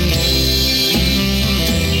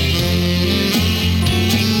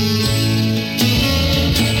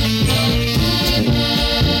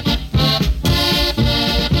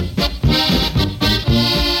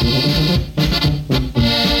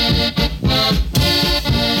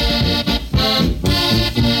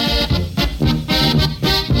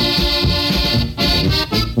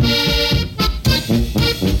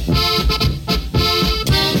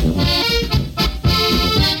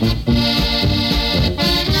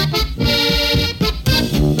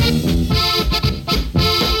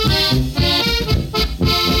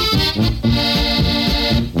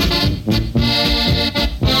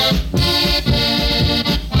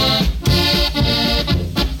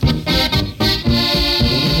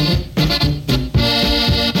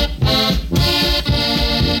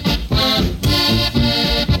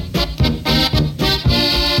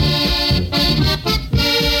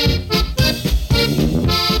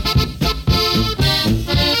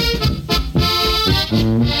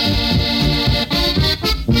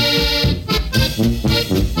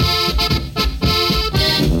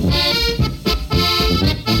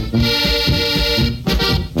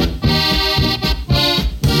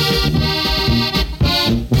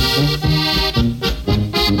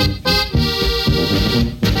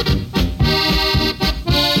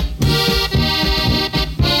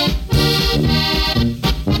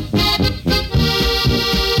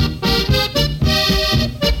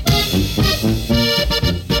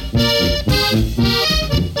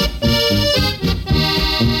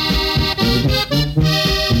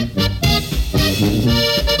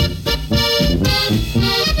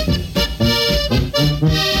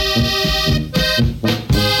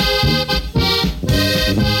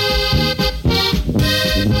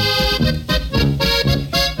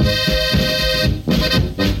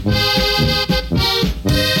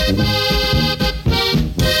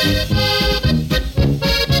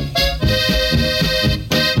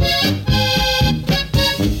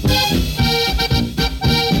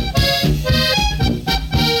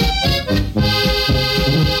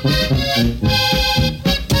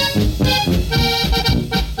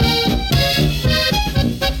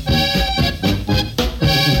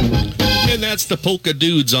 the Polka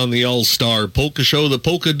Dudes on the All-Star Polka Show. The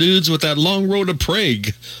Polka Dudes with that long road to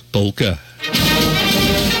Prague polka.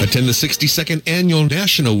 Attend the 62nd Annual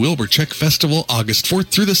National Wilbur Czech Festival August 4th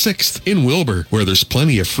through the 6th in Wilbur, where there's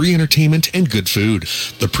plenty of free entertainment and good food.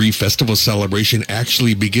 The pre-festival celebration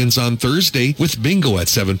actually begins on Thursday with bingo at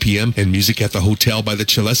 7 p.m. and music at the hotel by the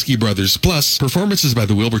Chaleski Brothers, plus performances by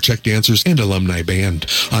the Wilbur Czech Dancers and Alumni Band.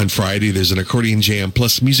 On Friday, there's an accordion jam,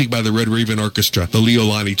 plus music by the Red Raven Orchestra, the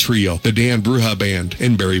Leolani Trio, the Dan Bruja Band,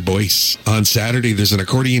 and Barry Boyce. On Saturday, there's an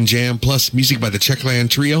accordion jam, plus music by the Czechland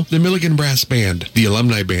Trio, the Milligan Brass Band, the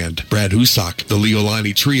Alumni Band, Brad Husak, the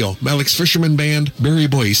Leolani Trio, Alex Fisherman Band, Barry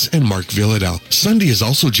Boyce, and Mark Villadell. Sunday is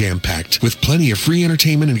also jam-packed with plenty of free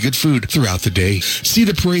entertainment and good food throughout the day. See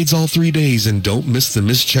the parades all 3 days and don't miss the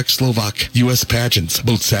Miss Czechoslovak U.S. pageants,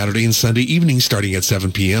 both Saturday and Sunday evenings starting at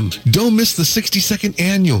 7 p.m. Don't miss the 62nd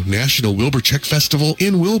Annual National Wilbur Czech Festival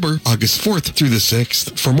in Wilbur, August 4th through the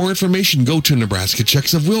 6th. For more information, go to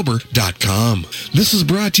NebraskaCzechsofWilbur.com. This is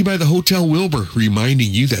brought to you by the Hotel Wilbur,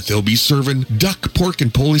 reminding you that they'll be serving duck, pork,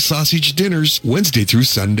 and Polish sausage dinners Wednesday through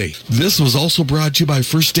Sunday. This was also brought to you by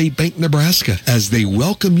First State Bank Nebraska as they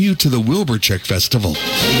welcome you to the Wilbur Czech Festival.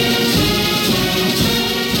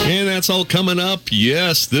 And that's all coming up,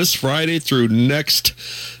 yes, this Friday through next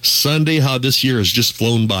Sunday. How this year has just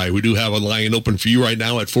flown by. We do have a line open for you right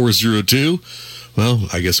now at 402. Well,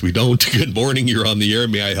 I guess we don't. Good morning. You're on the air.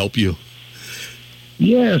 May I help you?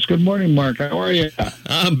 Yes, good morning, Mark. How are you?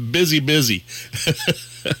 I'm busy. busy.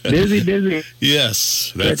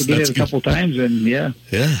 Yes. Tried to get it a couple times, and yeah.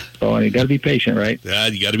 So you got to be patient, right? Yeah,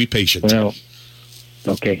 you got to be patient. Well,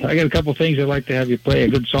 okay. I got a couple things I'd like to have you play a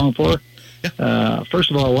good song for. Yeah. First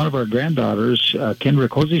of all, one of our granddaughters, Kendra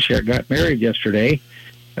Kozishek, got married yesterday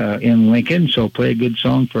in Lincoln, so play a good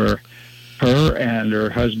song for her and her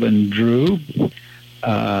husband, Drew.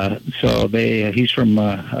 So he's from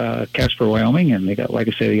Casper, Wyoming, and they got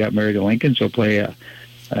married in Lincoln. So play a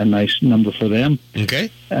nice number for them. Okay.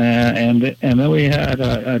 And then we had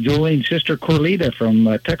Jolene's sister Corlita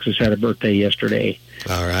from Texas had a birthday yesterday.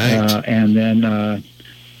 All right. And then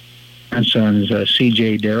grandson's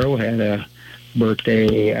C.J. Darrow had a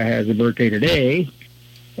birthday today.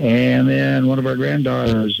 And then one of our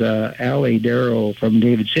granddaughters, Allie Darrow from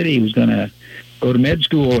David City, was going to go to med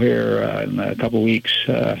school here in a couple weeks.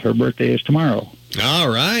 Her birthday is tomorrow. All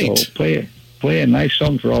right. So play a nice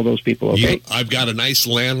song for all those people, okay? I've got a nice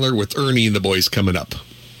Landler with Ernie and the boys coming up.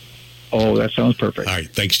 Oh, that sounds perfect. All right.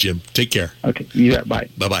 Thanks, Jim. Take care. Okay. You bet. Bye.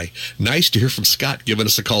 Bye-bye. Nice to hear from Scott giving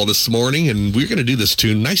us a call this morning, and we're going to do this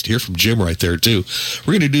tune. Nice to hear from Jim right there, too.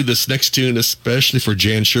 We're going to do this next tune especially for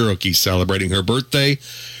Jan Cherokee celebrating her birthday.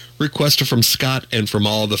 Requested from Scott and from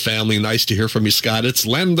all the family. Nice to hear from you, Scott. It's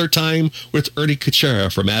Landler time with Ernie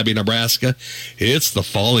Kuchera from Abbey, Nebraska. It's the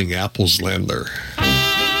Falling Apples Landler.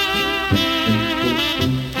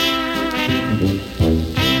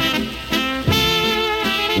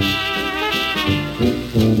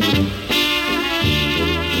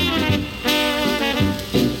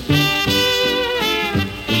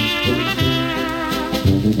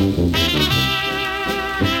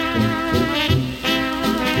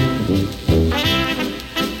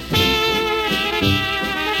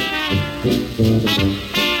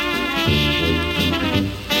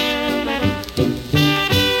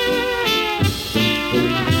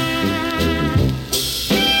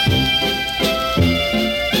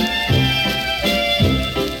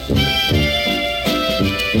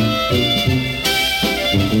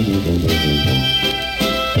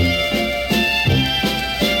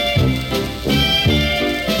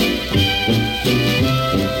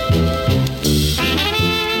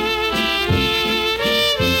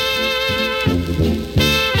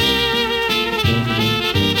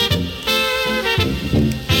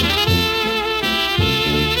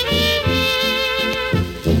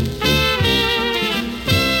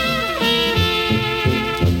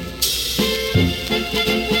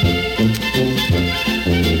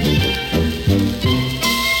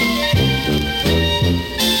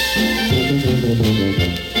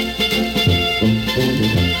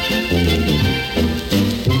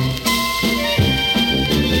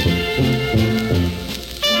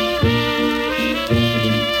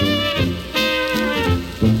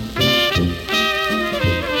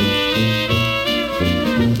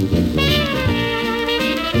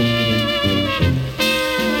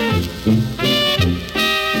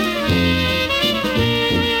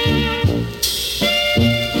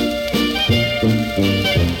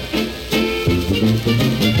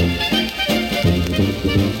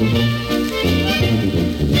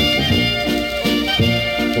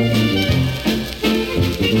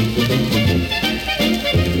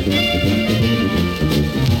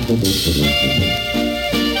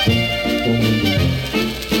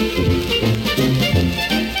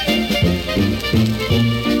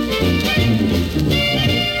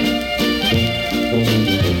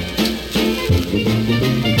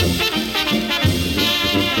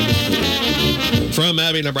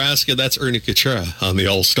 Valley, Nebraska. That's Ernie Kachura on the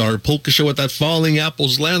All-Star Polka Show with that Falling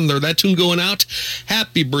Apples Land there. That tune going out.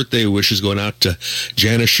 Happy birthday wishes going out to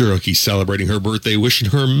Janice Shiroki, celebrating her birthday, wishing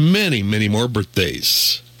her many, many more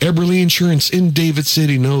birthdays. Eberly Insurance in David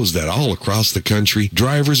City knows that all across the country,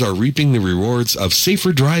 drivers are reaping the rewards of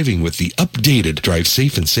safer driving with the updated Drive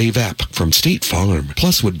Safe and Save app from State Farm,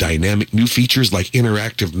 plus with dynamic new features like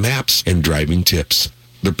interactive maps and driving tips.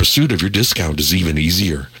 The pursuit of your discount is even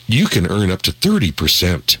easier. You can earn up to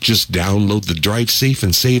 30%. Just download the Drive Safe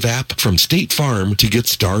and Save app from State Farm to get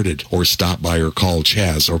started, or stop by or call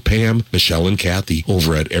Chaz or Pam, Michelle, and Kathy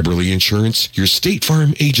over at Eberly Insurance, your State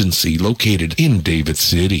Farm agency located in David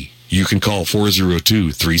City. You can call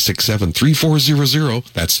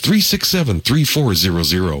 402-367-3400. That's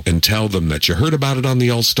 367-3400. And tell them that you heard about it on the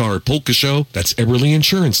All-Star Polka Show. That's Eberly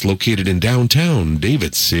Insurance, located in downtown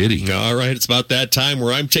David City. All right, it's about that time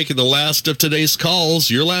where I'm taking the last of today's calls.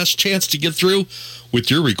 Your last chance to get through with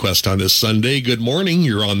your request on this Sunday. Good morning.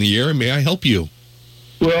 You're on the air. May I help you?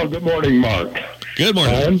 Well, good morning, Mark. Good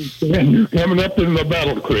morning. I understand you're coming up in the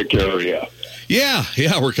Battle Creek area. Yeah,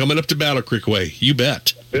 we're coming up to Battle Creek Way. You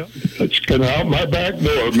bet. Yeah, let's get out my back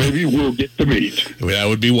door. Maybe we'll get to meet. That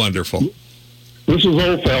would be wonderful. This is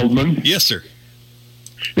Old Feldman. Yes, sir.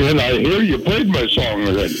 And I hear you played my song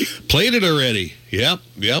already. Played it already. Yep.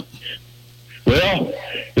 Well,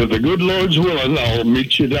 if the good Lord's willing, I'll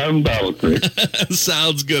meet you down Battle Creek.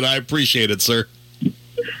 Sounds good. I appreciate it, sir.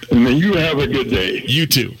 And then you have a good day. You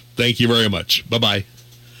too. Thank you very much. Bye-bye.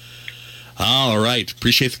 All right.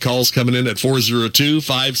 Appreciate the calls coming in at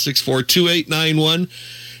 402-564-2891.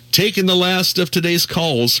 Taking the last of today's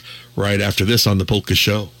calls right after this on the Polka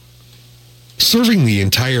Show. Serving the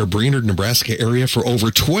entire Brainerd, Nebraska area for over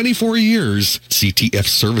 24 years, CTF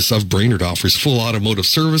Service of Brainerd offers full automotive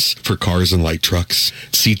service for cars and light trucks.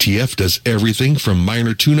 CTF does everything from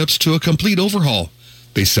minor tune-ups to a complete overhaul.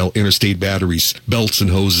 They sell interstate batteries, belts, and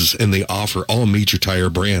hoses, and they offer all major tire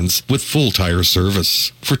brands with full tire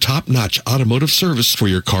service. For top-notch automotive service for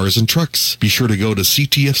your cars and trucks, be sure to go to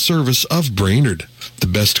CTF Service of Brainerd. The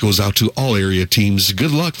best goes out to all area teams.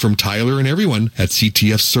 Good luck from Tyler and everyone at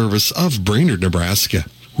CTF Service of Brainerd, Nebraska.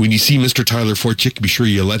 When you see Mr. Tyler Forchick, be sure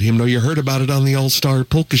you let him know you heard about it on the All-Star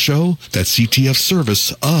Polka Show. That's CTF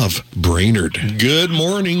Service of Brainerd. Good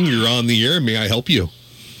morning. You're on the air. May I help you?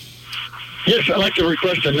 Yes, I'd like to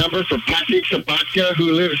request a number for Patrick Sabatka,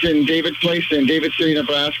 who lives in David Place in David City,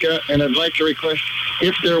 Nebraska, and I'd like to request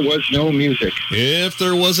If There Was No Music. If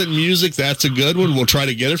there wasn't music, that's a good one. We'll try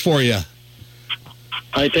to get it for you.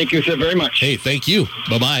 I thank you so very much. Hey, thank you.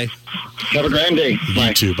 Bye-bye. Have a grand day. Bye.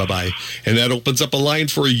 You too. Bye-bye. And that opens up a line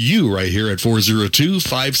for you right here at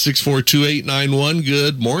 402-564-2891.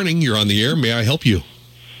 Good morning. You're on the air. May I help you?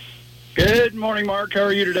 Good morning, Mark. How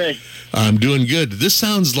are you today? I'm doing good. This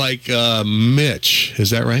sounds like Mitch. Is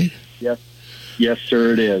that right? Yes. Yes,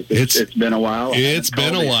 sir, it is. It's been a while. It's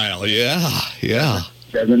been a while. Yeah.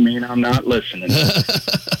 Doesn't mean I'm not listening.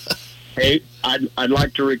 Hey, I'd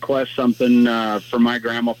like to request something for my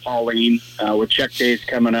grandma Pauline. With check days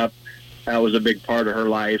coming up, that was a big part of her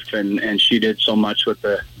life, and she did so much with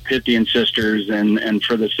the Pythian sisters and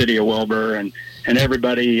for the city of Wilbur, and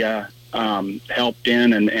everybody helped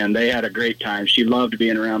in, and they had a great time. She loved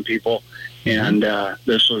being around people, and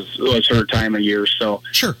this was her time of year. So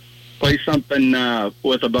sure, play something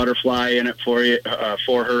with a butterfly in it for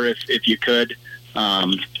her if you could.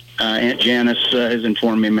 Aunt Janice has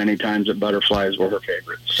informed me many times that butterflies were her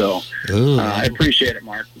favorite. So I appreciate it,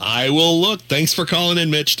 Mark. I will look. Thanks for calling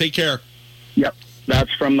in, Mitch. Take care. Yep,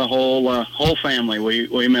 that's from the whole family.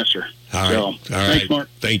 We miss her. All right. Thanks, Mark.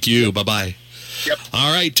 Thank you. Bye-bye. Yep.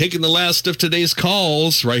 All right, taking the last of today's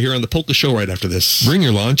calls right here on the Polka Show right after this. Bring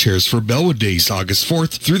your lawn chairs for Bellwood Days, August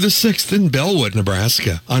 4th through the 6th in Bellwood,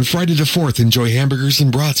 Nebraska. On Friday the 4th, enjoy hamburgers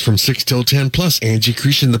and brats from 6 till 10, plus Angie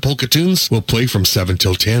Creech and the Polka Tunes will play from 7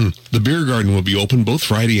 till 10. The beer garden will be open both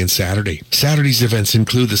Friday and Saturday. Saturday's events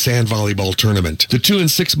include the sand volleyball tournament, the 2 and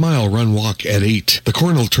 6 mile run walk at 8, the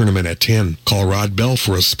cornhole tournament at 10. Call Rod Bell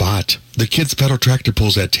for a spot. The kids pedal tractor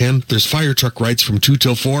pulls at 10. There's fire truck rides from 2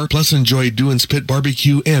 till 4. Plus enjoy Doohan's Pit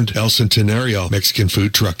Barbecue and El Centenario Mexican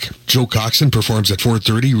food truck. Joe Coxon performs at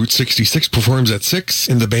 4:30. Route 66 performs at 6.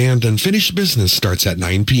 And the band Unfinished Business starts at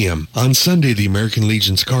 9 p.m. On Sunday, the American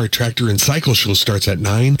Legion's car, tractor, and cycle show starts at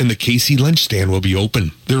 9. And the KC lunch stand will be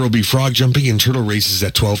open. There will be frog jumping and turtle races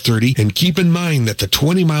at 12:30. And keep in mind that the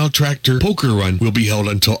 20-mile tractor poker run will be held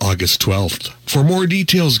until August 12th. For more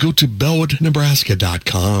details, go to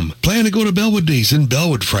BellwoodNebraska.com. Plan to go to Bellwood Days in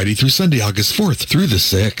Bellwood Friday through Sunday, August 4th through the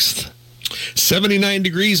 6th. 79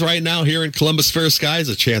 degrees right now here in Columbus Fair Skies.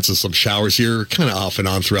 A chance of some showers here, kind of off and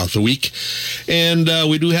on throughout the week. And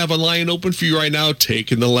we do have a line open for you right now,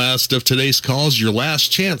 taking the last of today's calls. Your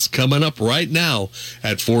last chance coming up right now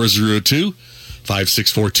at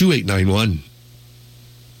 402-564-2891.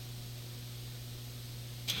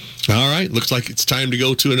 All right, looks like it's time to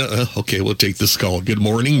go to another. Okay, we'll take this call. Good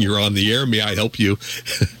morning. You're on the air. May I help you?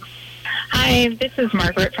 Hi, this is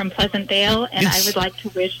Margaret from Pleasantdale, and Yes. I would like to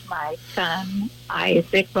wish my son,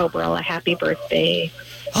 Isaac Bobril, a happy birthday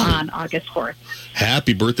on August 4th.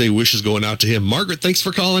 Happy birthday wishes going out to him. Margaret, thanks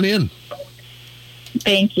for calling in.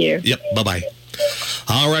 Thank you. Yep, bye-bye.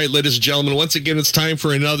 All right, ladies and gentlemen, once again, it's time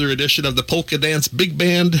for another edition of the Polka Dance Big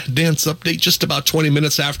Band Dance Update, just about 20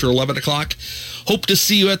 minutes after 11 o'clock. Hope to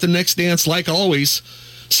see you at the next dance. Like always,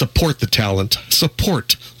 support the talent,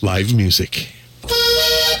 support live music.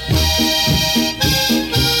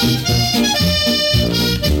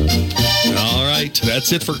 All right,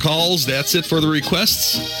 that's it for calls. That's it for the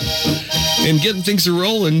requests. And getting things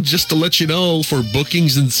rolling, just to let you know, for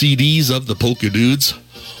bookings and CDs of the Polka Dudes,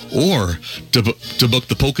 or to book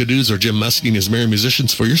the Polka Dudes or Jim Messney and his Merry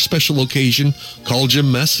Musicians for your special occasion, call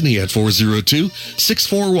Jim Messney at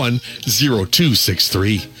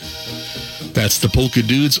 402-641-0263. That's the Polka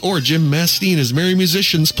Dudes or Jim Messney and his Merry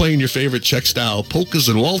Musicians playing your favorite Czech style polkas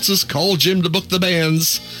and waltzes. Call Jim to book the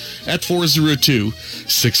bands at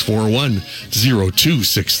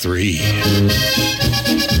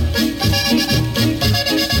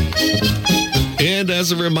 402-641-0263. And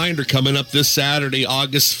as a reminder, coming up this Saturday,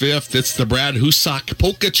 August 5th, it's the Brad Husak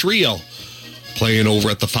Polka Trio playing over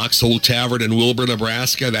at the Foxhole Tavern in Wilbur,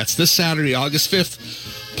 Nebraska. That's this Saturday, August 5th.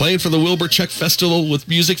 Playing for the Wilbur Czech Festival with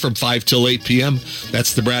music from 5 till 8 p.m.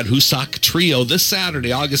 That's the Brad Husak Trio this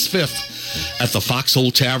Saturday, August 5th at the Foxhole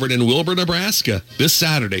Tavern in Wilbur, Nebraska. This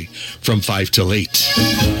Saturday from 5 till 8.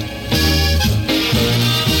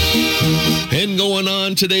 And going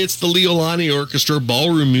on today, it's the Leolani Orchestra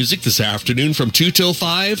Ballroom Music this afternoon from 2 till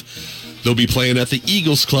 5. They'll be playing at the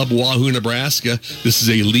Eagles Club, Wahoo, Nebraska. This is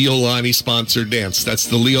a Leolani-sponsored dance. That's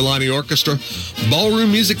the Leolani Orchestra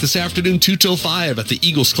Ballroom Music this afternoon, 2 till 5 at the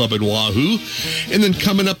Eagles Club in Wahoo. And then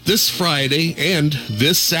coming up this Friday and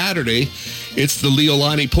this Saturday, it's the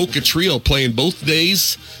Leolani Polka Trio playing both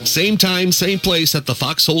days, same time, same place at the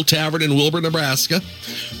Foxhole Tavern in Wilbur, Nebraska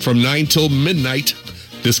from 9 till midnight.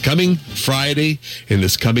 This coming Friday and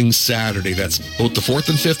this coming Saturday. That's both the 4th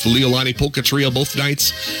and 5th, the Leolani Polka Trio, both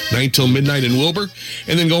nights, 9 till midnight in Wilbur.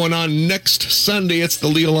 And then going on next Sunday, it's the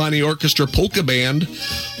Leolani Orchestra Polka Band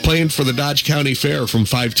playing for the Dodge County Fair from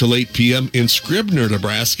 5 till 8 p.m. in Scribner,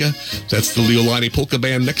 Nebraska. That's the Leolani Polka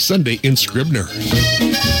Band next Sunday in Scribner.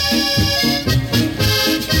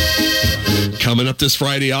 Coming up this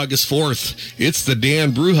Friday, August 4th, it's the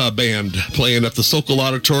Dan Bruja Band playing at the Sokol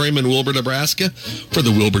Auditorium in Wilbur, Nebraska for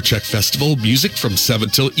the Wilbur Czech Festival. Music from 7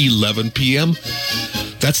 till 11 p.m.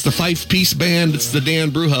 That's the 5-piece band. It's the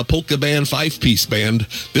Dan Bruja Polka Band 5-piece band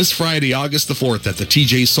this Friday, August the 4th at the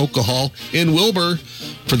TJ Sokol Hall in Wilbur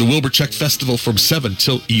for the Wilbur Czech Festival from 7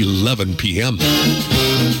 till 11 p.m.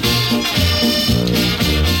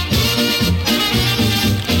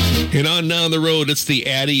 And on down the road, it's the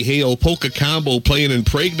Addie Hale Polka Combo playing in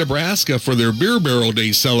Prague, Nebraska for their Beer Barrel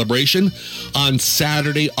Day celebration on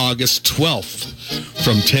Saturday, August 12th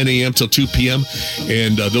from 10 a.m. till 2 p.m.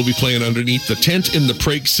 And they'll be playing underneath the tent in the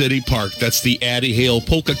Prague City Park. That's the Addie Hale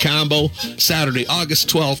Polka Combo, Saturday, August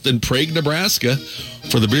 12th in Prague, Nebraska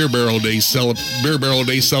for the Beer Barrel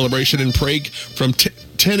Day celebration in Prague from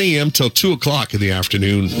 10 a.m. till 2 o'clock in the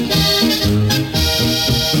afternoon.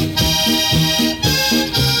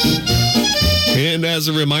 And as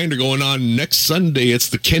a reminder, going on next Sunday, it's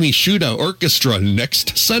the Kenny Shuda Orchestra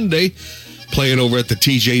next Sunday, playing over at the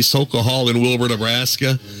TJ Sokol Hall in Wilbur,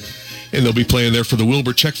 Nebraska. And they'll be playing there for the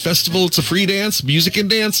Wilbur Czech Festival. It's a free dance, music and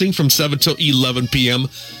dancing from 7 till 11 p.m.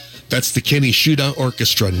 That's the Kenny Shuda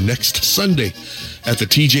Orchestra next Sunday at the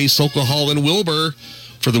TJ Sokol Hall in Wilbur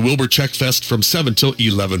for the Wilbur Czech Fest from 7 till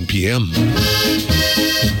 11 p.m.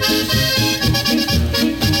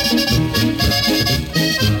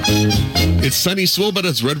 It's Sonny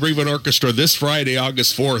Swoboda's Red Raven Orchestra this Friday,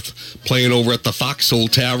 August 4th, playing over at the Foxhole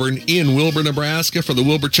Tavern in Wilbur, Nebraska for the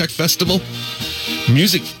Wilbur Czech Festival.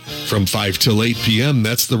 Music from 5 till 8 p.m.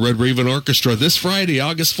 That's the Red Raven Orchestra this Friday,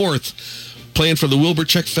 August 4th, playing for the Wilbur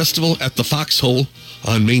Czech Festival at the Foxhole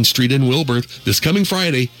on Main Street in Wilbur. This coming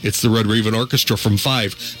Friday, it's the Red Raven Orchestra from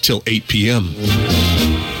 5 till 8 p.m.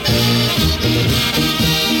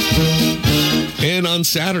 And on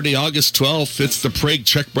Saturday, August 12th, it's the Prague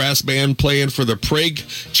Czech Brass Band playing for the Prague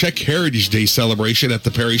Czech Heritage Day celebration at the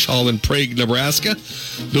Parish Hall in Prague, Nebraska.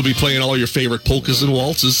 They'll be playing all your favorite polkas and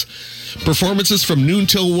waltzes. Performances from noon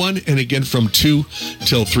till 1 and again from 2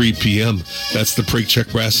 till 3 p.m. That's the Prague Czech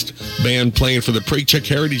Brass Band playing for the Prague Czech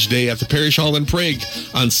Heritage Day at the Parish Hall in Prague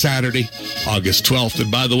on Saturday, August 12th.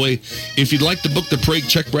 And by the way, if you'd like to book the Prague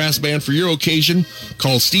Czech Brass Band for your occasion,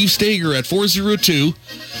 call Steve Stager at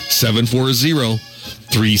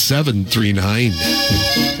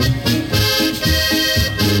 402-740-3739.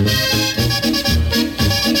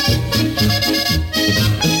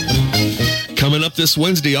 Coming up this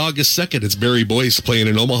Wednesday, August 2nd, it's Barry Boyce playing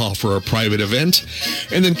in Omaha for a private event.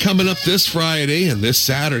 And then coming up this Friday and this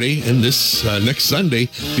Saturday and this next Sunday,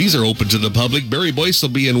 these are open to the public. Barry Boyce will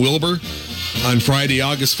be in Wilbur on Friday,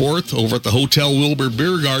 August 4th, over at the Hotel Wilbur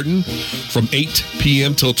Beer Garden from 8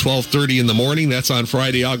 p.m. till 12:30 in the morning. That's on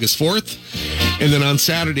Friday, August 4th. And then on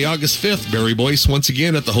Saturday, August 5th, Barry Boyce once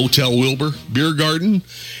again at the Hotel Wilbur Beer Garden.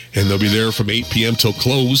 And they'll be there from 8 p.m. till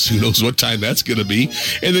close. Who knows what time that's going to be.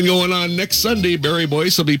 And then going on next Sunday, Barry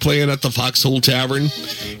Boyce will be playing at the Foxhole Tavern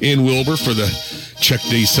in Wilbur for the Czech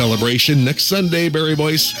Day celebration. Next Sunday, Barry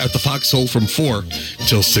Boyce at the Foxhole from 4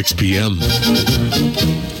 till 6 p.m.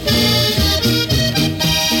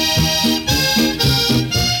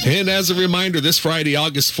 And as a reminder, this Friday,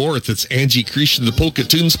 August 4th, it's Angie Creesh and the Polka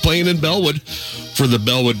Tunes playing in Bellwood for the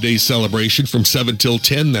Bellwood Day celebration from 7 till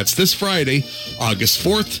 10. That's this Friday, August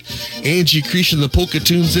 4th. Angie Creesh and the Polka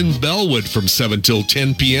Tunes in Bellwood from 7 till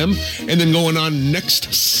 10 p.m. And then going on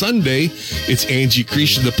next Sunday, it's Angie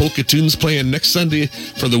Creesh and the Polka Tunes playing next Sunday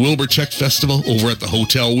for the Wilbur Czech Festival over at the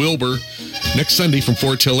Hotel Wilbur. Next Sunday from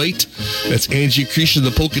 4 till 8. That's Angie Creesh and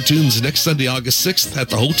the Polka Tunes next Sunday, August 6th at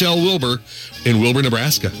the Hotel Wilbur in Wilbur,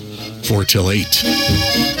 Nebraska, 4 till 8.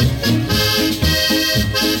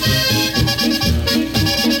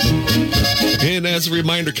 And as a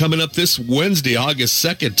reminder, coming up this Wednesday, August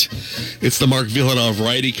 2nd, it's the Mark Villanov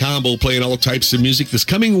Variety Combo playing all types of music. This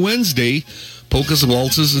coming Wednesday, polkas and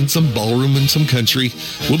waltzes and some ballroom and some country.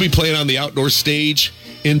 We'll be playing on the outdoor stage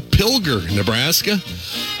in Pilger, Nebraska,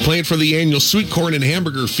 playing for the annual Sweet Corn and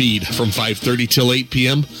Hamburger Feed from 5:30 till 8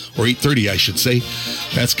 p.m., or 8:30, I should say.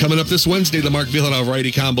 That's coming up this Wednesday, the Mark Villanov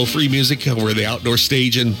Variety Combo free music over the outdoor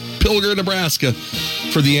stage in Pilger, Nebraska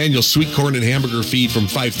for the annual Sweet Corn and Hamburger Feed from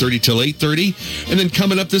 5:30 till 8:30. And then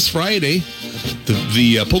coming up this Friday,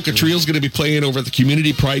 the Polka Trio is going to be playing over at the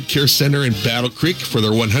Community Pride Care Center in Battle Creek for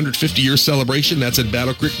their 150-year celebration. That's in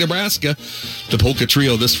Battle Creek, Nebraska. The Polka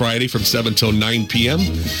Trio this Friday from 7 till 9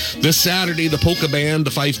 p.m. This Saturday, the Polka Band,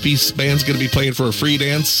 the five-piece band's going to be playing for a free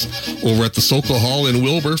dance over at the Sokol Hall in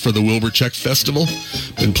Wilbur for the Wilbur Czech Festival.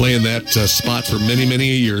 Been playing that spot for many, many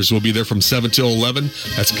years. We'll be there from 7 till 11.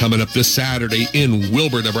 That's coming up this Saturday in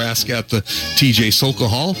Wilbur, Nebraska at the TJ Sokol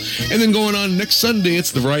Hall. And then going on next Sunday,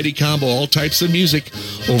 it's the Variety Combo, all types of music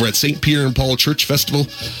over at St. Peter and Paul Church Festival,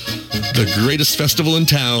 the greatest festival in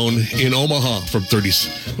town in Omaha,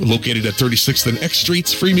 located at 36th and X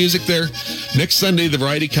Streets. Free music there. Next Sunday, the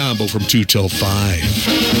Variety Combo from 2 till 5.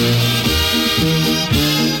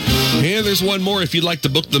 And there's one more. If you'd like to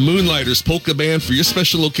book the Moonlighters Polka Band for your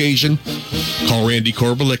special occasion, call Randy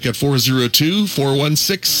Korbelik at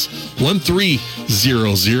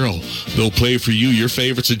 402-416-1300. They'll play for you your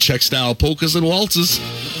favorites in Czech-style polkas and waltzes.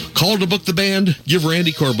 Call to book the band. Give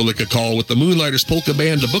Randy Korbelik a call with the Moonlighters Polka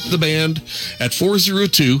Band to book the band at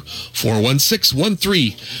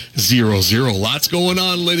 402-416-1300. Lots going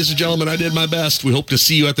on, ladies and gentlemen. I did my best. We hope to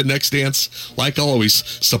see you at the next dance. Like always,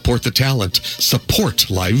 support the talent. Support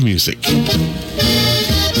live music.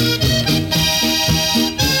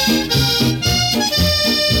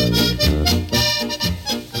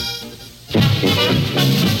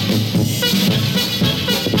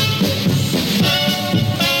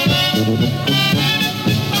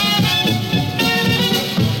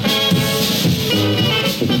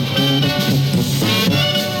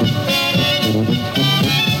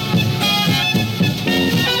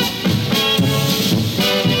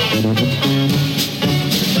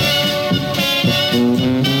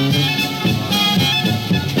 Mm-hmm.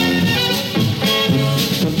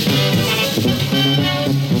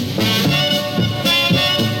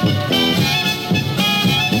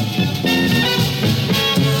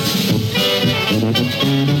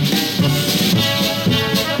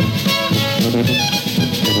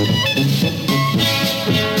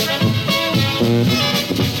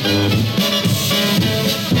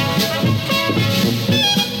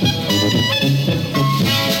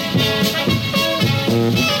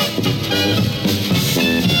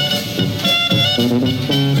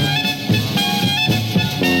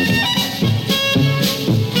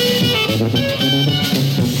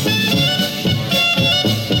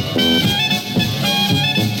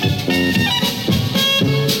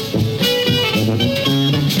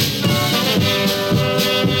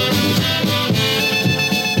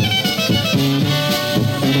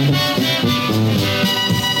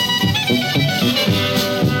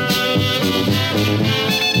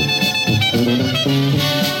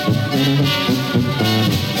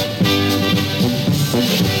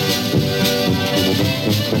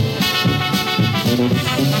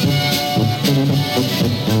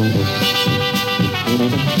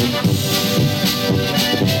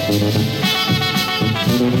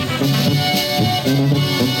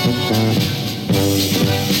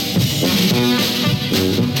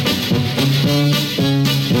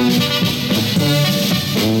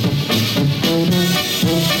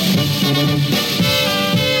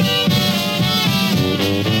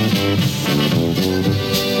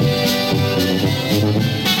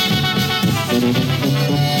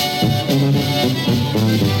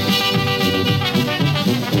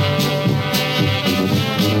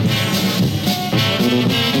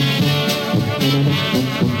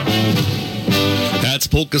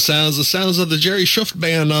 polka sounds, the sounds of the Jerry Schuft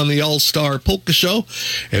Band on the All-Star Polka Show.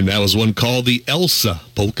 And that was one called the Elsa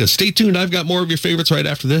Polka. Stay tuned. I've got more of your favorites right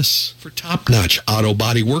after this. For top-notch auto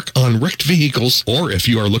body work on wrecked vehicles, or if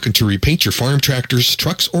you are looking to repaint your farm tractors,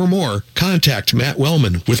 trucks, or more, contact Matt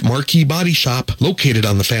Wellman with Marquee Body Shop, located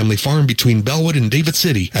on the family farm between Bellwood and David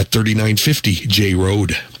City at 3950 J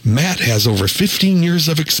Road. Matt has over 15 years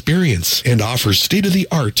of experience and offers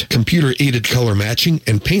state-of-the-art computer-aided color matching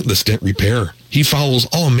and paintless dent repair. He follows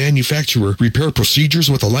all manufacturer repair procedures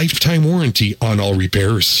with a lifetime warranty on all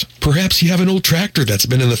repairs. Perhaps you have an old tractor that's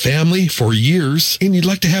been in the family for years and you'd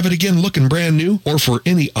like to have it again looking brand new, or for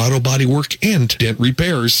any auto body work and dent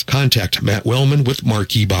repairs, contact Matt Wellman with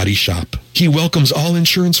Marquee Body Shop. He welcomes all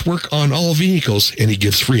insurance work on all vehicles and he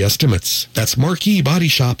gives free estimates. That's Marquee Body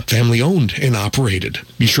Shop, family owned and operated.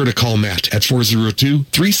 Be sure to call Matt at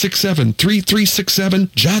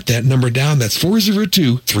 402-367-3367. Jot that number down. That's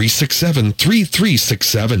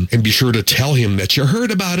 402-367-3367. And be sure to tell him that you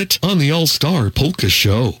heard about it on the All-Star Polka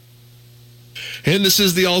Show. And this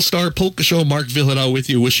is the All-Star Polka Show. Mark Villadal with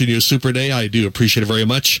you, wishing you a super day. I do appreciate it very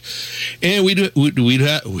much. And we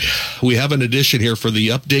have an addition here for the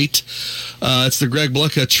update. It's the Greg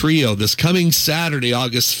Blucka Trio this coming Saturday,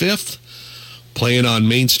 August 5th, playing on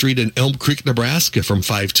Main Street in Elm Creek, Nebraska from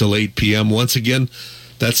 5 till 8 p.m. Once again,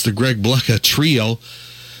 that's the Greg Blucka Trio.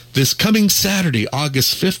 This coming Saturday,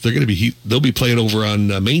 August 5th, they'll be playing over on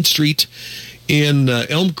Main Street in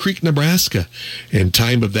Elm Creek, Nebraska. And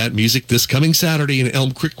time of that music this coming Saturday in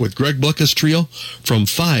Elm Creek with Greg Blucka's Trio from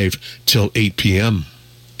 5 till 8 p.m.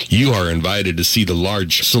 You are invited to see the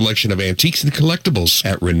large selection of antiques and collectibles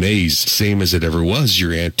at Renee's, same as it ever was,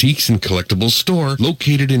 your antiques and collectibles store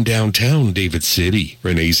located in downtown David City.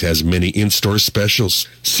 Renee's has many in-store specials.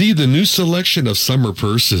 See the new selection of summer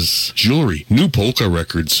purses, jewelry, new polka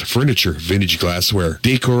records, furniture, vintage glassware,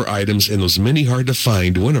 decor items, and those many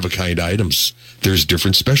hard-to-find, one-of-a-kind items. There's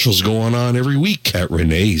different specials going on every week at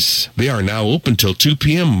Renee's. They are now open till 2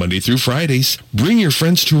 p.m. Monday through Fridays. Bring your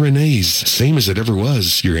friends to Renee's, same as it ever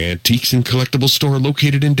was, your antiques and collectibles store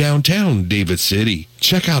located in downtown David City.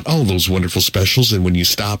 Check out all those wonderful specials, and when you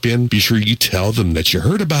stop in, be sure you tell them that you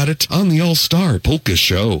heard about it on the All-Star Polka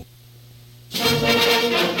Show.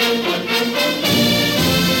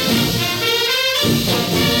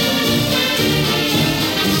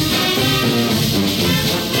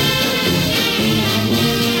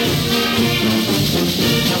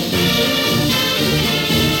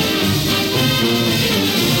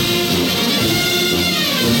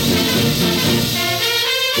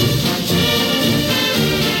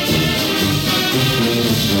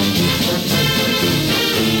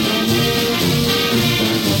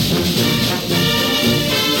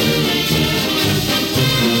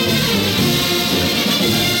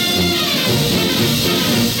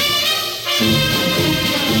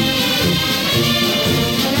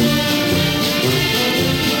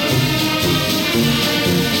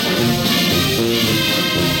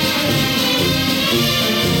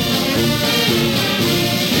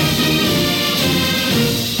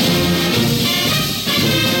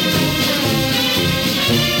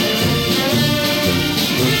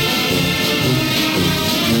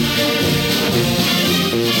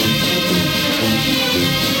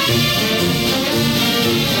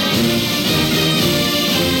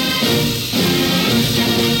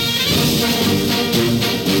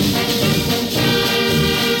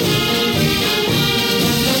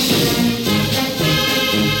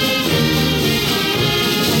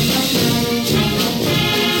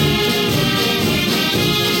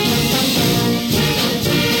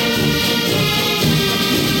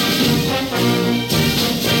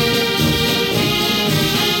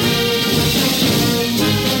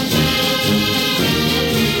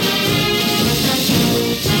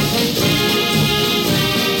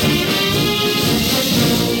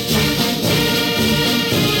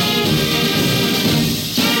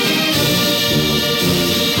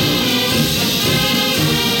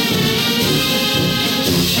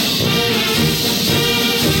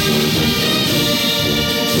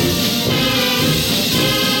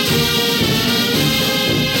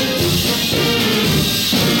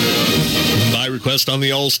 On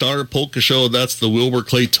the All-Star Polka Show, that's the Wilbur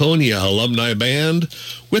Claytonia Alumni Band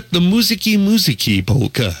with the Musiki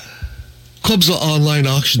Polka. Kubza Online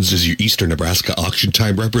Auctions is your Eastern Nebraska Auction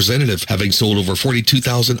Time representative. Having sold over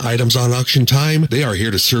 42,000 items on Auction Time, they are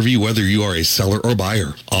here to serve you whether you are a seller or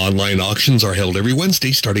buyer. Online auctions are held every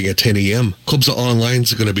Wednesday starting at 10 a.m. Kubza Online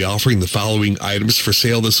is going to be offering the following items for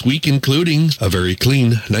sale this week, including a very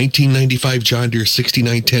clean 1995 John Deere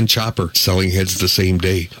 6910 chopper, selling heads the same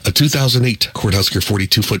day, a 2008 Cornhusker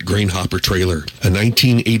 42-foot grain hopper trailer, a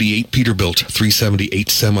 1988 Peterbilt 378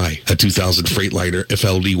 semi, a 2000 Freightliner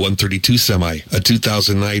FLD 132 semi, a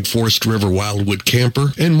 2009 Forest River Wildwood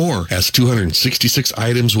camper, and more, as 266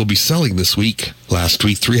 items will be selling this week. Last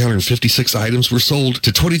week, 356 items were sold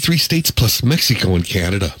to 23 states plus Mexico and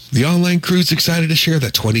Canada. The online crew is excited to share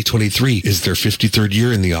that 2023 is their 53rd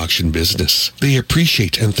year in the auction business. They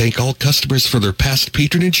appreciate and thank all customers for their past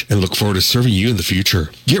patronage and look forward to serving you in the future.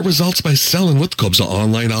 Get results by selling with Kubza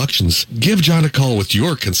Online Auctions. Give John a call with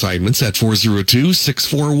your consignments at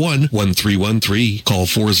 402-641-1313. Call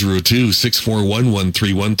 402-641-1313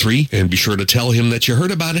 and be sure to tell him that you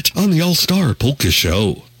heard about it on the All-Star Polka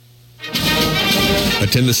Show.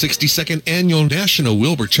 Attend the 62nd Annual National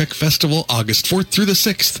Wilbur Czech Festival August 4th through the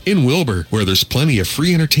 6th in Wilbur, where there's plenty of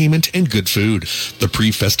free entertainment and good food. The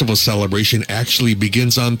pre-festival celebration actually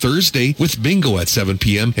begins on Thursday with bingo at 7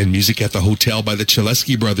 p.m. and music at the hotel by the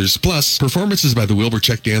Chaleski Brothers, plus performances by the Wilbur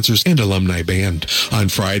Czech Dancers and Alumni Band. On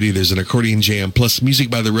Friday, there's an accordion jam, plus music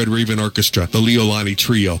by the Red Raven Orchestra, the Leolani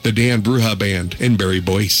Trio, the Dan Bruja Band, and Barry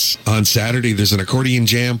Boyce. On Saturday, there's an accordion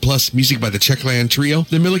jam, plus music by the Czechland Trio,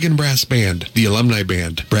 the Milligan Brass Band, the Alumni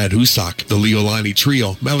Band, Brad Husak, the Leolani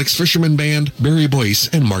Trio, Alex Fisherman Band, Barry Boyce,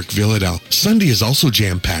 and Mark Villadell. Sunday is also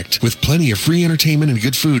jam-packed with plenty of free entertainment and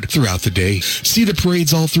good food throughout the day. See the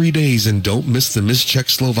parades all 3 days and don't miss the Miss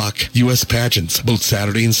Czechoslovak U.S. pageants, both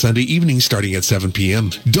Saturday and Sunday evenings starting at 7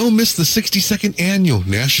 p.m. Don't miss the 62nd Annual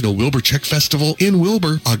National Wilbur Czech Festival in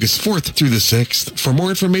Wilbur, August 4th through the 6th. For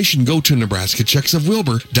more information, go to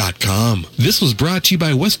NebraskaCzechsofWilbur.com. This was brought to you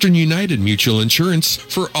by Western United Mutual Insurance.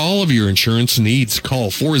 For all of your insurance needs,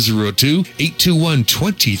 call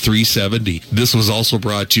 402-821-2370. This was also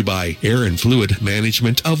brought to you by Air and Fluid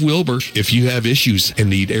Management of Wilbur. If you have issues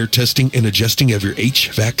and need air testing and adjusting of your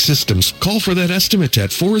HVAC systems, call for that estimate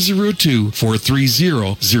at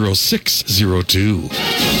 402-430-0602.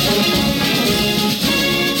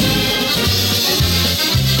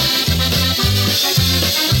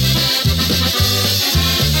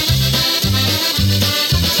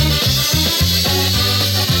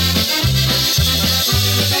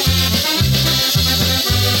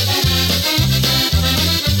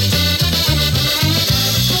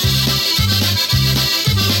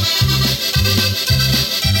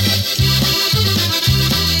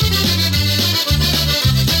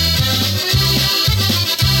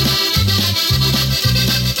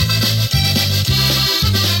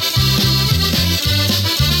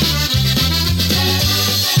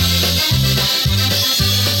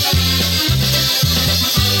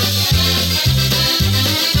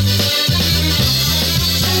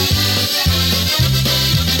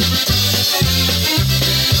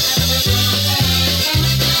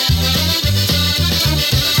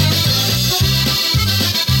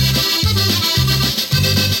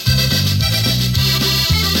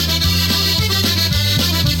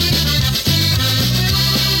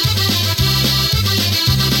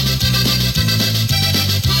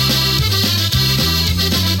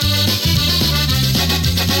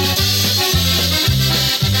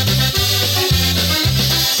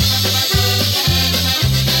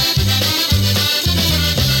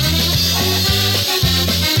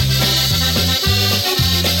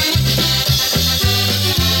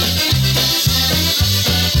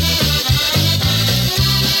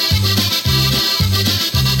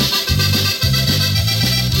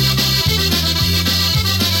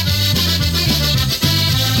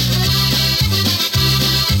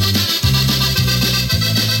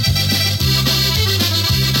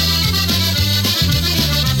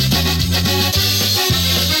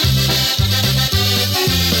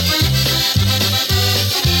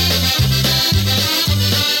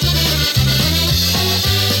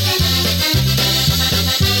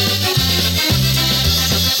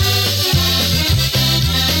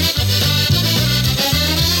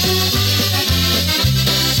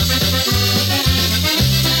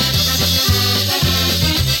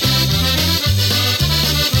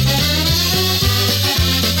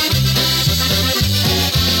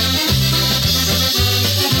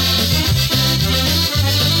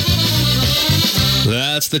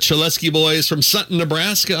 the Chaleski Boys from Sutton,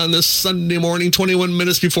 Nebraska on this Sunday morning, 21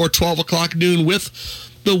 minutes before 12 o'clock noon with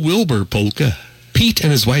the Wilbur Polka. Pete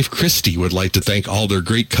and his wife Christy would like to thank all their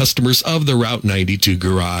great customers of the Route 92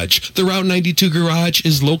 Garage. The Route 92 Garage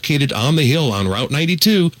is located on the hill on Route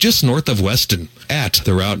 92, just north of Weston. At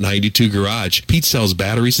the Route 92 Garage, Pete sells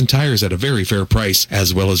batteries and tires at a very fair price,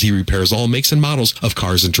 as well as he repairs all makes and models of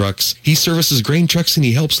cars and trucks. He services grain trucks and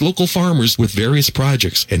he helps local farmers with various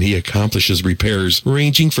projects, and he accomplishes repairs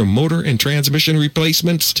ranging from motor and transmission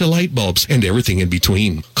replacements to light bulbs and everything in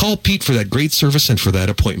between. Call Pete for that great service and for that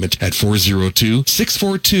appointment at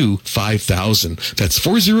 402-642-5000. That's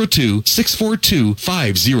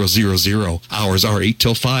 402-642-5000. Hours are 8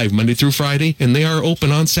 till 5 Monday through Friday, and they are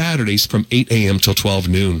open on Saturdays from 8 a.m. till 12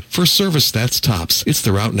 noon. For service that's tops, it's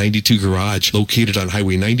the Route 92 Garage, located on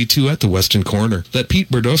Highway 92 at the Weston corner. Let Pete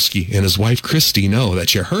Berdowski and his wife Christy know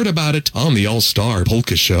that you heard about it on the All-Star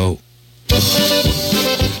Polka Show.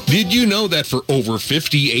 Did you know that for over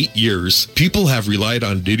 58 years, people have relied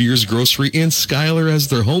on Didier's Grocery in Schuyler as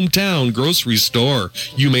their hometown grocery store?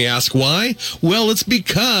 You may ask why? Well, it's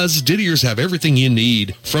because Didier's have everything you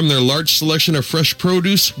need. From their large selection of fresh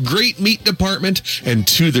produce, great meat department, and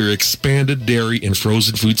to their expanded dairy and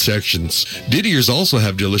frozen food sections. Didier's also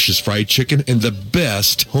have delicious fried chicken and the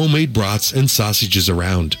best homemade brats and sausages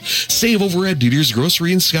around. Save over at Didier's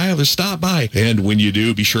Grocery in Schuyler. Stop by. And when you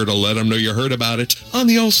do, be sure to let them know you heard about it on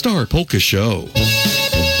the All-Star Polka Show.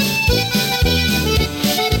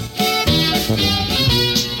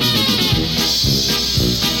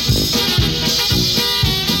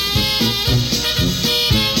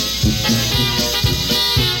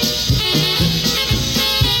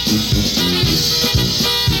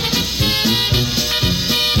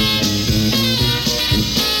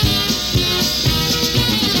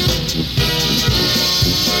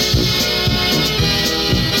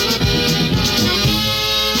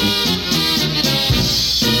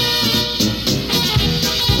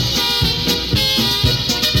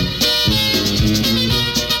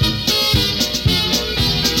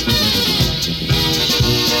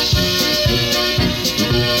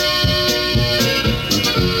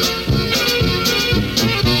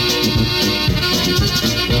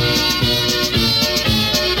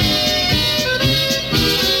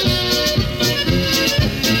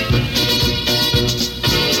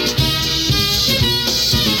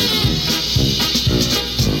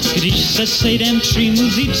 se sejdem při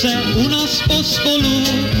muzice u nás pospolu,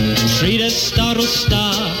 přijde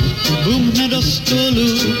starosta, bumhne do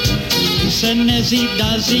stolu, se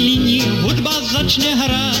nezídá zilíní, hudba začne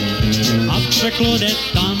hrát a v překlo jde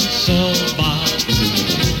tancovat.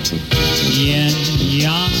 Jen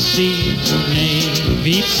já si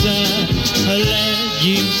nejvíce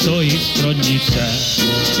hledím, co jí z prodnice.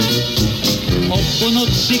 O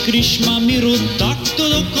půlnoci, když mám míru, tak to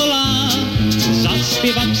dokola,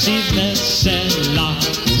 zaspěvat si vesela.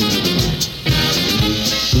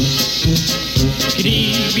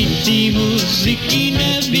 Kdyby ty muziky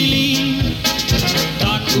nebyly,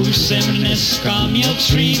 tak už jsem dneska měl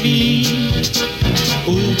 3 vilí.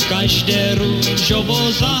 U každé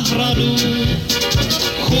růžovou zahradu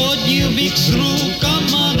chodil bych s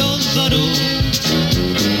rukama dozadu,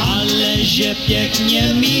 ale že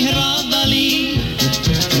pěkně mi hrávali,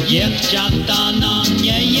 děvčata na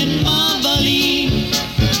mě jen mávali.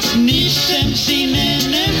 Když jsem si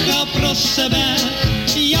nenechal pro sebe,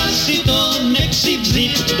 já si to nechci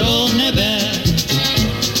vzít do nebe.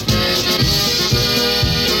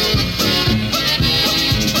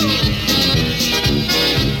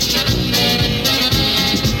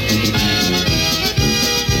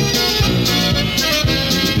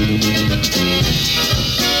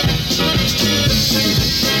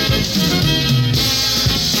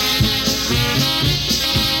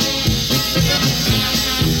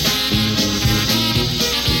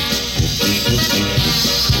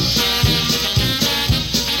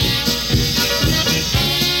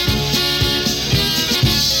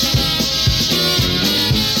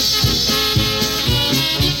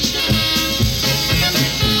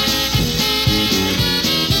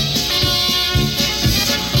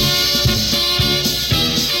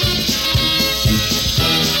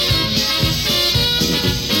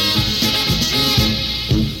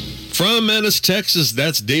 From Menace, Texas,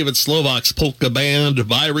 that's David Slovak's Polka Band.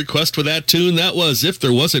 By request for that tune, that was If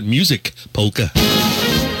There Wasn't Music, Polka.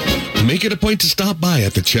 Make it a point to stop by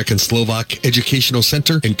at the Czech and Slovak Educational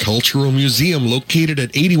Center and Cultural Museum located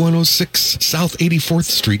at 8106 South 84th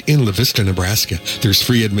Street in La Vista, Nebraska. There's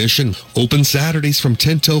free admission, open Saturdays from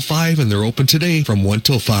 10 till 5, and they're open today from 1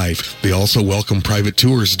 till 5. They also welcome private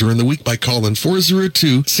tours during the week by calling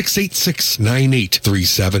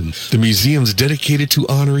 402-686-9837. The museum's dedicated to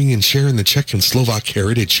honoring and sharing the Czech and Slovak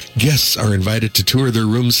heritage. Guests are invited to tour their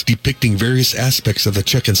rooms depicting various aspects of the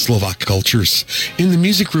Czech and Slovak cultures. In the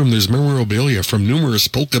music room, there's memorabilia from numerous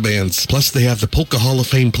polka bands. Plus, they have the Polka Hall of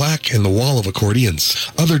Fame plaque and the wall of accordions.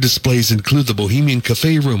 Other displays include the Bohemian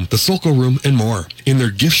Cafe Room, the Sokol Room, and more. In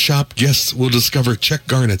their gift shop, guests will discover Czech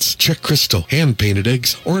garnets, Czech crystal, hand-painted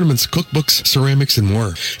eggs, ornaments, cookbooks, ceramics, and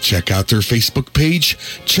more. Check out their Facebook page,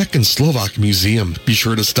 Czech and Slovak Museum. Be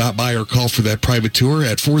sure to stop by or call for that private tour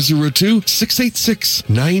at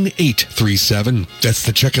 402-686-9837. That's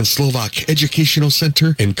the Czech and Slovak Educational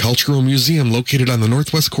Center and Cultural Museum located on the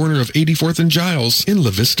northwest corner of 84th and Giles in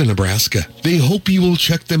La Vista, Nebraska. They hope you will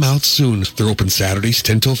check them out soon. They're open Saturdays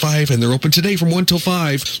 10 till 5, and they're open today from 1 till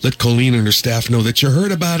 5. Let Colleen and her staff know that you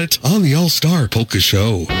heard about it on the All-Star Polka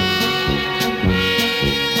Show.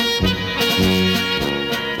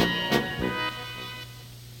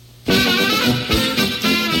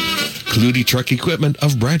 Clutie Truck Equipment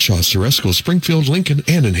of Bradshaw, Ceresco, Springfield, Lincoln,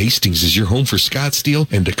 and in Hastings is your home for Scott Steel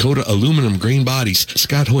and Dakota aluminum grain bodies,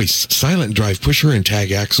 Scott hoists, silent drive pusher and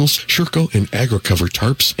tag axles, Sherco and AgriCover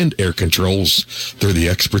tarps, and air controls. They're the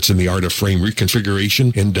experts in the art of frame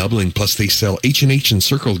reconfiguration and doubling, plus they sell H&H and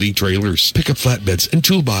Circle D trailers, pickup flatbeds, and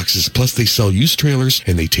toolboxes, plus they sell used trailers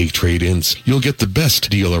and they take trade-ins. You'll get the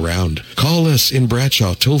best deal around. Call us in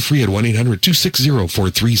Bradshaw toll-free at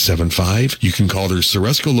 1-800-260-4375. You can call their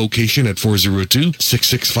Ceresco location at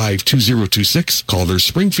 402-665-2026. Call their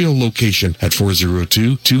Springfield location at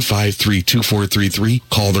 402-253-2433.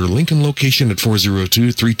 Call their Lincoln location at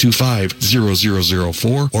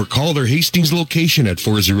 402-325-0004. Or call their Hastings location at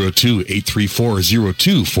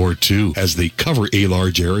 402-834-0242 as they cover a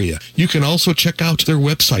large area. You can also check out their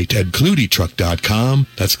website at clutietruck.com.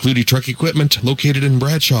 That's Clutie Truck Equipment located in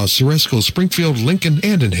Bradshaw, Ceresco, Springfield, Lincoln,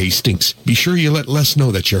 and in Hastings. Be sure you let Les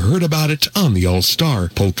know that you heard about it on the All-Star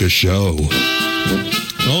Polka Show.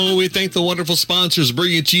 Oh, we thank the wonderful sponsors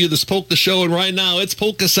bringing to you this Polka Show, and right now it's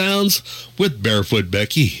Polka Sounds with Barefoot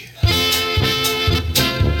Becky.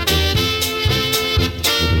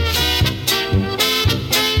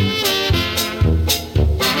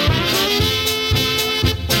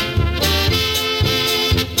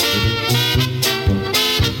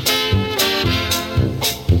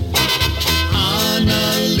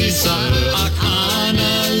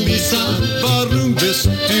 Bist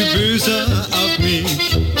du böse auf mich?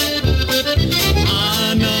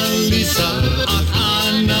 Annalisa, ach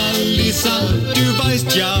Annalisa, du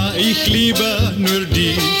weißt ja, ich liebe nur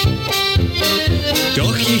dich.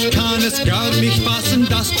 Doch ich kann es gar nicht fassen,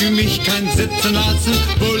 dass du mich kein sitzen lassen,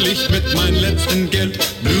 obwohl ich mit mein letzten Geld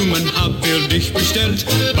Blumen hab für dich bestellt.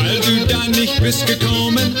 Weil du da nicht bist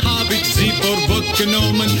gekommen, hab ich sie vor Wut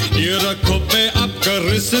genommen, ihre Kuppe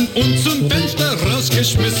abgerissen und zum Fenster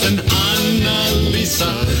rausgeschmissen.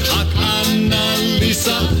 Annalisa, ach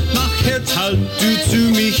Annalisa, mach Herz, halt du zu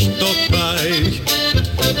mich doch bei.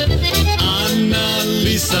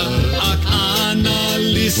 Annalisa, ach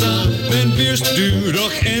Annalisa, wenn wirst du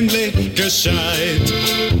doch endlich gescheit.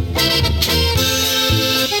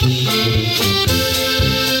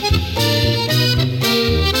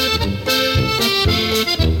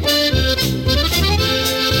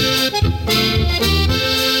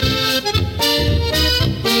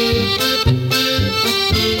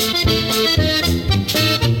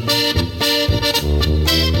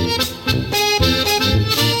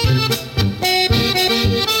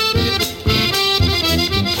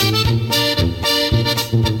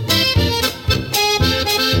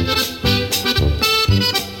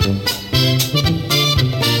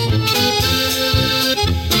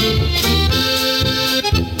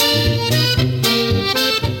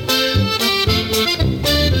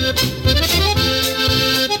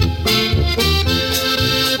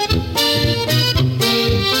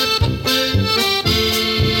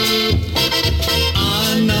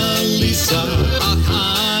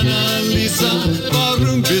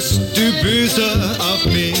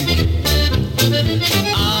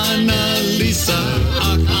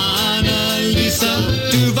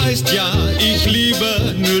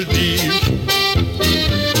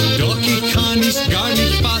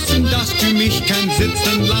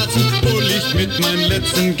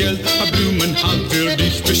 Geld, Blumen hab für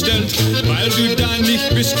dich bestellt, weil du da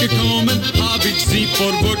endlich bist gekommen, hab ich sie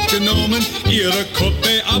vor Wort genommen, ihre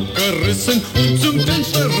Kutte abgerissen und zum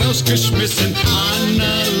Fenster rausgeschmissen.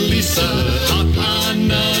 Annalisa, ach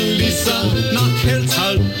Annalisa, nach Herz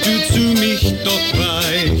halt du zu mich doch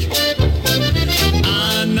reich.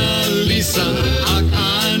 Annalisa, ach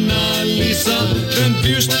Annalisa, dann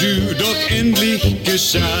wirst du doch endlich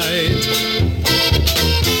gescheit.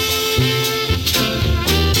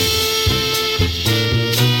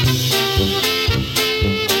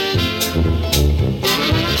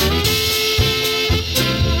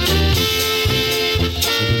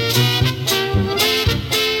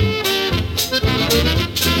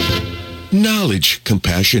 Knowledge,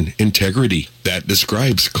 compassion, integrity. That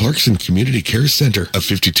describes Clarkson Community Care Center, a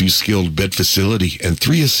 52 skilled bed facility and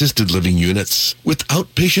 3 assisted living units. With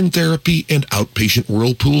outpatient therapy and outpatient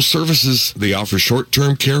whirlpool services, they offer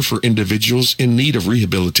short-term care for individuals in need of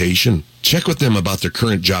rehabilitation. Check with them about their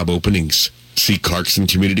current job openings. See Clarkson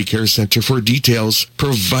Community Care Center for details.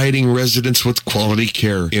 Providing residents with quality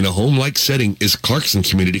care in a home-like setting is Clarkson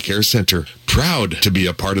Community Care Center. Proud to be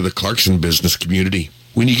a part of the Clarkson business community.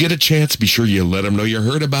 When you get a chance, be sure you let them know you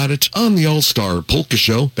heard about it on the All-Star Polka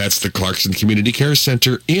Show. That's the Clarkson Community Care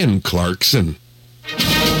Center in Clarkson.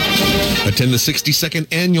 Attend the 62nd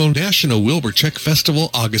Annual National Wilbur Check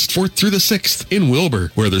Festival August 4th through the 6th in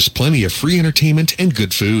Wilbur, where there's plenty of free entertainment and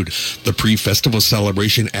good food. The pre-festival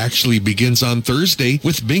celebration actually begins on Thursday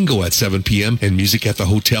with bingo at 7 p.m. and music at the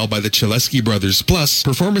hotel by the Chaleski Brothers, plus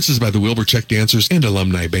performances by the Wilbur Check Dancers and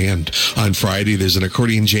Alumni Band. On Friday, there's an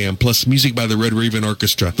accordion jam, plus music by the Red Raven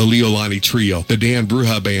Orchestra, the Leolani Trio, the Dan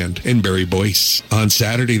Bruja Band, and Barry Boyce. On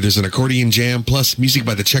Saturday, there's an accordion jam, plus music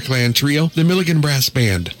by the Checkland Trio, the Milligan Brass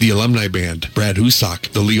Band, the Alumni Band, Brad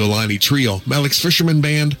Husak, the Leolani Trio, Malik's Fisherman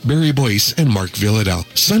Band, Barry Boyce, and Mark Villadal.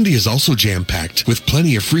 Sunday is also jam-packed with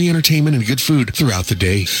plenty of free entertainment and good food throughout the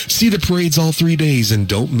day. See the parades all 3 days and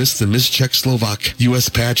don't miss the Miss Czechoslovak U.S.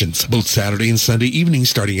 pageants, both Saturday and Sunday evenings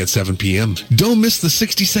starting at 7 p.m. Don't miss the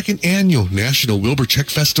 62nd Annual National Wilbur Check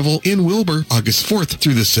Festival in Wilbur, August 4th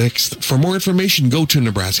through the 6th. For more information, go to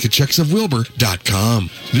NebraskaChecksofWilbur.com.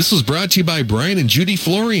 This was brought to you by Brian and Judy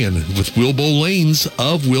Florian with Wilbo Lanes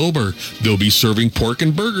of Wilbur. They'll be serving pork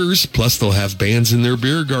and burgers, plus they'll have bands in their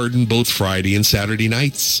beer garden both Friday and Saturday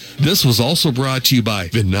nights. This was also brought to you by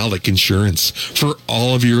Vinalik Insurance. For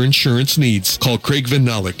all of your insurance needs, call Craig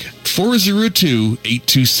Vinalik,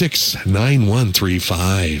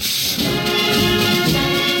 402-826-9135.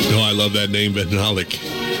 Oh, I love that name, Vinalik.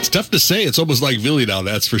 It's tough to say. It's almost like Villadal,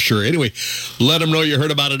 that's for sure. Anyway, let them know you heard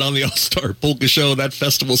about it on the All-Star Polka Show. That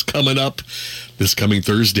festival's coming up this coming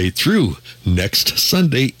Thursday through next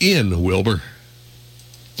Sunday in Wilbur.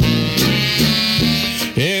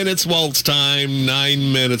 And it's waltz time,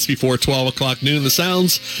 9 minutes before 12 o'clock noon. The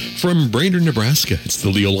sounds from Brainerd, Nebraska. It's the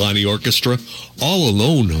Leolani Orchestra, All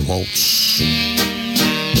Alone Waltz.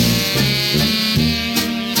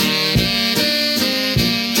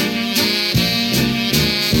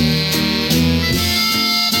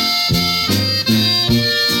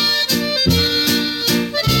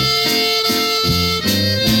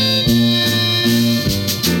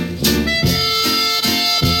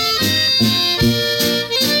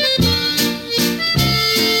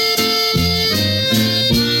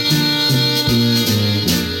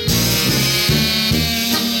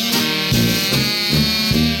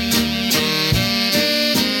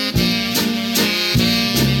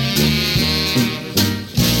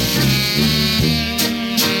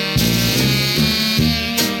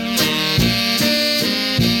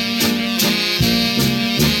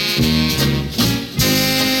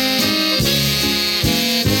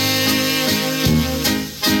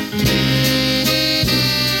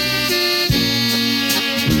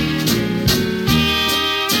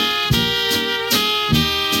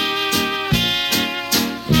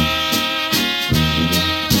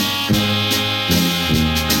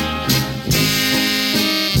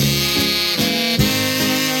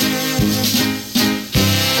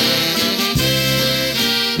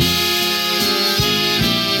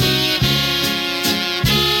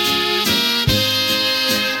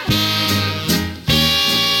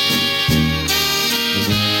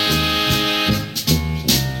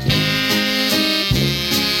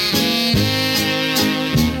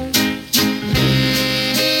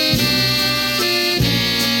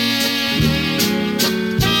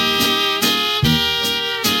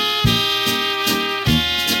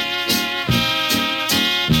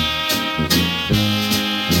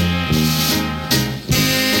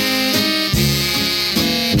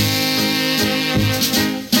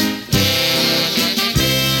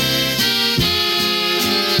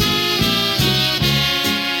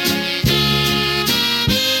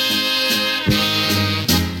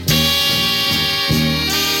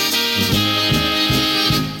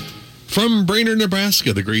 From Brainerd,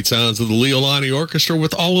 Nebraska, the great sounds of the Leolani Orchestra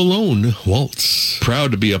with All Alone Waltz.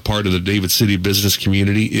 Proud to be a part of the David City business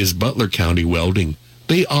community is Butler County Welding.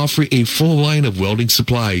 They offer a full line of welding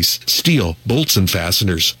supplies, steel, bolts, and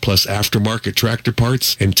fasteners, plus aftermarket tractor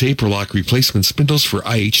parts and taper lock replacement spindles for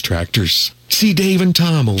IH tractors. See Dave and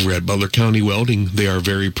Tom over at Butler County Welding. They are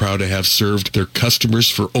very proud to have served their customers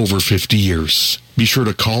for over 50 years. Be sure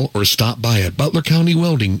to call or stop by at Butler County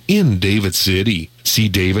Welding in David City. See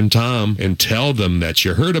Dave and Tom and tell them that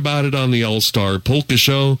you heard about it on the All-Star Polka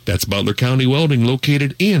Show. That's Butler County Welding,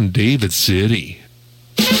 located in David City.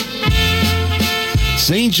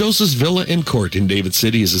 St. Joseph's Villa and Court in David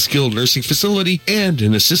City is a skilled nursing facility and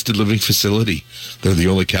an assisted living facility. They're the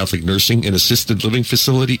only Catholic nursing and assisted living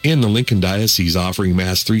facility in the Lincoln Diocese, offering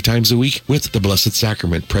Mass 3 times a week with the Blessed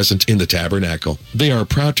Sacrament present in the tabernacle. They are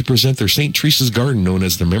proud to present their St. Teresa's Garden, known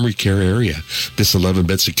as the Memory Care Area. This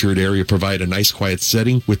 11-bed secured area provides a nice quiet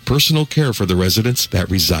setting with personal care for the residents that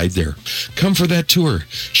reside there. Come for that tour,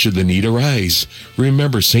 should the need arise.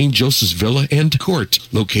 Remember St. Joseph's Villa and Court,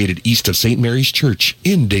 located east of St. Mary's Church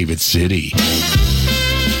in David City.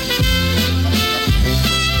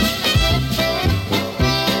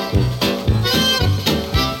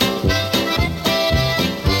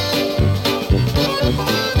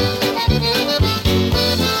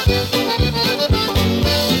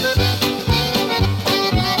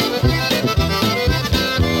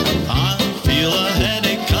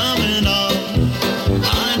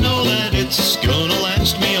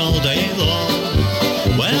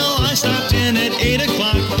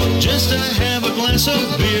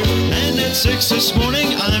 Of beer, and at 6 this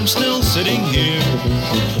morning I'm still sitting here.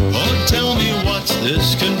 Oh, tell me what's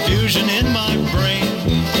this confusion in my brain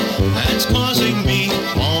that's causing me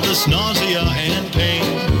all this nausea and pain.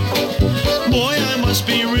 Boy, I must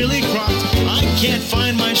be really crocked. I can't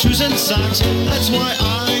find my shoes and socks. That's why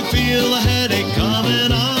I feel a headache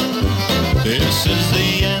coming on. This is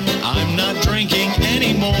the end. I'm not drinking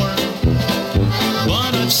anymore,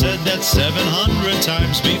 but I've said that 700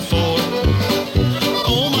 times before.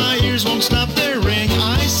 Won't stop their ring.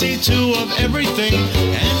 I see two of everything,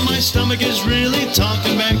 and my stomach is really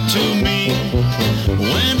talking back to me.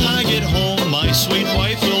 When I get home, my sweet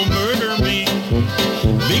wife will murder me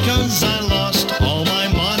because I lost all my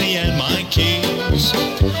money and my keys.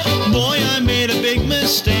 Boy, I made a big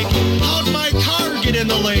mistake. How'd my car get in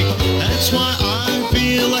the lake? That's why I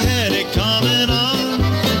feel a headache coming on.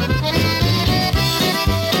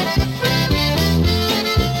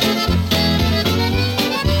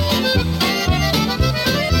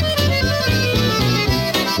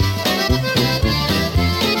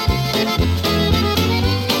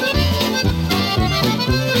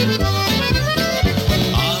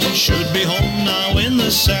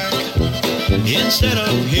 Sack instead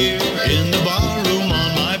of here in the bar room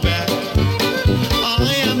on my back.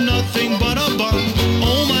 I am nothing but a bum.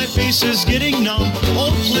 Oh, my face is getting numb.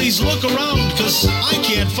 Oh, please look around, 'cause I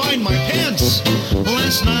can't find my pants.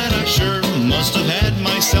 Last night I sure must have had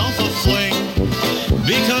myself a fling,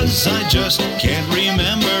 because I just can't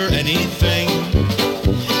remember anything.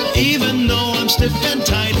 Even though I'm stiff and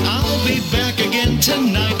tight, I'll be back again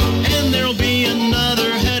tonight, and there'll be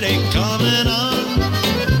another headache coming on.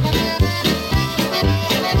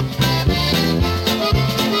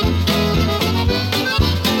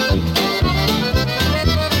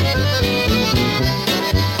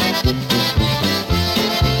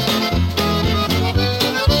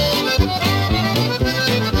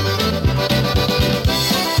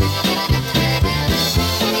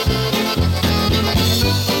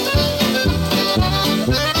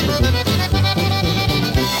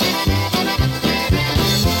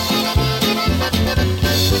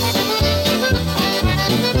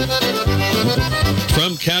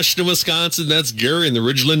 Cashton, Wisconsin, that's Gary and the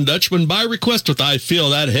Ridgeland Dutchman by request with I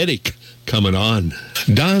Feel That Headache. Coming on.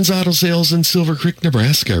 Don's Auto Sales in Silver Creek,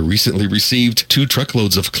 Nebraska recently received 2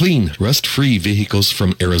 truckloads of clean, rust-free vehicles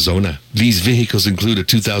from Arizona. These vehicles include a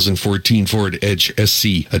 2014 Ford Edge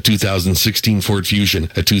SC, a 2016 Ford Fusion,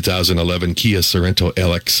 a 2011 Kia Sorento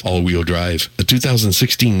LX all-wheel drive, a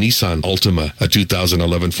 2016 Nissan Altima, a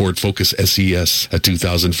 2011 Ford Focus SES, a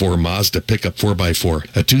 2004 Mazda pickup 4x4,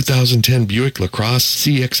 a 2010 Buick LaCrosse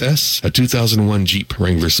CXS, a 2001 Jeep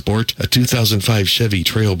Wrangler Sport, a 2005 Chevy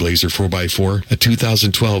Trailblazer 4x4, a 2000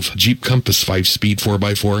 2012 Jeep Compass 5-speed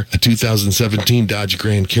 4x4, a 2017 Dodge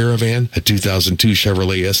Grand Caravan, a 2002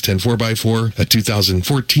 Chevrolet S10 4x4, a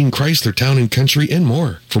 2014 Chrysler Town & Country, and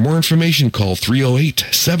more. For more information, call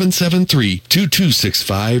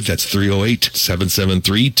 308-773-2265. That's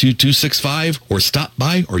 308-773-2265. Or stop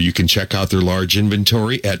by, or you can check out their large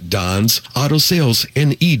inventory at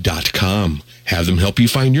donsautosales.ne.com. Have them help you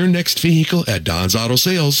find your next vehicle at Don's Auto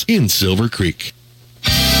Sales in Silver Creek.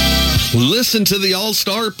 Listen to the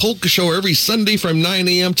All-Star Polka Show every Sunday from 9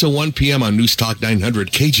 a.m. to 1 p.m. on News Talk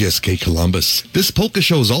 900 KGSK Columbus. This Polka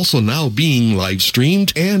Show is also now being live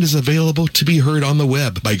streamed and is available to be heard on the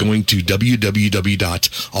web by going to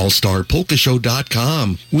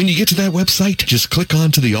www.allstarpolkashow.com. When you get to that website, just click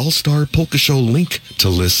on to the All-Star Polka Show link to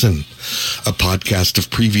listen. A podcast of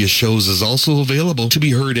previous shows is also available to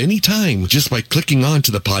be heard anytime just by clicking on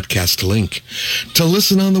to the podcast link. To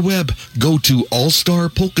listen on the web, go to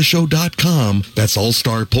allstarpolkashow.com. That's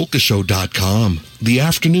allstarpolkashow.com. The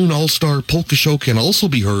afternoon All-Star Polka Show can also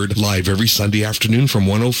be heard live every Sunday afternoon from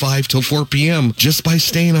 1:05 till 4 p.m. just by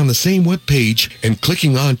staying on the same webpage and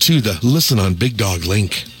clicking on to the Listen on Big Dog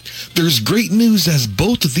link. There's great news as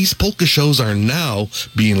both of these polka shows are now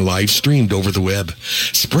being live streamed over the web.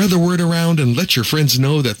 Spread the word around and let your friends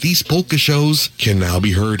know that these polka shows can now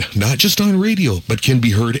be heard not just on radio, but can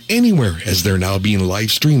be heard anywhere as they're now being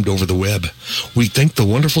live streamed over the web. We thank the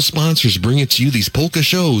wonderful sponsors bringing to you these polka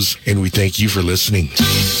shows, and we thank you for listening.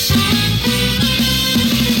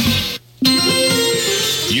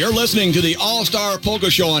 You're listening to the All-Star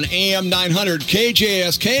Polka Show on AM 900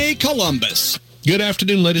 KJSK Columbus. Good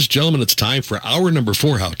afternoon, ladies and gentlemen. It's time for hour number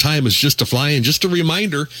 4. How time is just a flying. Just a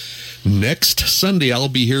reminder, next Sunday I'll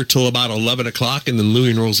be here till about 11 o'clock, and then Louie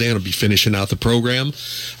and Roseanne will be finishing out the program.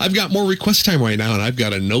 I've got more request time right now, and I've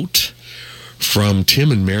got a note from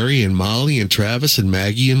Tim and Mary and Molly and Travis and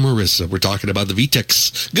Maggie and Marissa. We're talking about the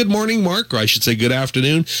VTEX. Good morning, Mark, or I should say good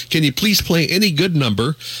afternoon. Can you please play any good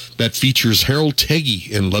number that features Harold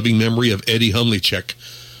Teggy in loving memory of Eddie Humlichek,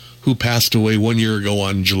 who passed away 1 year ago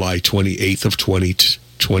on July 28th of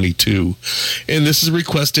 2022. And this is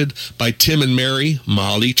requested by Tim and Mary,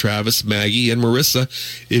 Molly, Travis, Maggie, and Marissa.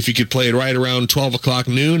 If you could play it right around 12 o'clock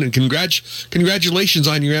noon. And congratulations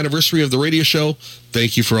on your anniversary of the radio show.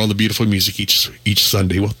 Thank you for all the beautiful music each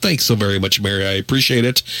Sunday. Well, thanks so very much, Mary. I appreciate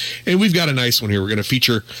it. And we've got a nice one here. We're going to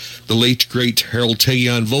feature the late, great Harold Teggy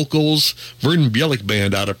on vocals, Vernon Bielik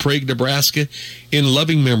Band out of Prague, Nebraska, in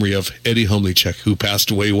loving memory of Eddie Humlichek, who passed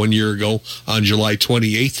away 1 year ago on July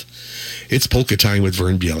 28th. It's Polka Time with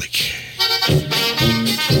Vern Bielik.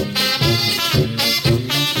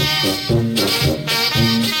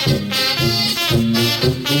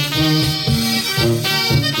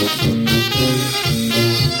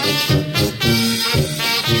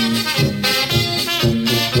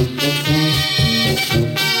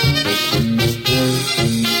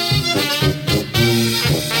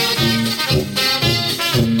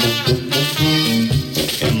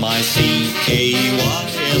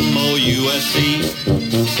 M-I-C-K-E-Y-M-O-U-S-E.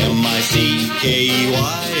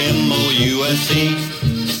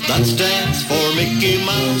 That stands for Mickey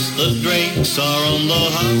Mouse. The drinks are on the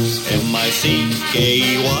house.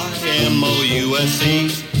 M-I-C-K-E-Y-M-O-U-S-E.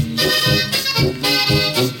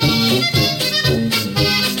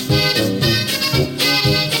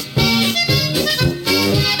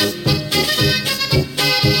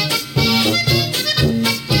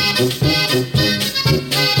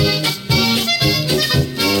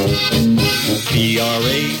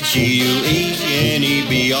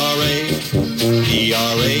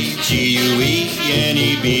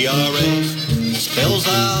 P-R-A-G-U-E-N-E-B-R-A spells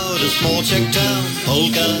out a small Czech town.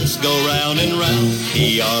 Polkas go round and round.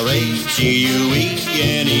 P-R-A-G-U-E-N-E-B-R-A.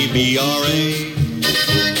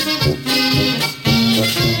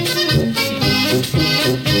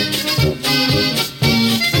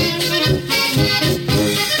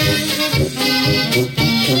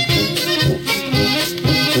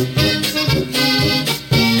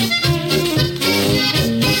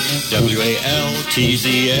 W-A-L-T-Z-S-P-O-L-K-A.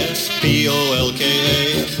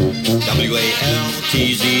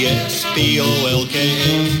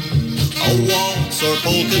 W-A-L-T-Z-S-P-O-L-K-A. A waltz or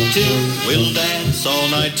polka tune, we'll dance all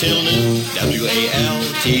night till noon.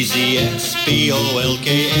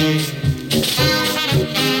 W-A-L-T-Z-S-P-O-L-K-A.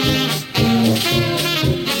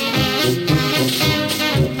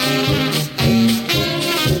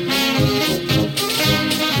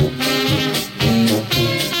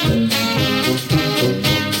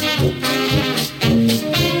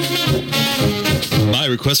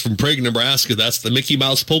 Request request from Prague, Nebraska. That's the Mickey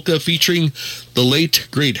Mouse Polka featuring the late,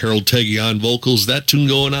 great Harold Teggy on vocals. That tune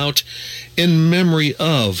going out in memory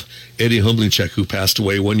of Eddie Humlinchek, who passed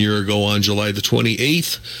away 1 year ago on July the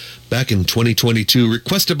 28th, back in 2022.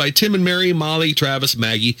 Requested by Tim and Mary, Molly, Travis,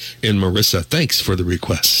 Maggie, and Marissa. Thanks for the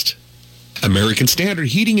request. American Standard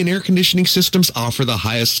Heating and Air Conditioning Systems offer the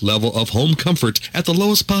highest level of home comfort at the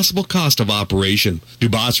lowest possible cost of operation.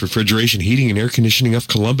 Dubois Refrigeration, Heating and Air Conditioning of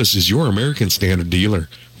Columbus is your American Standard dealer.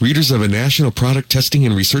 Readers of a National Product Testing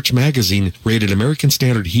and Research magazine rated American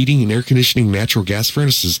Standard Heating and Air Conditioning natural gas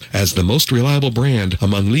furnaces as the most reliable brand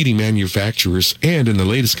among leading manufacturers. And in the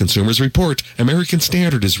latest Consumers Report, American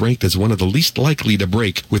Standard is ranked as one of the least likely to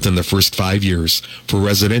break within the first 5 years. For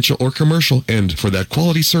residential or commercial, and for that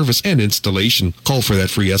quality service and installation, call for that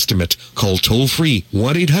free estimate. Call toll-free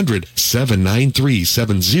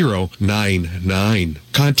 1-800-793-7099.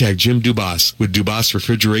 Contact Jim Dubois with Dubois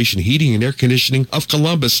Refrigeration, Heating and Air Conditioning of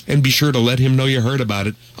Columbus, and be sure to let him know you heard about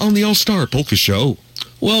it on the All-Star Polka Show.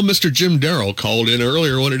 Well, Mr. Jim Darrell called in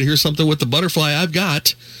earlier, wanted to hear something with the Butterfly.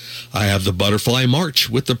 I have the Butterfly March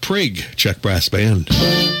with the Prague Czech Brass Band.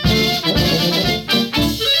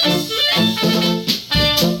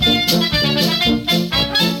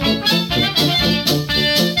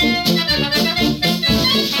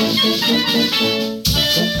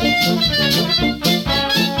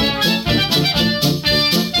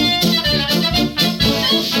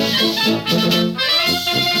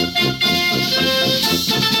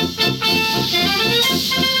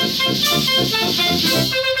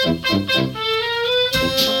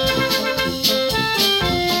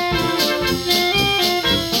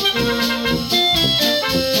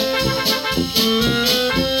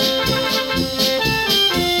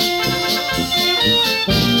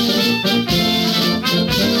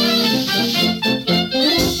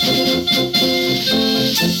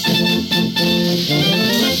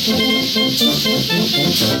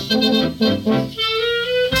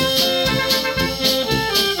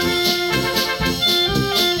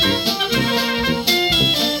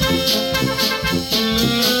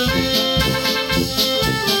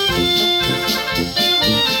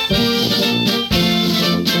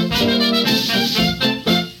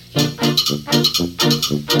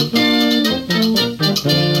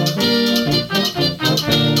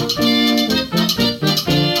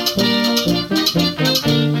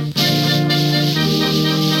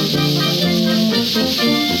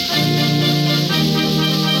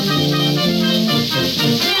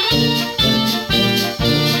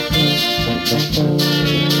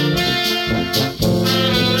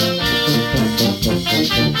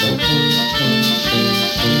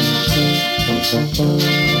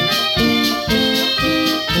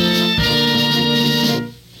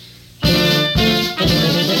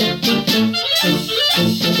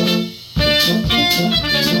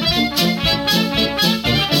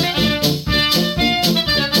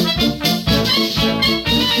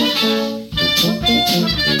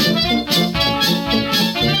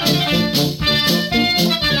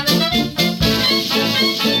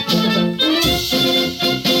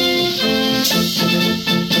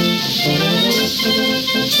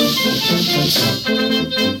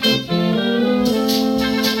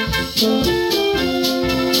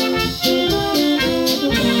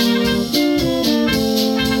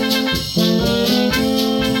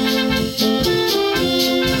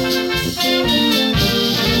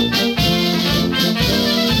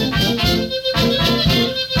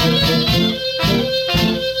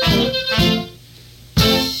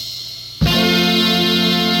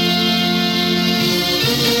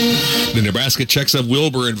 Nebraska Czechs of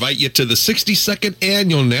Wilbur invite you to the 62nd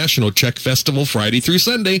Annual National Czech Festival Friday through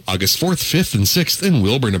Sunday, August 4th, 5th, and 6th in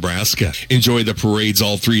Wilbur, Nebraska. Enjoy the parades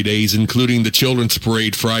all 3 days, including the Children's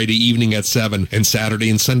Parade Friday evening at 7 and Saturday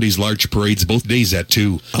and Sunday's large parades both days at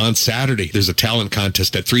 2. On Saturday, there's a talent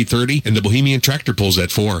contest at 3:30 and the Bohemian Tractor Pulls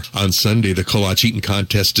at 4. On Sunday, the Kolach Eaton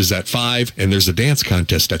contest is at 5 and there's a dance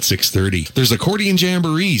contest at 6:30. There's accordion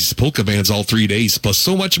jamborees, polka bands all 3 days, plus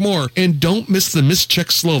so much more. And don't miss the Miss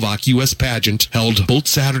Czechoslovak U.S. pageant held both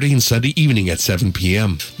Saturday and Sunday evening at 7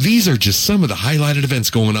 p.m. These are just some of the highlighted events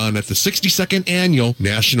going on at the 62nd Annual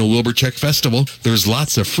National Wilbur Czech Festival. There's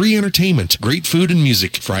lots of free entertainment, great food and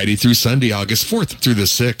music, Friday through Sunday, August 4th through the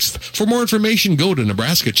 6th. For more information, go to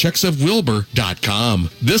NebraskaCzechsofWilbur.com.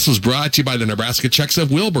 This was brought to you by the Nebraska Czechs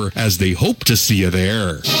of Wilbur, as they hope to see you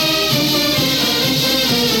there.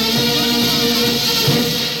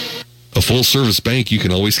 A full-service bank you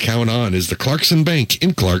can always count on is the Clarkson Bank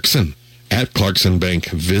in Clarkson. At Clarkson Bank,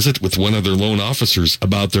 visit with one of their loan officers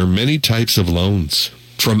about their many types of loans.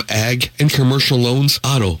 From ag and commercial loans,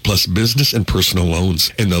 auto, plus business and personal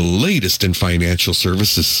loans, and the latest in financial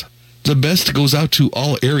services. The best goes out to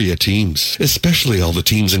all area teams, especially all the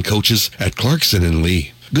teams and coaches at Clarkson and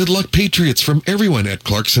Lee. Good luck, Patriots, from everyone at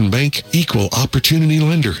Clarkson Bank, equal opportunity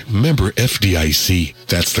lender, member FDIC.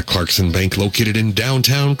 That's the Clarkson Bank located in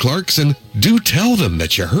downtown Clarkson. Do tell them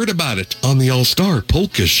that you heard about it on the All-Star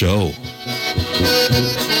Polka Show.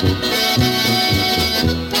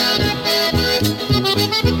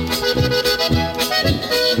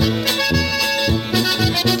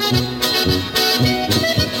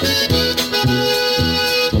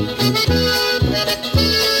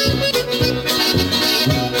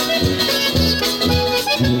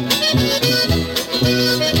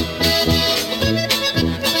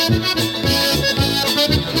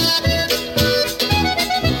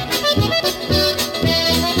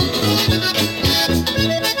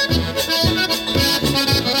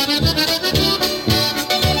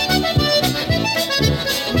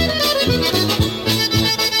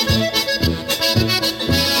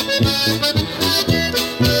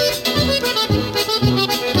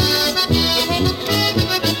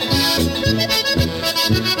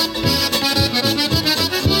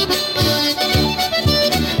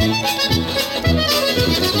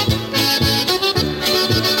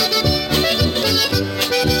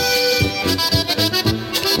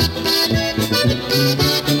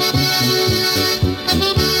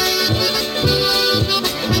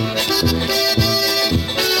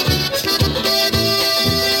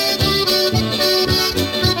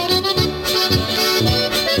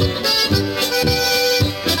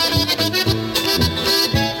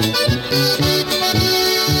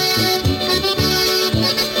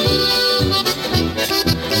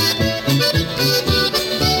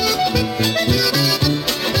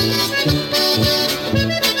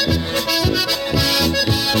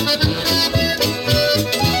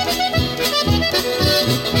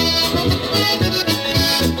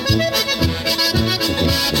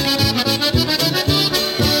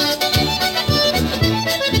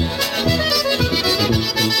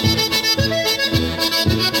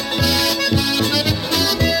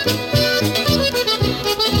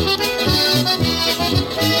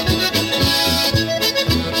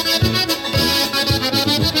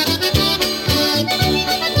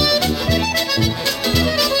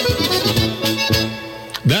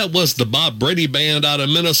 That was the Bob Brady Band out of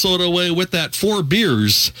Minnesota way with that 4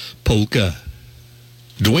 Beers polka.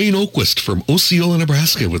 Dwayne Oquist from Osceola,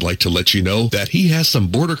 Nebraska would like to let you know that he has some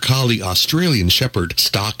Border Collie Australian Shepherd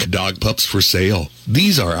stock dog pups for sale.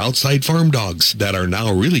 These are outside farm dogs that are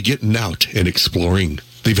now really getting out and exploring.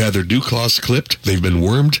 They've had their dew claws clipped, they've been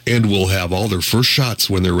wormed, and will have all their first shots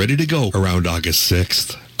when they're ready to go around August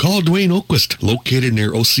 6th. Call Dwayne Oquist, located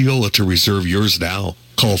near Osceola, to reserve yours now.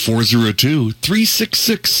 Call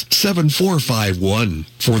 402-366-7451.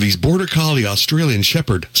 For these Border Collie Australian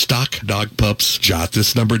Shepherd stock dog pups, jot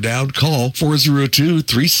this number down. Call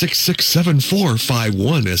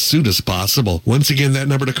 402-366-7451 as soon as possible. Once again, that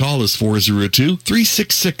number to call is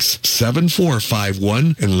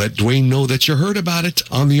 402-366-7451. And let Dwayne know that you heard about it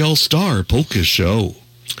on the All-Star Polka Show.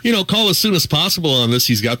 You know, call as soon as possible on this.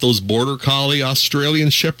 He's got those Border Collie Australian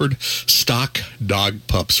Shepherd stock dog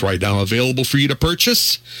pups right now available for you to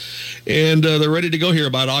purchase. And they're ready to go here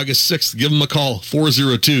about August 6th. Give them a call,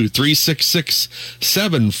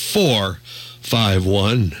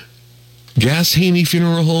 402-366-7451. Gas Haney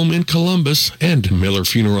Funeral Home in Columbus and Miller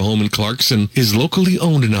Funeral Home in Clarkson is locally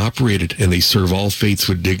owned and operated, and they serve all faiths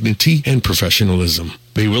with dignity and professionalism.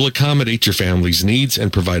 They will accommodate your family's needs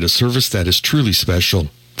and provide a service that is truly special.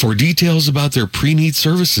 For details about their pre-need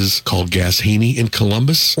services, call Gas Haney in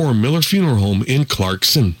Columbus or Miller Funeral Home in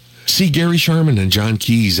Clarkson. See Gary Sharman and John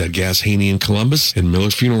Keys at Gas Haney in Columbus and Miller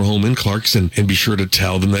Funeral Home in Clarkson, and be sure to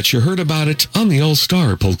tell them that you heard about it on the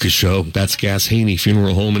All-Star Polka Show. That's Gas Haney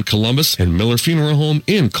Funeral Home in Columbus and Miller Funeral Home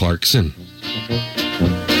in Clarkson.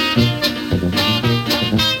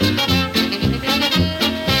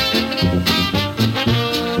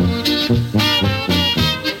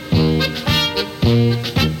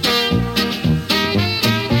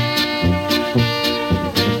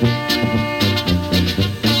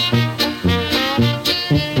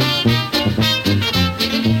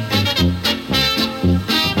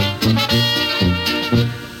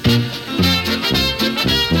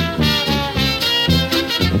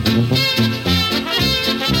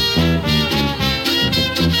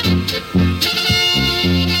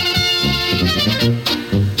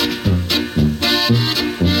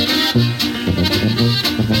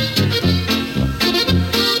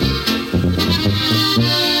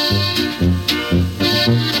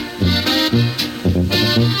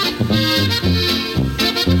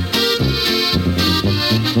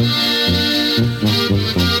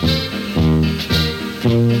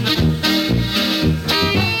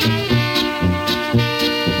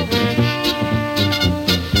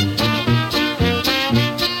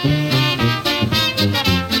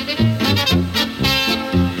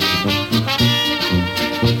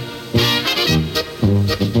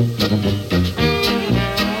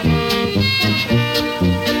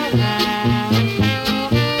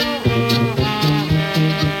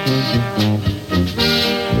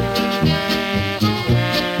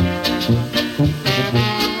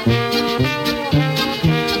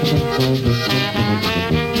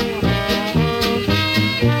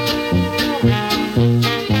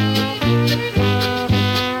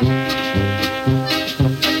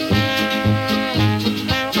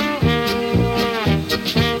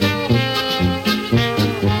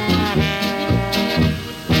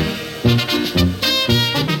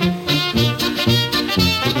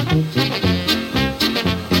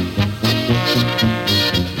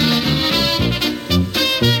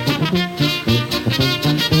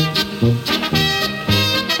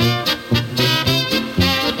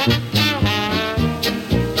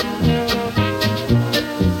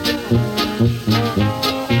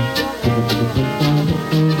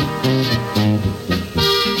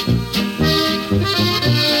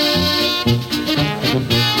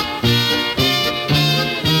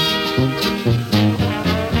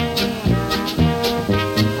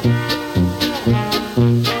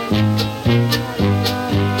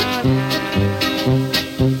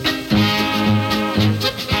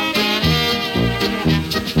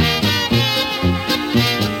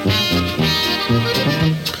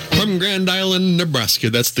 Nebraska.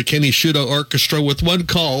 That's the Kenny Shuda Orchestra with one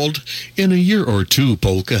called In a Year or Two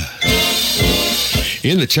Polka.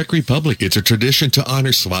 In the Czech Republic, it's a tradition to honor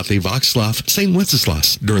Svatý Václav, St.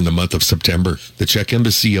 Wenceslas, during the month of September. The Czech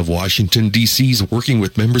Embassy of Washington, D.C. is working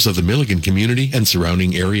with members of the Milligan community and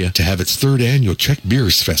surrounding area to have its third annual Czech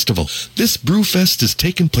Beers Festival. This brew fest is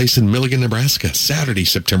taking place in Milligan, Nebraska, Saturday,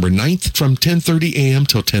 September 9th from 10:30 a.m.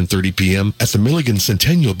 till 10:30 p.m. at the Milligan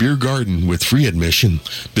Centennial Beer Garden with free admission.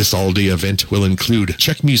 This all-day event will include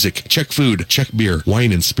Czech music, Czech food, Czech beer,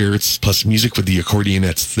 wine and spirits, plus music with the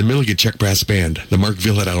Accordionettes, the Milligan Czech Brass Band, the Mark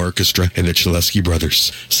Villadau Orchestra, and the Chalesky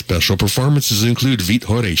Brothers. Special performances include Vít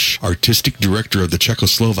Horeš, Artistic Director of the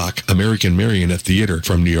Czechoslovak American Marionette Theater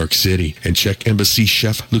from New York City, and Czech Embassy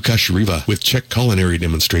Chef Lukáš Riva with Czech culinary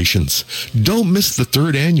demonstrations. Don't miss the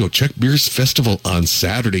third annual Czech Beers Festival on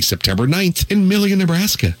Saturday, September 9th in Milligan,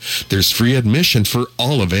 Nebraska. There's free admission for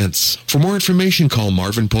all events. For more information, call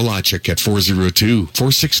Marvin Polacek at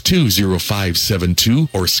 402-462-0572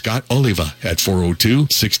 or Scott Oliva at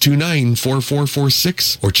 402-629-4446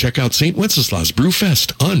 or check out St. Wenceslas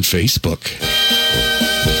Brewfest on Facebook.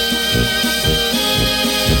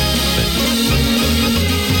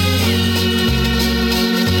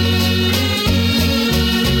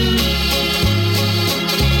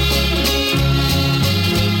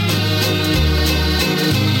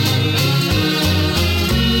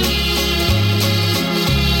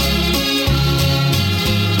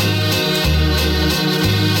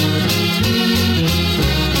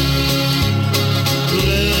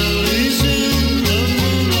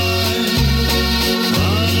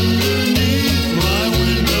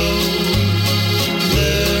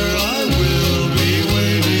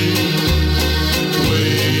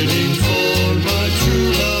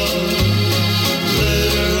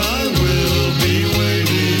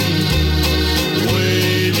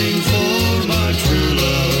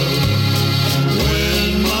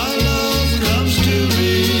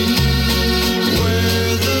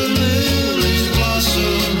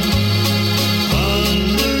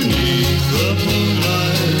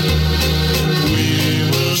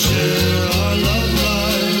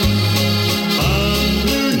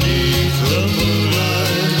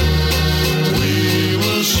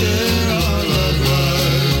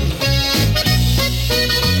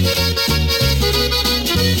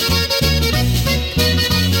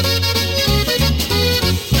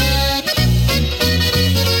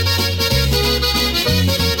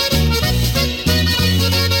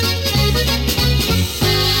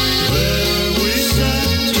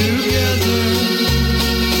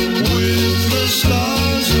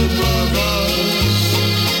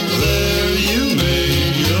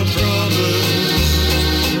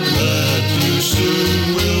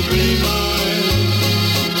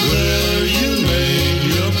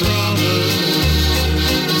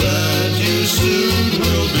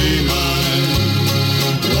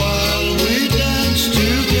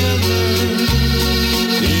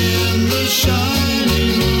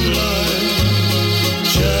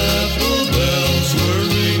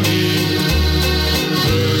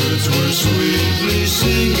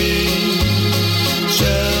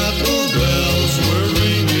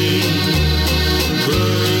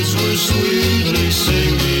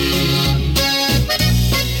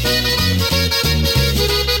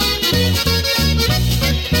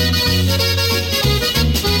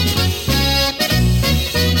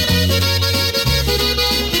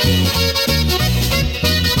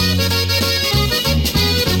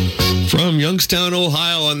 the moonlight, Youngstown,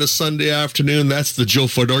 Ohio on this Sunday afternoon. That's the Joe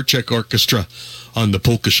Fodorczyk Orchestra on the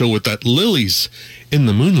Polka Show with that Lilies in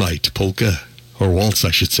the Moonlight polka, or waltz,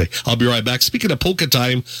 I should say. I'll be right back. Speaking of polka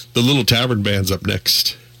time, the Little Tavern Band's up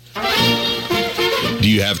next. Do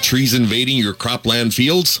you have trees invading your cropland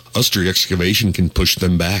fields? Ustry Excavation can push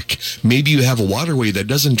them back. Maybe you have a waterway that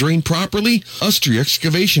doesn't drain properly? Ustry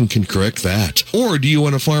Excavation can correct that. Or do you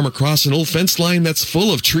want to farm across an old fence line that's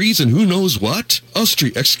full of trees and who knows what?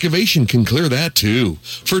 Ustry Excavation can clear that too.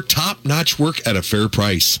 For top-notch work at a fair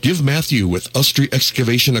price, give Matthew with Ustry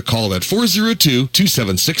Excavation a call at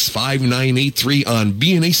 402-276-5983 on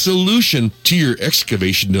being a solution to your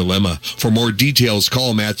excavation dilemma. For more details,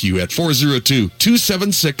 call Matthew at 402-276-5983.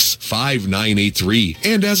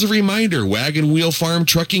 And as a reminder, Wagon Wheel Farm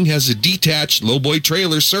Trucking has a detached lowboy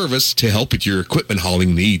trailer service to help with your equipment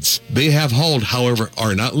hauling needs. They have hauled, however,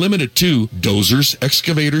 are not limited to dozers,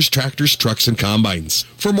 excavators, tractors, trucks, and combines.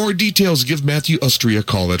 For more details, give Matthew Ustry a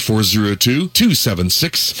call at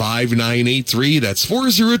 402-276-5983. That's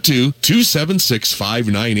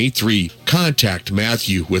 402-276-5983. Contact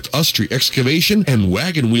Matthew with Ustry Excavation and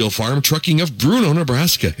Wagon Wheel Farm Trucking of Bruno,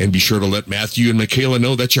 Nebraska. And be sure to let Matthew and Michaela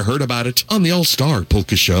know that you heard about it on the All-Star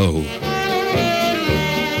Polka Show.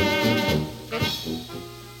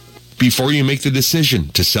 Before you make the decision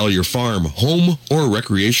to sell your farm, home, or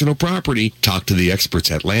recreational property, talk to the experts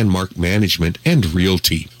at Landmark Management and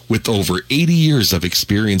Realty. With over 80 years of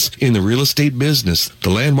experience in the real estate business, the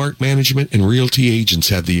Landmark Management and Realty agents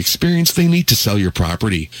have the experience they need to sell your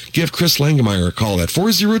property. Give Chris Langemeyer a call at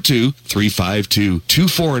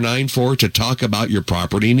 402-352-2494 to talk about your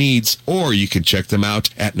property needs, or you can check them out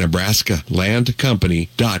at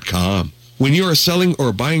nebraskalandcompany.com. When you are selling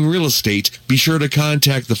or buying real estate, be sure to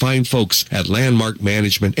contact the fine folks at Landmark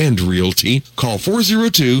Management and Realty. Call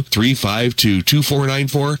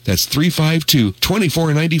 402-352-2494. That's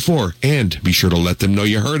 352-2494. And be sure to let them know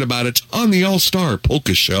you heard about it on the All-Star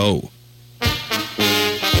Polka Show.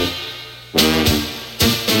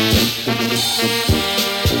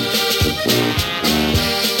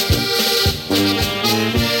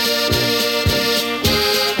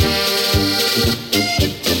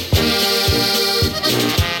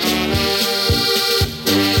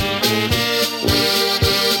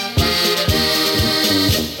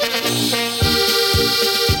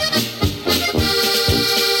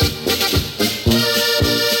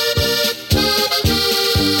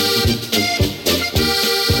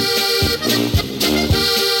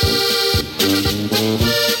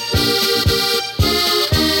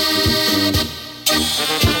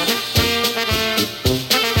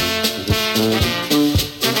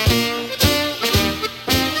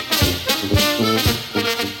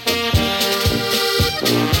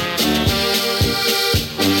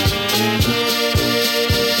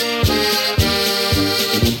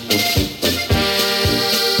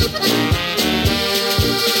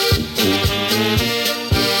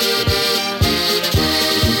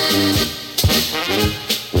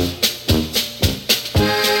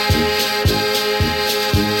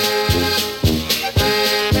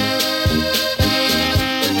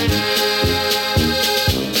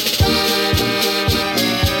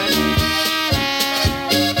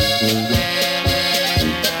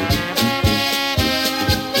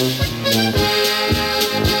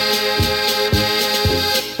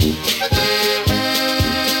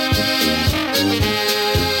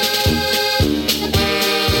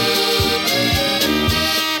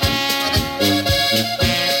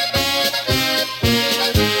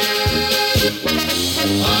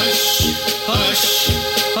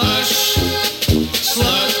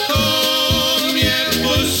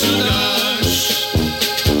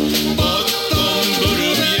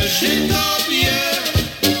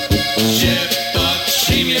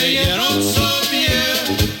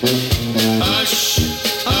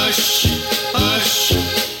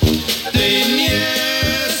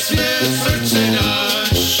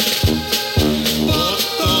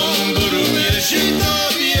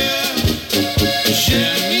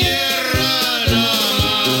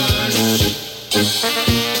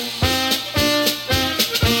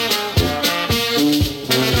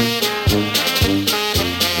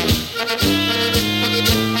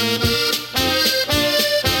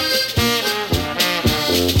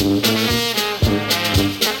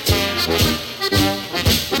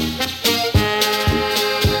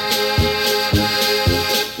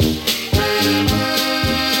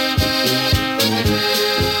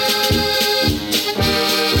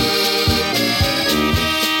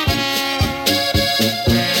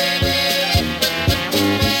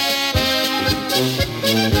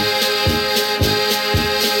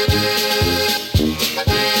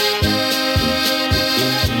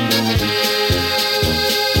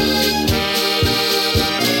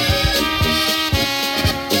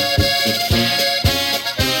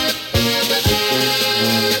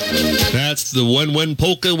 The One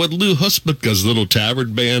Polka with Lou Husbutka's Little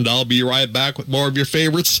Tavern Band. I'll be right back with more of your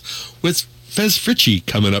favorites with Fez Fritchie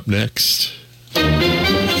coming up next.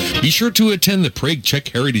 Be sure to attend the Prague Czech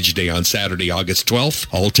Heritage Day on Saturday, August 12th,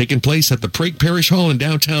 all taking place at the Prague Parish Hall in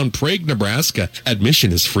downtown Prague, Nebraska.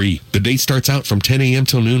 Admission is free. The day starts out from 10 a.m.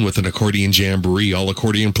 till noon with an accordion jamboree. All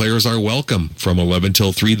accordion players are welcome. From 11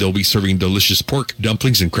 till 3, they'll be serving delicious pork,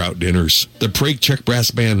 dumplings, and kraut dinners. The Prague Czech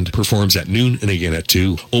Brass Band performs at noon and again at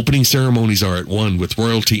 2. Opening ceremonies are at 1 with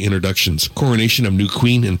royalty introductions, coronation of new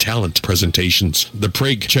queen, and talent presentations. The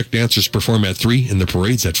Prague Czech dancers perform at 3 and the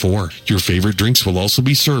parade's at 4. Your favorite drinks will also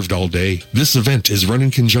be served all day. This event is run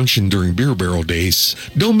in conjunction during Beer Barrel Days.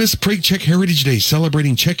 Don't miss Prague Czech Heritage Day,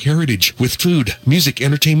 celebrating Czech heritage with food, music,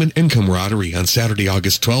 entertainment, and camaraderie on Saturday,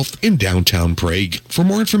 August 12th in downtown Prague. For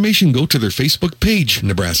more information, go to their Facebook page,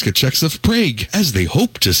 Nebraska Czechs of Prague, as they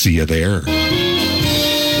hope to see you there.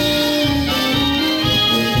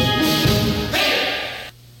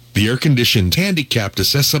 The air-conditioned, handicapped,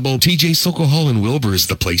 accessible TJ Sokol Hall in Wilbur is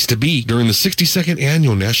the place to be during the 62nd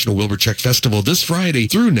Annual National Wilbur Check Festival this Friday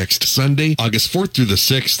through next Sunday, August 4th through the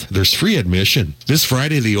 6th. There's free admission. This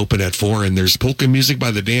Friday they open at 4, and there's polka music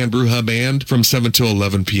by the Dan Bruja Band from 7 to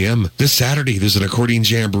 11 p.m. This Saturday there's an accordion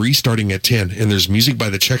jamboree starting at 10, and there's music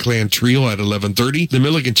by the Czechland Trio at 11:30, the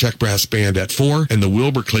Milligan Czech Brass Band at 4, and the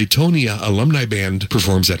Wilbur Claytonia Alumni Band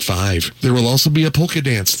performs at 5. There will also be a polka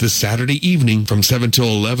dance this Saturday evening from 7 till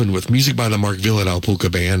 11 with music by the Mark Villadal Polka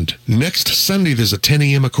Band. Next Sunday there's a 10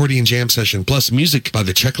 a.m. accordion jam session plus music by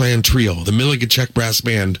the Czechland Trio, the Milligan Czech Brass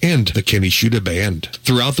Band, and the Kenny Shuda Band.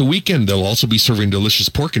 Throughout the weekend they'll also be serving delicious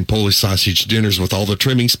pork and Polish sausage dinners with all the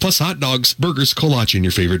trimmings plus hot dogs, burgers, kolache, and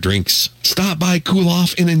your favorite drinks. Stop by, cool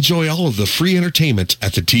off, and enjoy all of the free entertainment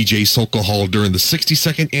at the TJ Sokol Hall during the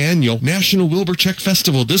 62nd Annual National Wilbur Check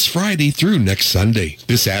Festival this Friday through next Sunday.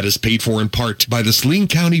 This ad is paid for in part by the Saline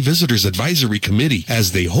County Visitors Advisory Committee,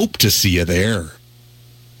 as they hope to see you there.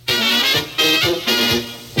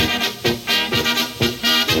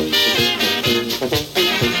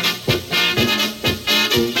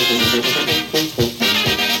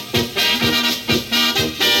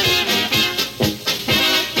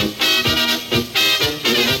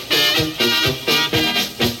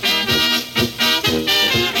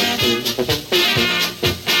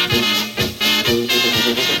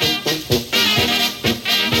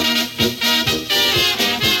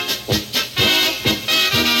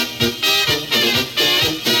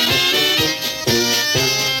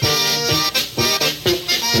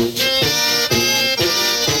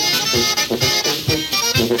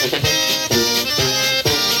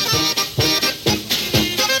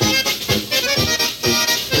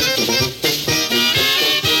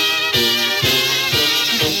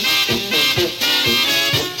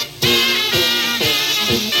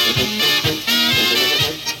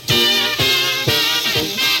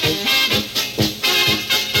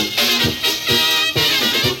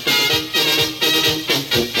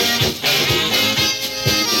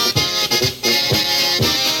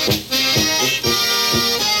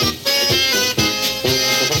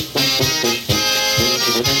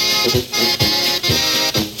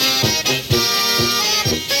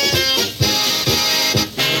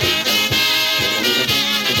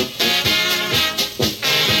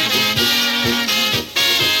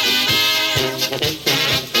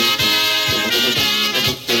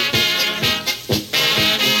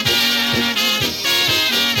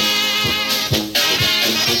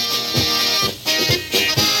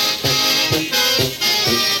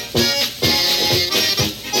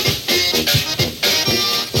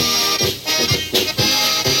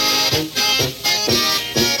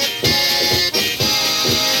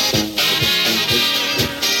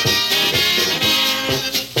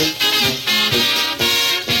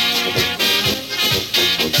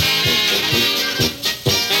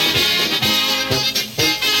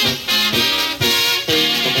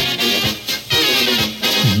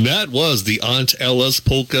 Was the Aunt Ella's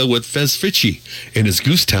Polka with Fez Fitchie and his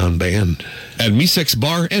Goosetown Band. At Misek's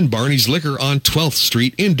Bar and Barney's Liquor on 12th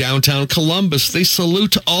Street in downtown Columbus, they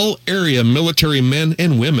salute all area military men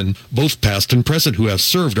and women, both past and present, who have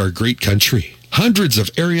served our great country. Hundreds of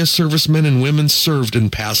area servicemen and women served in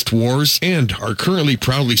past wars and are currently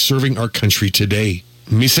proudly serving our country today.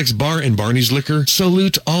 Misek's Bar and Barney's Liquor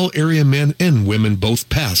salute all area men and women, both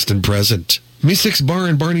past and present. Misek's Bar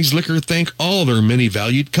and Barney's Liquor thank all their many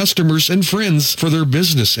valued customers and friends for their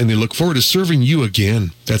business, and they look forward to serving you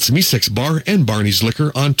again. That's Misek's Bar and Barney's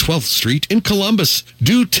Liquor on 12th Street in Columbus.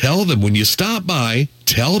 Do tell them when you stop by,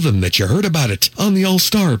 tell them that you heard about it on the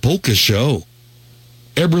All-Star Polka Show.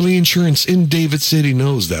 Eberly Insurance in David City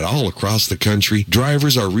knows that all across the country,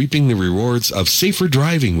 drivers are reaping the rewards of safer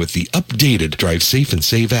driving with the updated Drive Safe and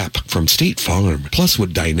Save app from State Farm, plus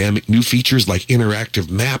with dynamic new features like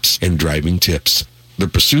interactive maps and driving tips. The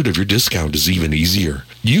pursuit of your discount is even easier.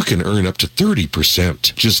 You can earn up to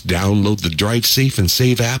 30%. Just download the Drive Safe and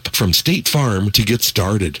Save app from State Farm to get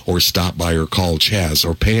started, or stop by or call Chaz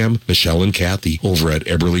or Pam, Michelle, and Kathy over at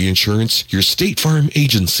Eberly Insurance, your State Farm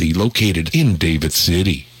agency located in David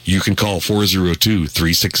City. You can call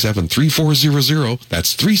 402-367-3400.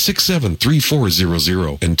 That's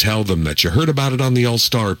 367-3400. And tell them that you heard about it on the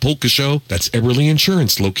All-Star Polka Show. That's Eberly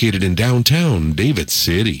Insurance, located in downtown David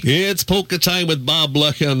City. It's polka time with Bob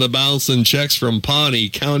Blecka and the Bouncing Czechs from Pawnee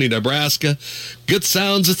County, Nebraska. Good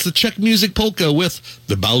sounds. It's the Czech Music Polka with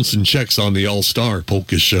the Bouncing Czechs on the All-Star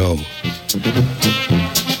Polka Show.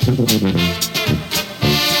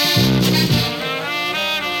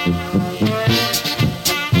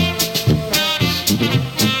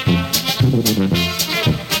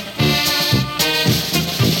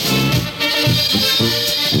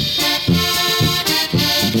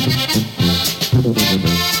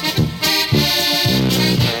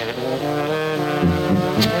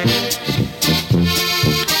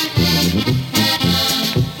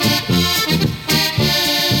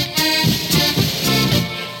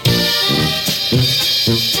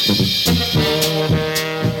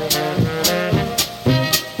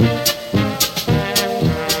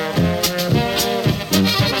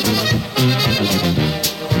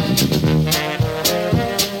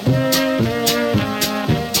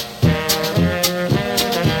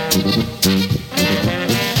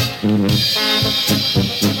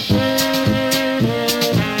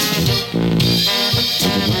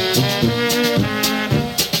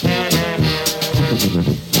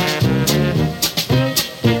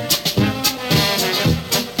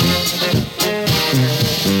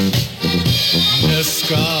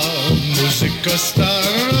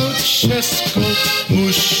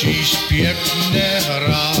 musisz piękne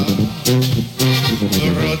gra.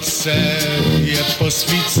 W roce je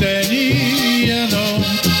posvícení jenom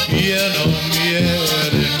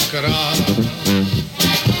jeden krát.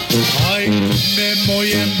 Aj ne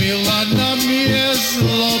moje milá na mě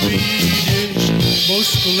zlobíš, bo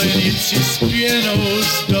sklenici s pěnou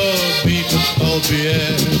zdobí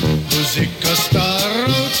obě. Muzika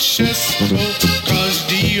starou českou,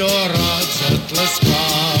 každý rád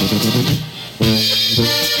zatleská.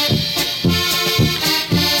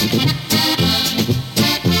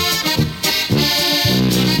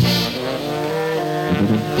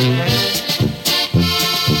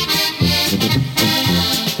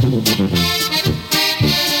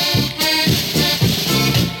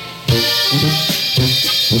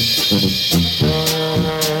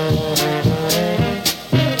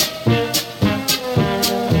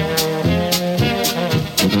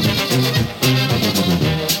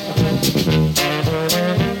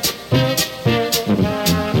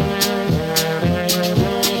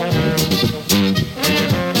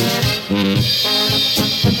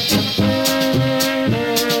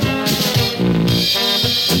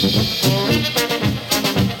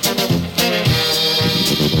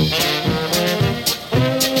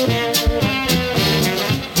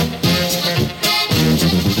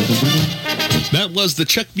 Was the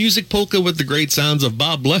Czech music polka with the great sounds of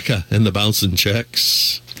Bob Lecca and the Bouncing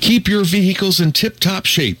Czechs. Keep your vehicles in tip-top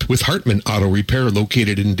shape with Hartman Auto Repair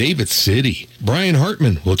located in David City. Brian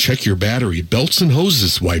Hartman will check your battery, belts and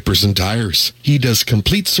hoses, wipers and tires. He does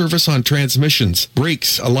complete service on transmissions,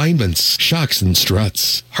 brakes, alignments, shocks, and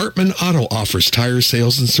struts. Hartman Auto offers tire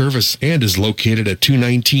sales and service and is located at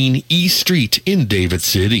 219 E Street in David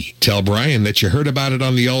City. Tell Brian that you heard about it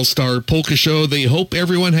on the All-Star Polka Show. They hope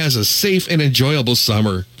everyone has a safe and enjoyable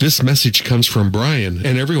summer. This message comes from Brian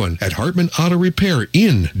and everyone at Hartman Auto Repair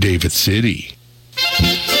in David City.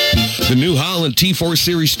 The New Holland T4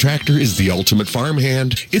 Series tractor is the ultimate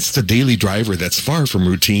farmhand. It's the daily driver that's far from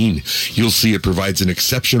routine. You'll see it provides an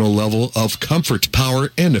exceptional level of comfort,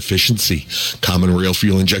 power, and efficiency. Common rail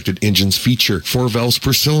fuel-injected engines feature 4 valves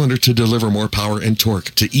per cylinder to deliver more power and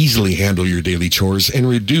torque to easily handle your daily chores and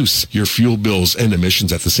reduce your fuel bills and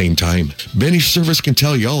emissions at the same time. Benish Service can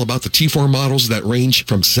tell you all about the T4 models that range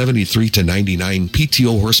from 73 to 99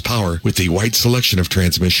 PTO horsepower with a wide selection of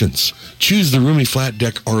transmissions. Choose the roomy flat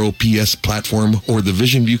deck ROPS platform or the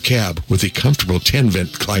Vision View cab with a comfortable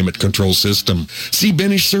 10-vent climate control system. See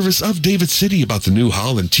Benish Service of David City about the New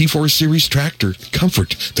Holland T4 Series tractor.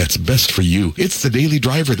 Comfort that's best for you. It's the daily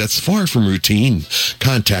driver that's far from routine.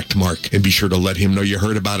 Contact Mark and be sure to let him know you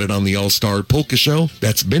heard about it on the All-Star Polka Show.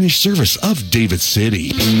 That's Benish Service of David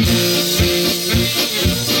City.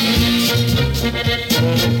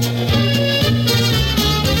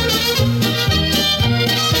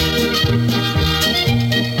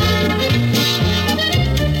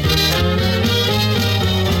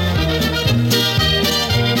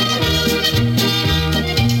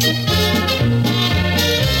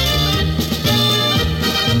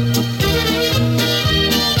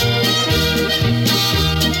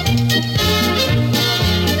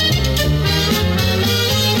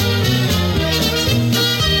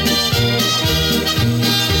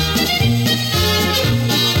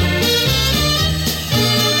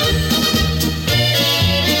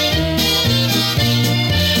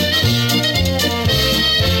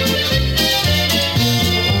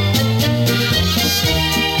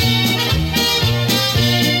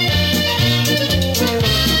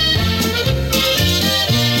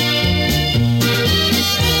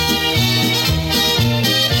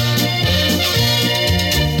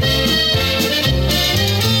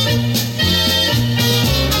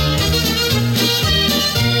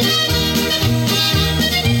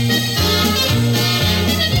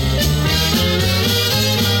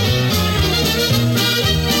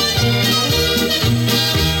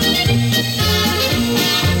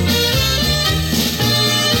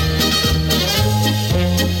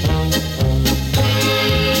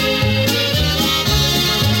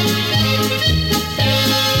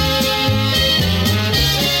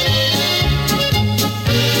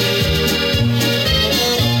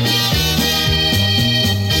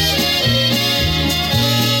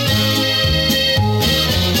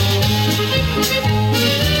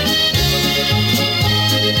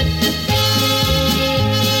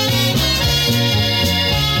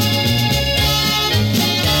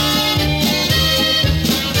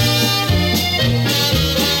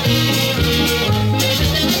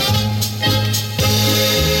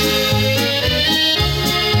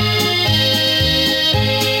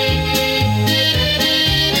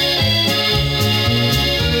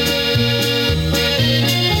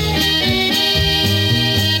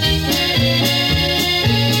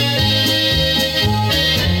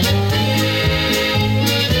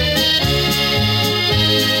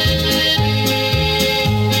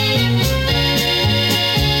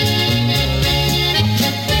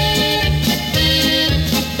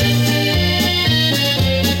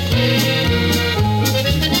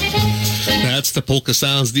 It's the polka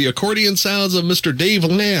sounds, the accordion sounds of Mr. Dave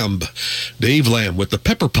Lamb. Dave Lamb with the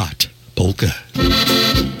Pepper Pot Polka.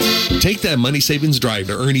 Take that money savings drive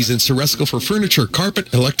to Ernie's in Ceresco for furniture,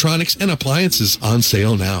 carpet, electronics, and appliances on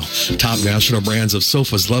sale now. Top national brands of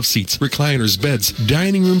sofas, love seats, recliners, beds,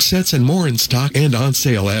 dining room sets, and more in stock and on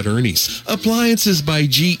sale at Ernie's. Appliances by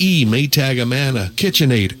GE, Maytag, Amana,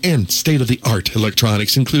 KitchenAid, and state-of-the-art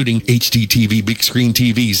electronics, including HD TV, big screen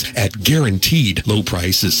TVs at guaranteed low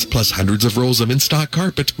prices. Plus hundreds of rolls of in-stock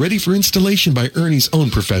carpet ready for installation by Ernie's own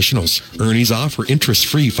professionals. Ernie's offer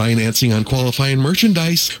interest-free financing on qualifying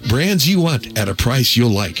merchandise. Brands you want at a price you'll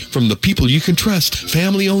like. From the people you can trust.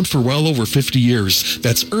 Family owned for well over 50 years.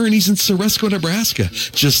 That's Ernie's in Ceresco, Nebraska.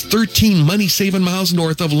 Just 13 money-saving miles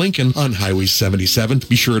north of Lincoln on Highway 77.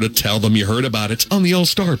 Be sure to tell them you heard about it on the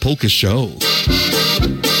All-Star Polka Show.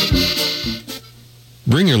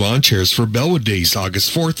 Bring your lawn chairs for Bellwood Days,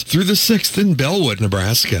 August 4th through the 6th in Bellwood,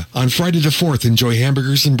 Nebraska. On Friday the 4th, enjoy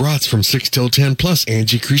hamburgers and brats from 6 till 10, plus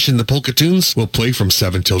Angie Creesh and the Polka Tunes will play from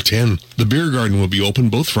 7 till 10. The beer garden will be open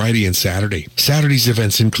both Friday and Saturday. Saturday's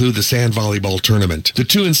events include the sand volleyball tournament, the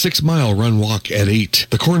 2 and 6 mile run walk at 8,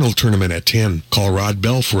 the cornhole tournament at 10. Call Rod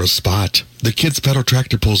Bell for a spot. The kids pedal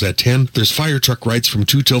tractor pulls at 10. There's fire truck rides from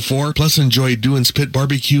 2 till 4. Plus enjoy Doohan's Pit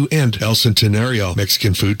Barbecue and El Centenario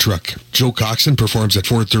Mexican food truck. Joe Coxon performs at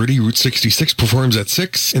 4:30. Route 66 performs at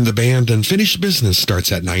 6. And the band Unfinished Business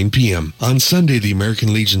starts at 9 p.m. On Sunday, the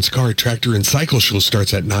American Legion's car, tractor, and cycle show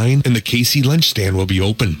starts at 9. And the Casey lunch stand will be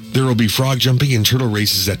open. There will be frog jumping and turtle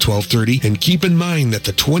races at 12:30. And keep in mind that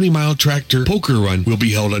the 20-mile tractor poker run will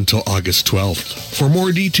be held until August 12th. For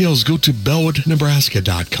more details, go to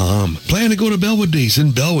BellwoodNebraska.com. Plan to go to Bellwood Days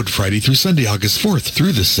in Bellwood Friday through Sunday, August 4th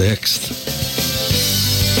through the 6th.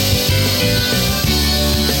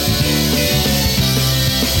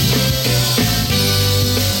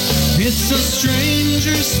 It's a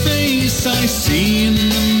stranger's face I see in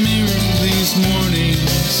the mirror these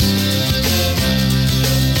mornings.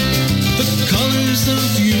 The colors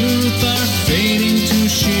of youth are fading to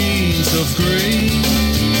shades of gray.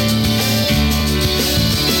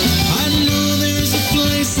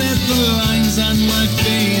 That the lines on my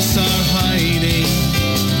face are hiding,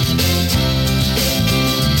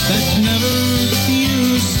 that never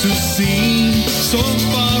used to seem so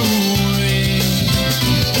far away.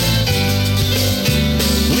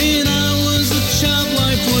 When I was a child,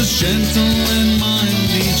 life was gentle and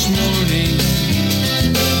mild each morning,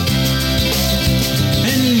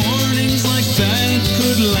 and mornings like that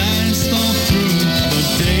could last all through the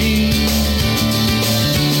day.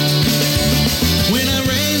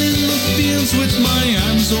 With my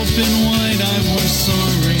arms open wide, I was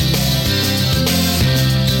soaring.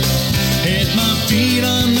 Had my feet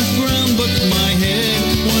on the ground, but my head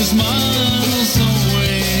was miles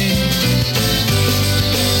away.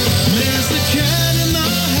 There's a cat in the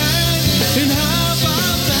hat, and how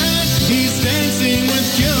about that? He's dancing with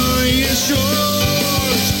curious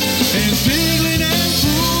shores. And Piglet and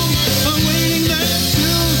Pooh are waiting there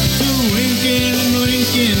too, to winking and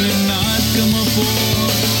blinking and not come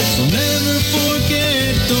aboard. So never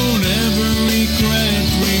forget, don't ever regret,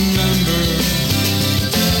 remember.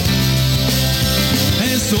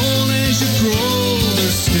 As old as you grow,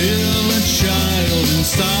 there's still a child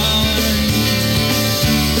inside.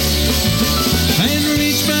 And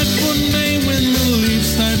reach back for May when the leaves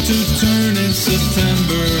start to turn in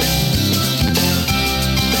September.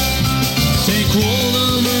 Take hold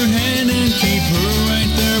of her hand and keep her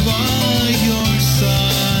right there by your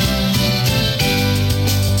side.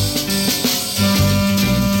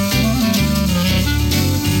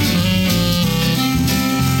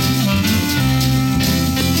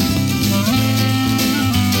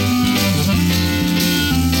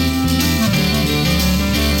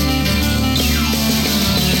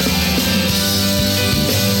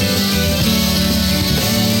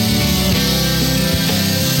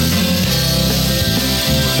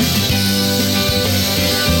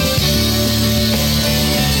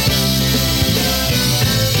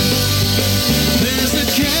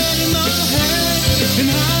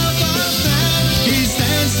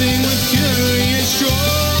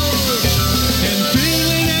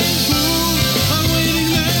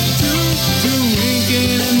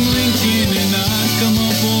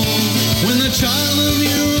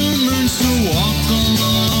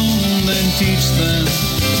 Teach them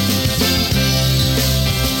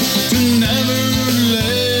to never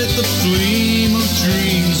let the flame of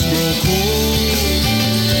dreams grow cold.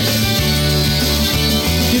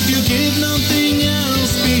 If you give nothing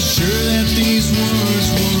else, be sure that these words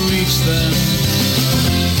will reach them.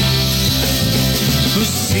 The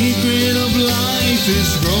secret of life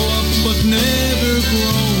is grow up but never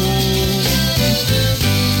grow old.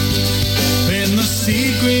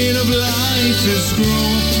 secret of life is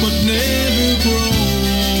grow, but never grow.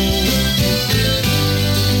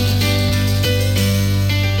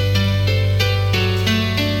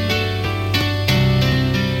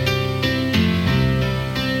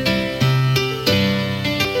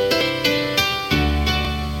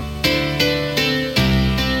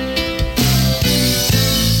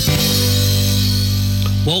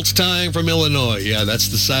 Waltz time from Illinois. Yeah, that's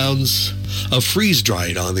the sounds of Freeze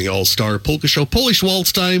Dried on the All-Star Polka Show. Polish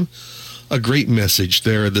waltz time. A great message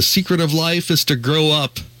there. The secret of life is to grow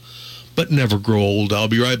up, but never grow old. I'll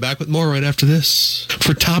be right back with more right after this.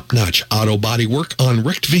 For top-notch auto body work on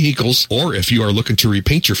wrecked vehicles, or if you are looking to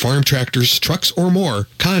repaint your farm tractors, trucks, or more,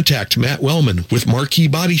 contact Matt Wellman with Marquee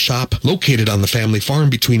Body Shop, located on the family farm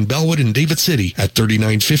between Bellwood and David City at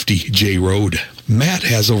 3950 J Road. Matt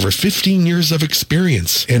has over 15 years of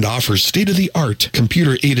experience and offers state-of-the-art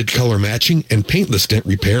computer-aided color matching and paintless dent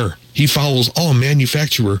repair. He follows all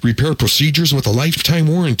manufacturer repair procedures with a lifetime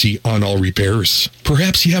warranty on all repairs.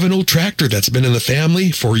 Perhaps you have an old tractor that's been in the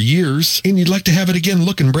family for years and you'd like to have it again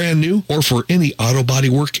looking brand new, or for any auto body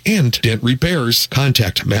work and dent repairs,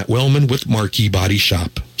 contact Matt Wellman with Marquee Body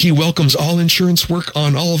Shop. He welcomes all insurance work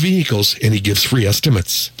on all vehicles and he gives free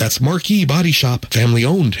estimates. That's Marquee Body Shop, family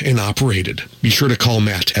owned and operated. Be sure to call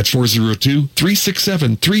Matt at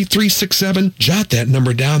 402-367-3367. Jot that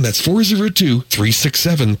number down. That's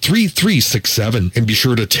 402-367-3367. And be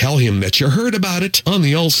sure to tell him that you heard about it on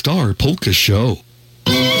the All-Star Polka Show.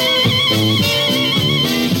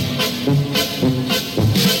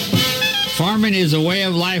 Farming is a way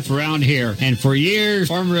of life around here, and for years,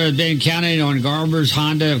 farmers have been counting on Garber's,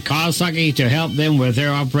 Honda, Kawasaki to help them with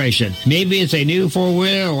their operation. Maybe it's a new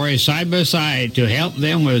four-wheeler or a side-by-side to help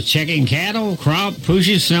them with checking cattle, crop,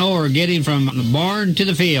 pushing snow, or getting from the barn to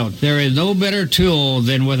the field. There is no better tool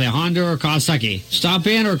than with a Honda or Kawasaki. Stop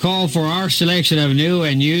in or call for our selection of new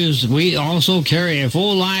and used. We also carry a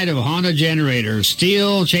full line of Honda generators,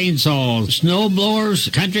 steel chainsaws, snow blowers,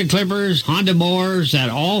 country clippers, Honda mowers that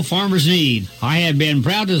all farmers need. I have been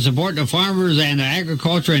proud to support the farmers and the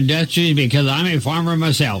agriculture industries because I'm a farmer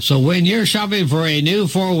myself. So when you're shopping for a new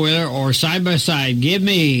four-wheeler or side-by-side, give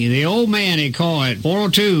me, the old man, a call at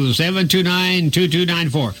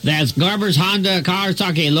 402-729-2294. That's Garber's Honda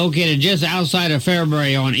Kawasaki, located just outside of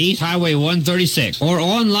Fairbury on East Highway 136, or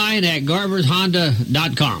online at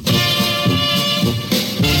garbershonda.com.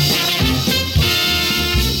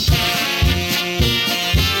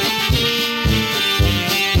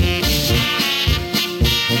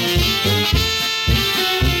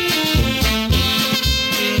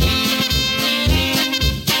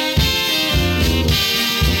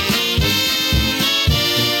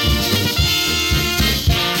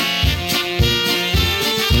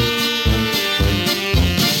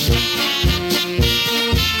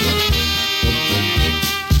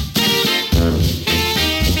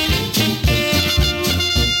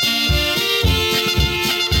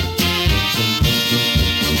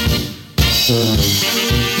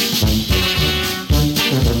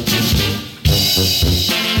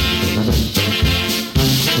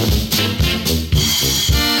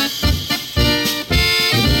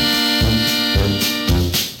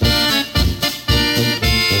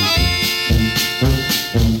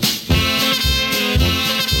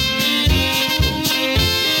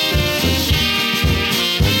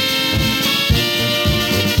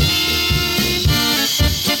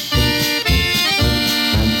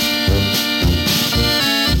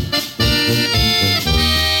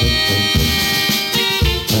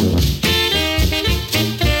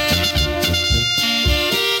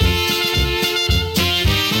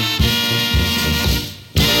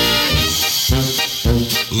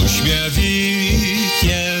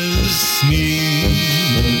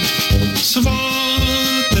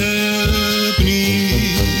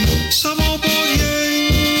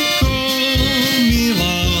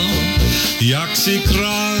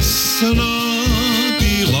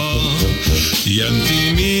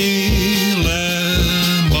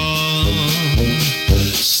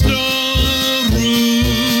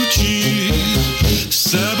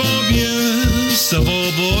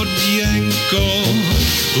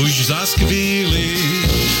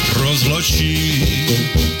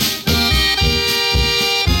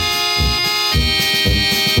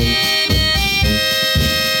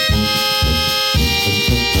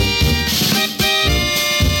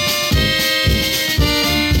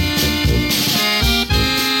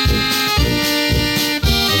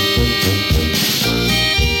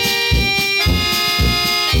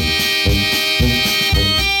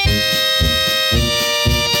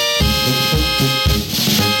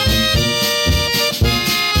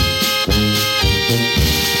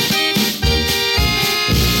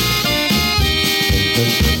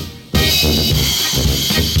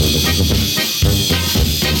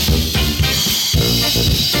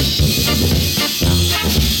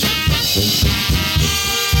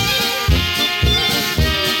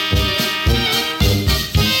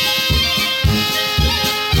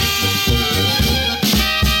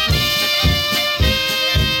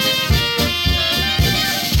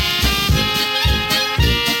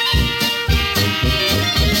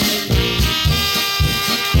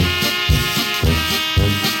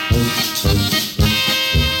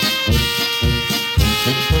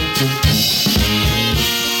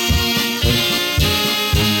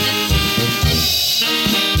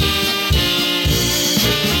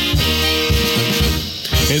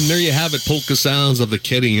 have it, polka sounds of the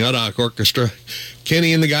Kenny Yuddock Orchestra.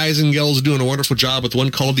 Kenny and the guys and gals doing a wonderful job with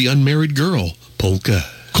one called The Unmarried Girl, Polka.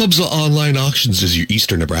 Kubza Online Auctions is your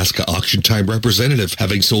Eastern Nebraska Auction Time representative.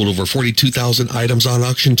 Having sold over 42,000 items on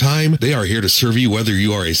Auction Time, they are here to serve you whether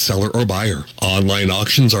you are a seller or buyer. Online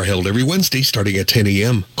auctions are held every Wednesday starting at 10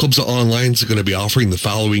 a.m. Kubza Online is going to be offering the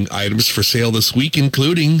following items for sale this week,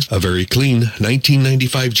 including a very clean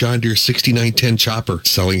 1995 John Deere 6910 chopper,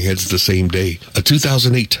 selling heads the same day, a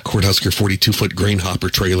 2008 Cornhusker 42-foot grain hopper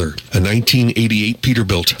trailer, a 1988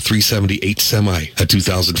 Peterbilt 378 semi, a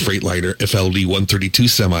 2000 Freightliner FLD 132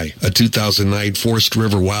 semi, a 2009 Forest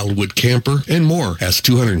River Wildwood camper, and more, as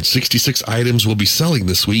 266 items will be selling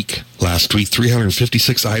this week. Last week,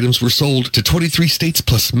 356 items were sold to 23 states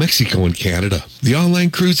plus Mexico and Canada. The online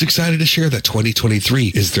crew is excited to share that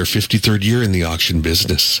 2023 is their 53rd year in the auction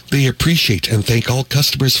business. They appreciate and thank all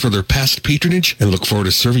customers for their past patronage and look forward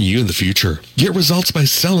to serving you in the future. Get results by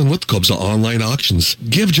selling with Kubza Online Auctions.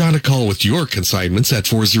 Give John a call with your consignments at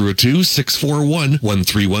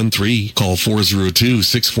 402-641-1313. Call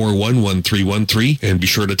 402-641-1313 and be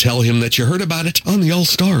sure to tell him that you heard about it on the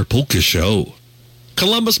All-Star Polka Show.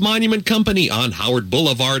 Columbus Monument Company on Howard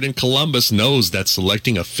Boulevard in Columbus knows that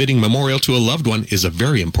selecting a fitting memorial to a loved one is a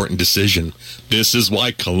very important decision. This is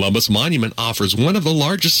why Columbus Monument offers one of the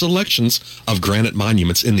largest selections of granite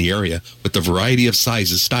monuments in the area with a variety of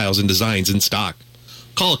sizes, styles, and designs in stock.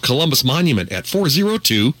 Call Columbus Monument at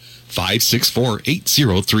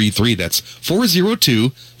 402-564-8033. That's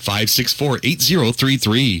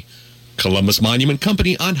 402-564-8033. Columbus Monument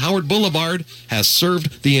Company on Howard Boulevard has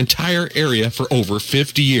served the entire area for over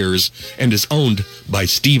 50 years and is owned by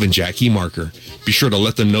Steve and Jackie Marker. Be sure to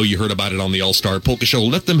let them know you heard about it on the All-Star Polka Show.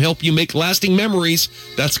 Let them help you make lasting memories.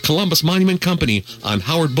 That's Columbus Monument Company on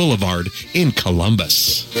Howard Boulevard in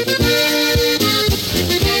Columbus.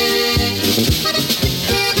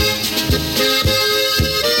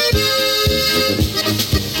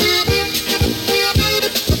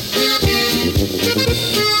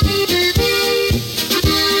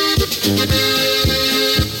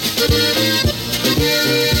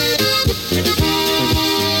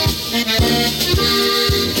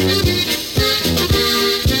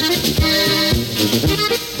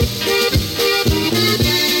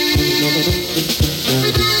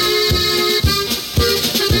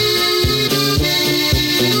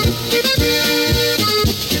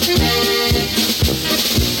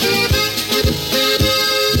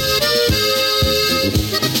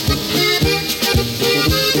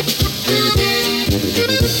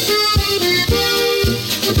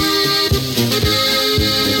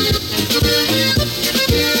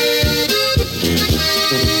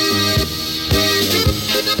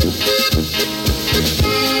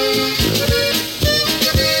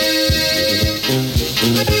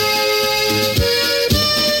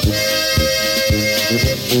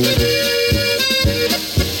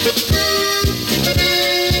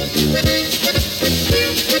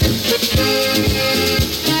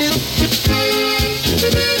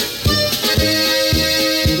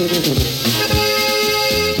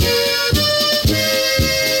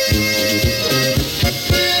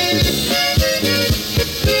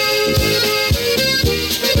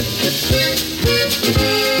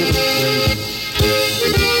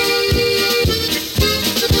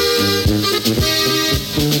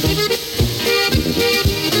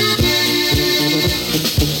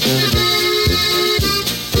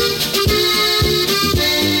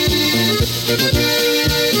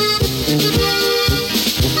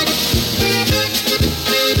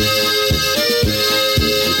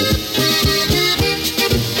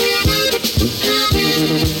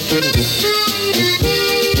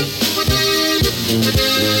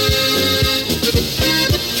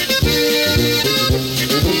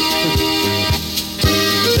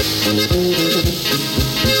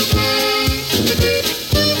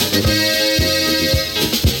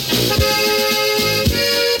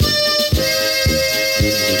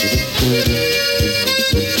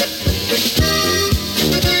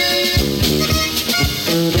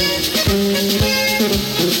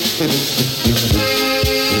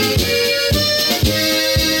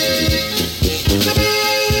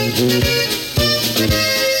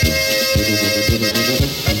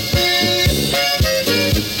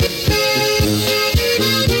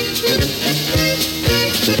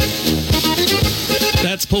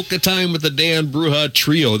 Polka Time with the Dan Bruja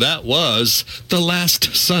Trio. That was The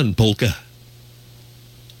Last Son Polka.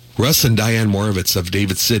 Russ and Diane Moravitz of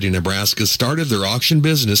David City, Nebraska started their auction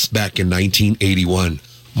business back in 1981.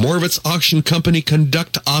 Moravitz Auction Company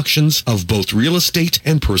conduct auctions of both real estate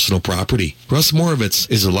and personal property. Russ Moravitz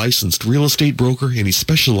is a licensed real estate broker, and he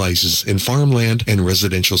specializes in farmland and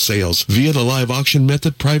residential sales via the live auction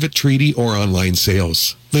method, private treaty, or online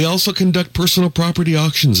sales. They also conduct personal property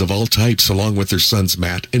auctions of all types along with their sons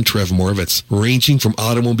Matt and Trev Moravitz, ranging from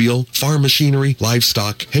automobile, farm machinery,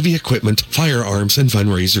 livestock, heavy equipment, firearms, and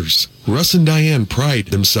fundraisers. Russ and Diane pride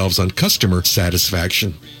themselves on customer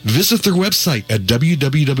satisfaction. Visit their website at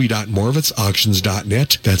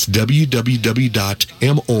www.moravitzauctions.net. That's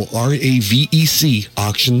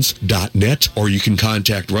www.moravecauctions.net. Or you can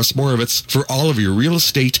contact Russ Moravitz for all of your real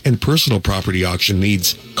estate and personal property auction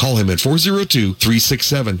needs. Call him at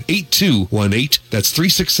 402-367-8218. That's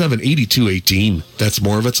 367-8218. That's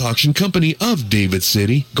Moravitz Auction Company of David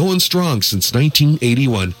City, going strong since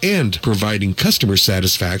 1981 and providing customer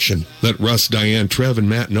satisfaction. Let Russ, Diane, Trev, and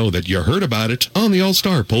Matt know that you heard about it on the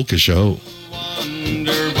All-Star Polka Show.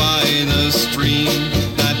 Wander by the stream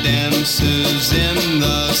that dances in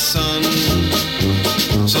the sun.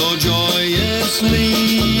 So joyously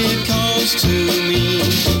it calls to me,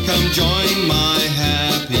 come join my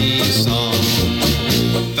happy song.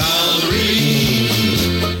 Valerie,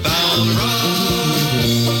 Valerie,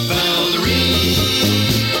 Valerie,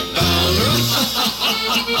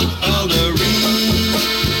 Valerie,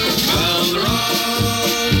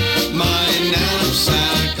 Valerie, my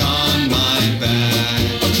knapsack on my back.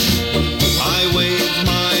 I wave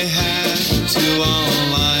my hat to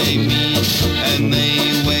all I meet, and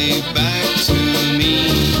they wave back to me.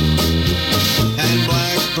 And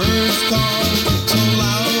blackbirds call so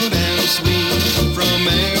loud and sweet from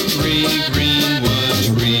every greenwood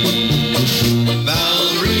tree.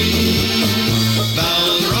 Valerie,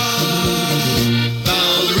 Valerie,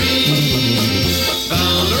 Valerie,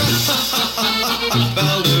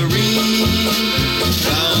 Valerie,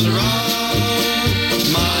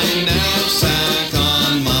 Valerie, my knapsack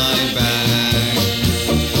on my back.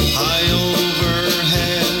 High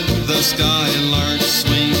overhead the skylarks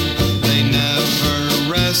swing, they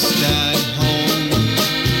never rest at home.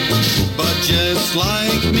 But just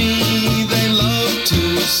like me, they love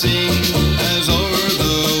to sing as o'er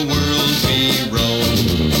the world we roam.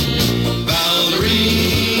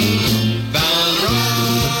 Valerie, Valerie,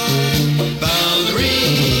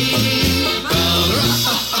 Valerie,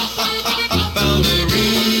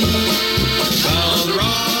 Valerie, Valerie,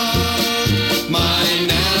 my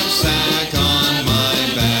knapsack on my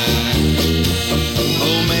back.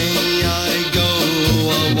 Oh, may I go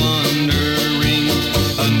a-wandering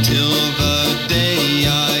until the day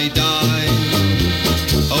I die.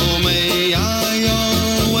 Oh, may I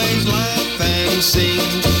always laugh and sing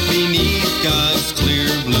beneath God's clear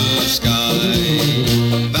blue sky.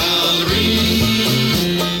 Valerie,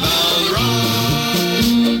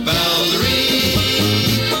 Valerie, Valerie,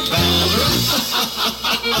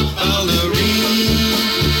 Valerie,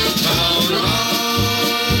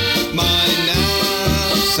 Valerie, my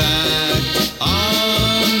knapsack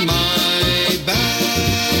on my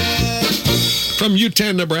back. From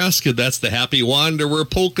Utan, Nebraska, that's the Happy Wanderer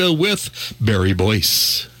Polka with Barry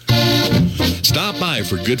Boyce. Stop by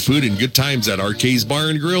for good food and good times at RK's Bar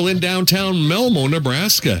and Grill in downtown Melmo,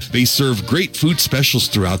 Nebraska. They serve great food specials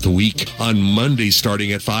throughout the week. On Mondays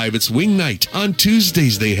starting at 5, it's wing night. On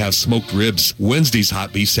Tuesdays, they have smoked ribs. Wednesdays,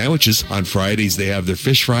 hot beef sandwiches. On Fridays, they have their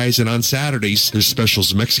fish fries. And on Saturdays, their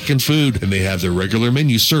specials Mexican food. And they have their regular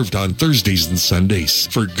menu served on Thursdays and Sundays.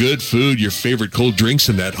 For good food, your favorite cold drinks,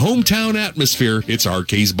 and that hometown atmosphere, it's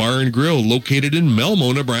RK's Bar and Grill located in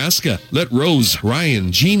Melmo, Nebraska. Let Rose,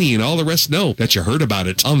 Ryan, Jeannie, and all the rest know that you heard about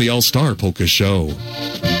it on the All-Star Polka Show.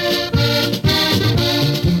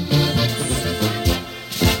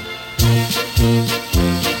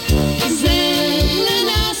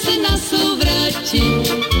 Zelena se nasou vrati,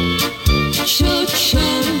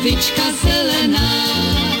 šočovička zelená.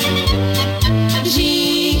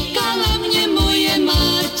 Říkala mě moje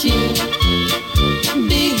máti,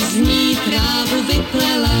 bych z ní trávu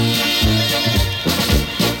vyplela.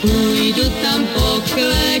 Půjdu tam po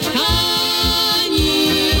klekání,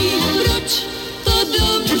 proč to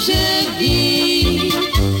dobře ví.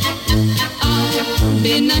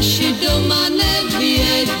 Aby naši doma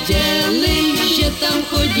nevěděli, že tam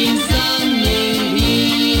chodím za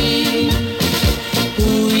milý.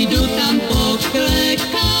 Půjdu tam po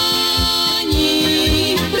klekání,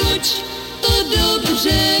 proč to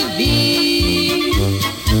dobře ví.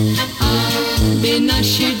 Aby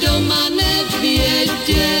naši doma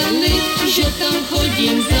nevěděli, že tam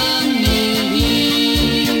chodím za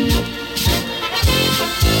milým.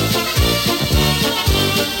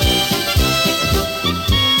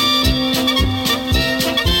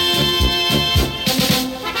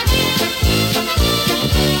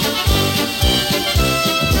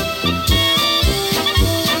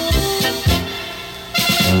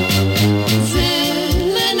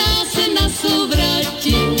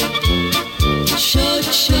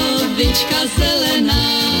 polka zelená.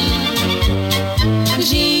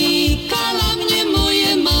 Říkala mě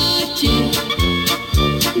moje máti,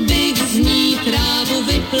 bych z ní trávu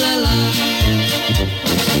vyplela.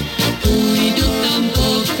 Půjdu tam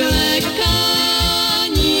po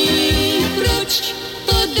klekání, proč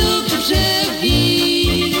to dobře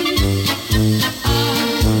vím.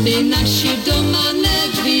 Aby naši doma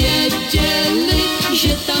nevěděli,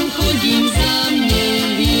 že tam chodím za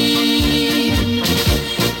milým.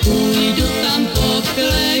 Půjdu tam po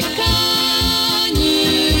klekání,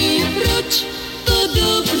 proč to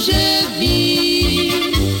dobře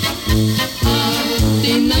vím.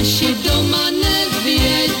 Aby naši doma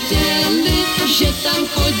nevěděli, že tam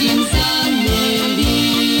chodím za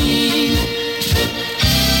milým.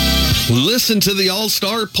 Listen to the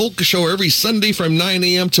All-Star Polka Show every Sunday from 9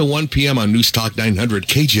 a.m. to 1 p.m. on News Talk 900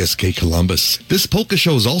 KGSK Columbus. This polka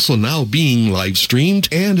show is also now being live streamed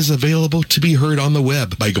and is available to be heard on the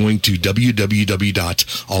web by going to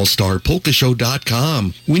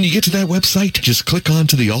www.allstarpolkashow.com. When you get to that website, just click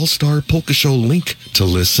onto the All-Star Polka Show link to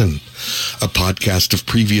listen. A podcast of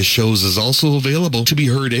previous shows is also available to be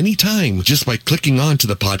heard anytime just by clicking onto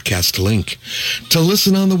the podcast link. To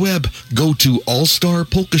listen on the web, go to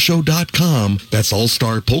allstarpolkashow.com. That's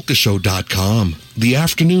allstarpolkashow.com. The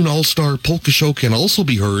afternoon All-Star Polka Show can also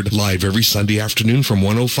be heard live every Sunday afternoon from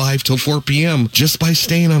 1:05 till 4 p.m. just by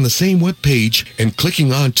staying on the same webpage and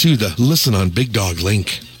clicking onto the Listen on Big Dog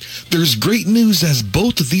link. There's great news as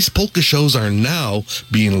both of these polka shows are now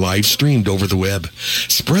being live streamed over the web.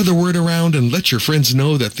 Spread the word around and let your friends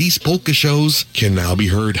know that these polka shows can now be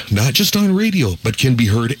heard, not just on radio, but can be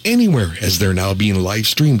heard anywhere as they're now being live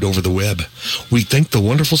streamed over the web. We thank the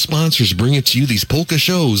wonderful sponsors bringing to you these polka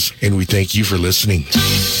shows, and we thank you for listening.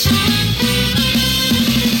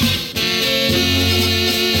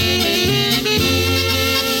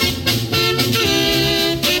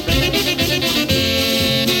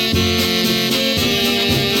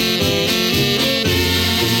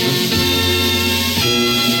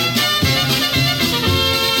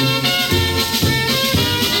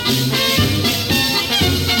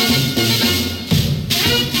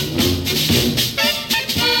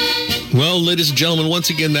 Well, ladies and gentlemen, once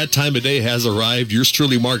again, that time of day has arrived. Yours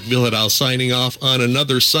truly, Mark Villadal, signing off on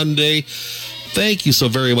another Sunday. Thank you so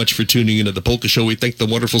very much for tuning into the Polka Show. We thank the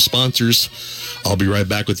wonderful sponsors. I'll be right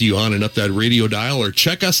back with you on and up that radio dial, or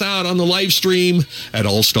check us out on the live stream at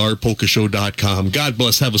allstarpolkashow.com. God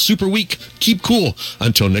bless. Have a super week. Keep cool.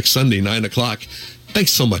 Until next Sunday, 9 o'clock.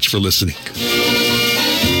 Thanks so much for listening.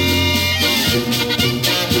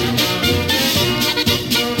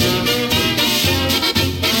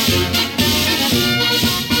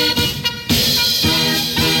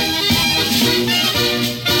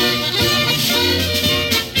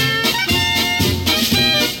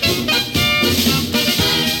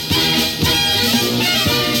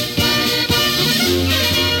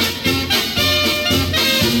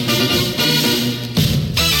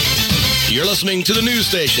 Listening to the news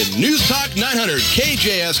station, News Talk 900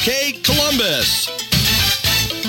 KJSK Columbus.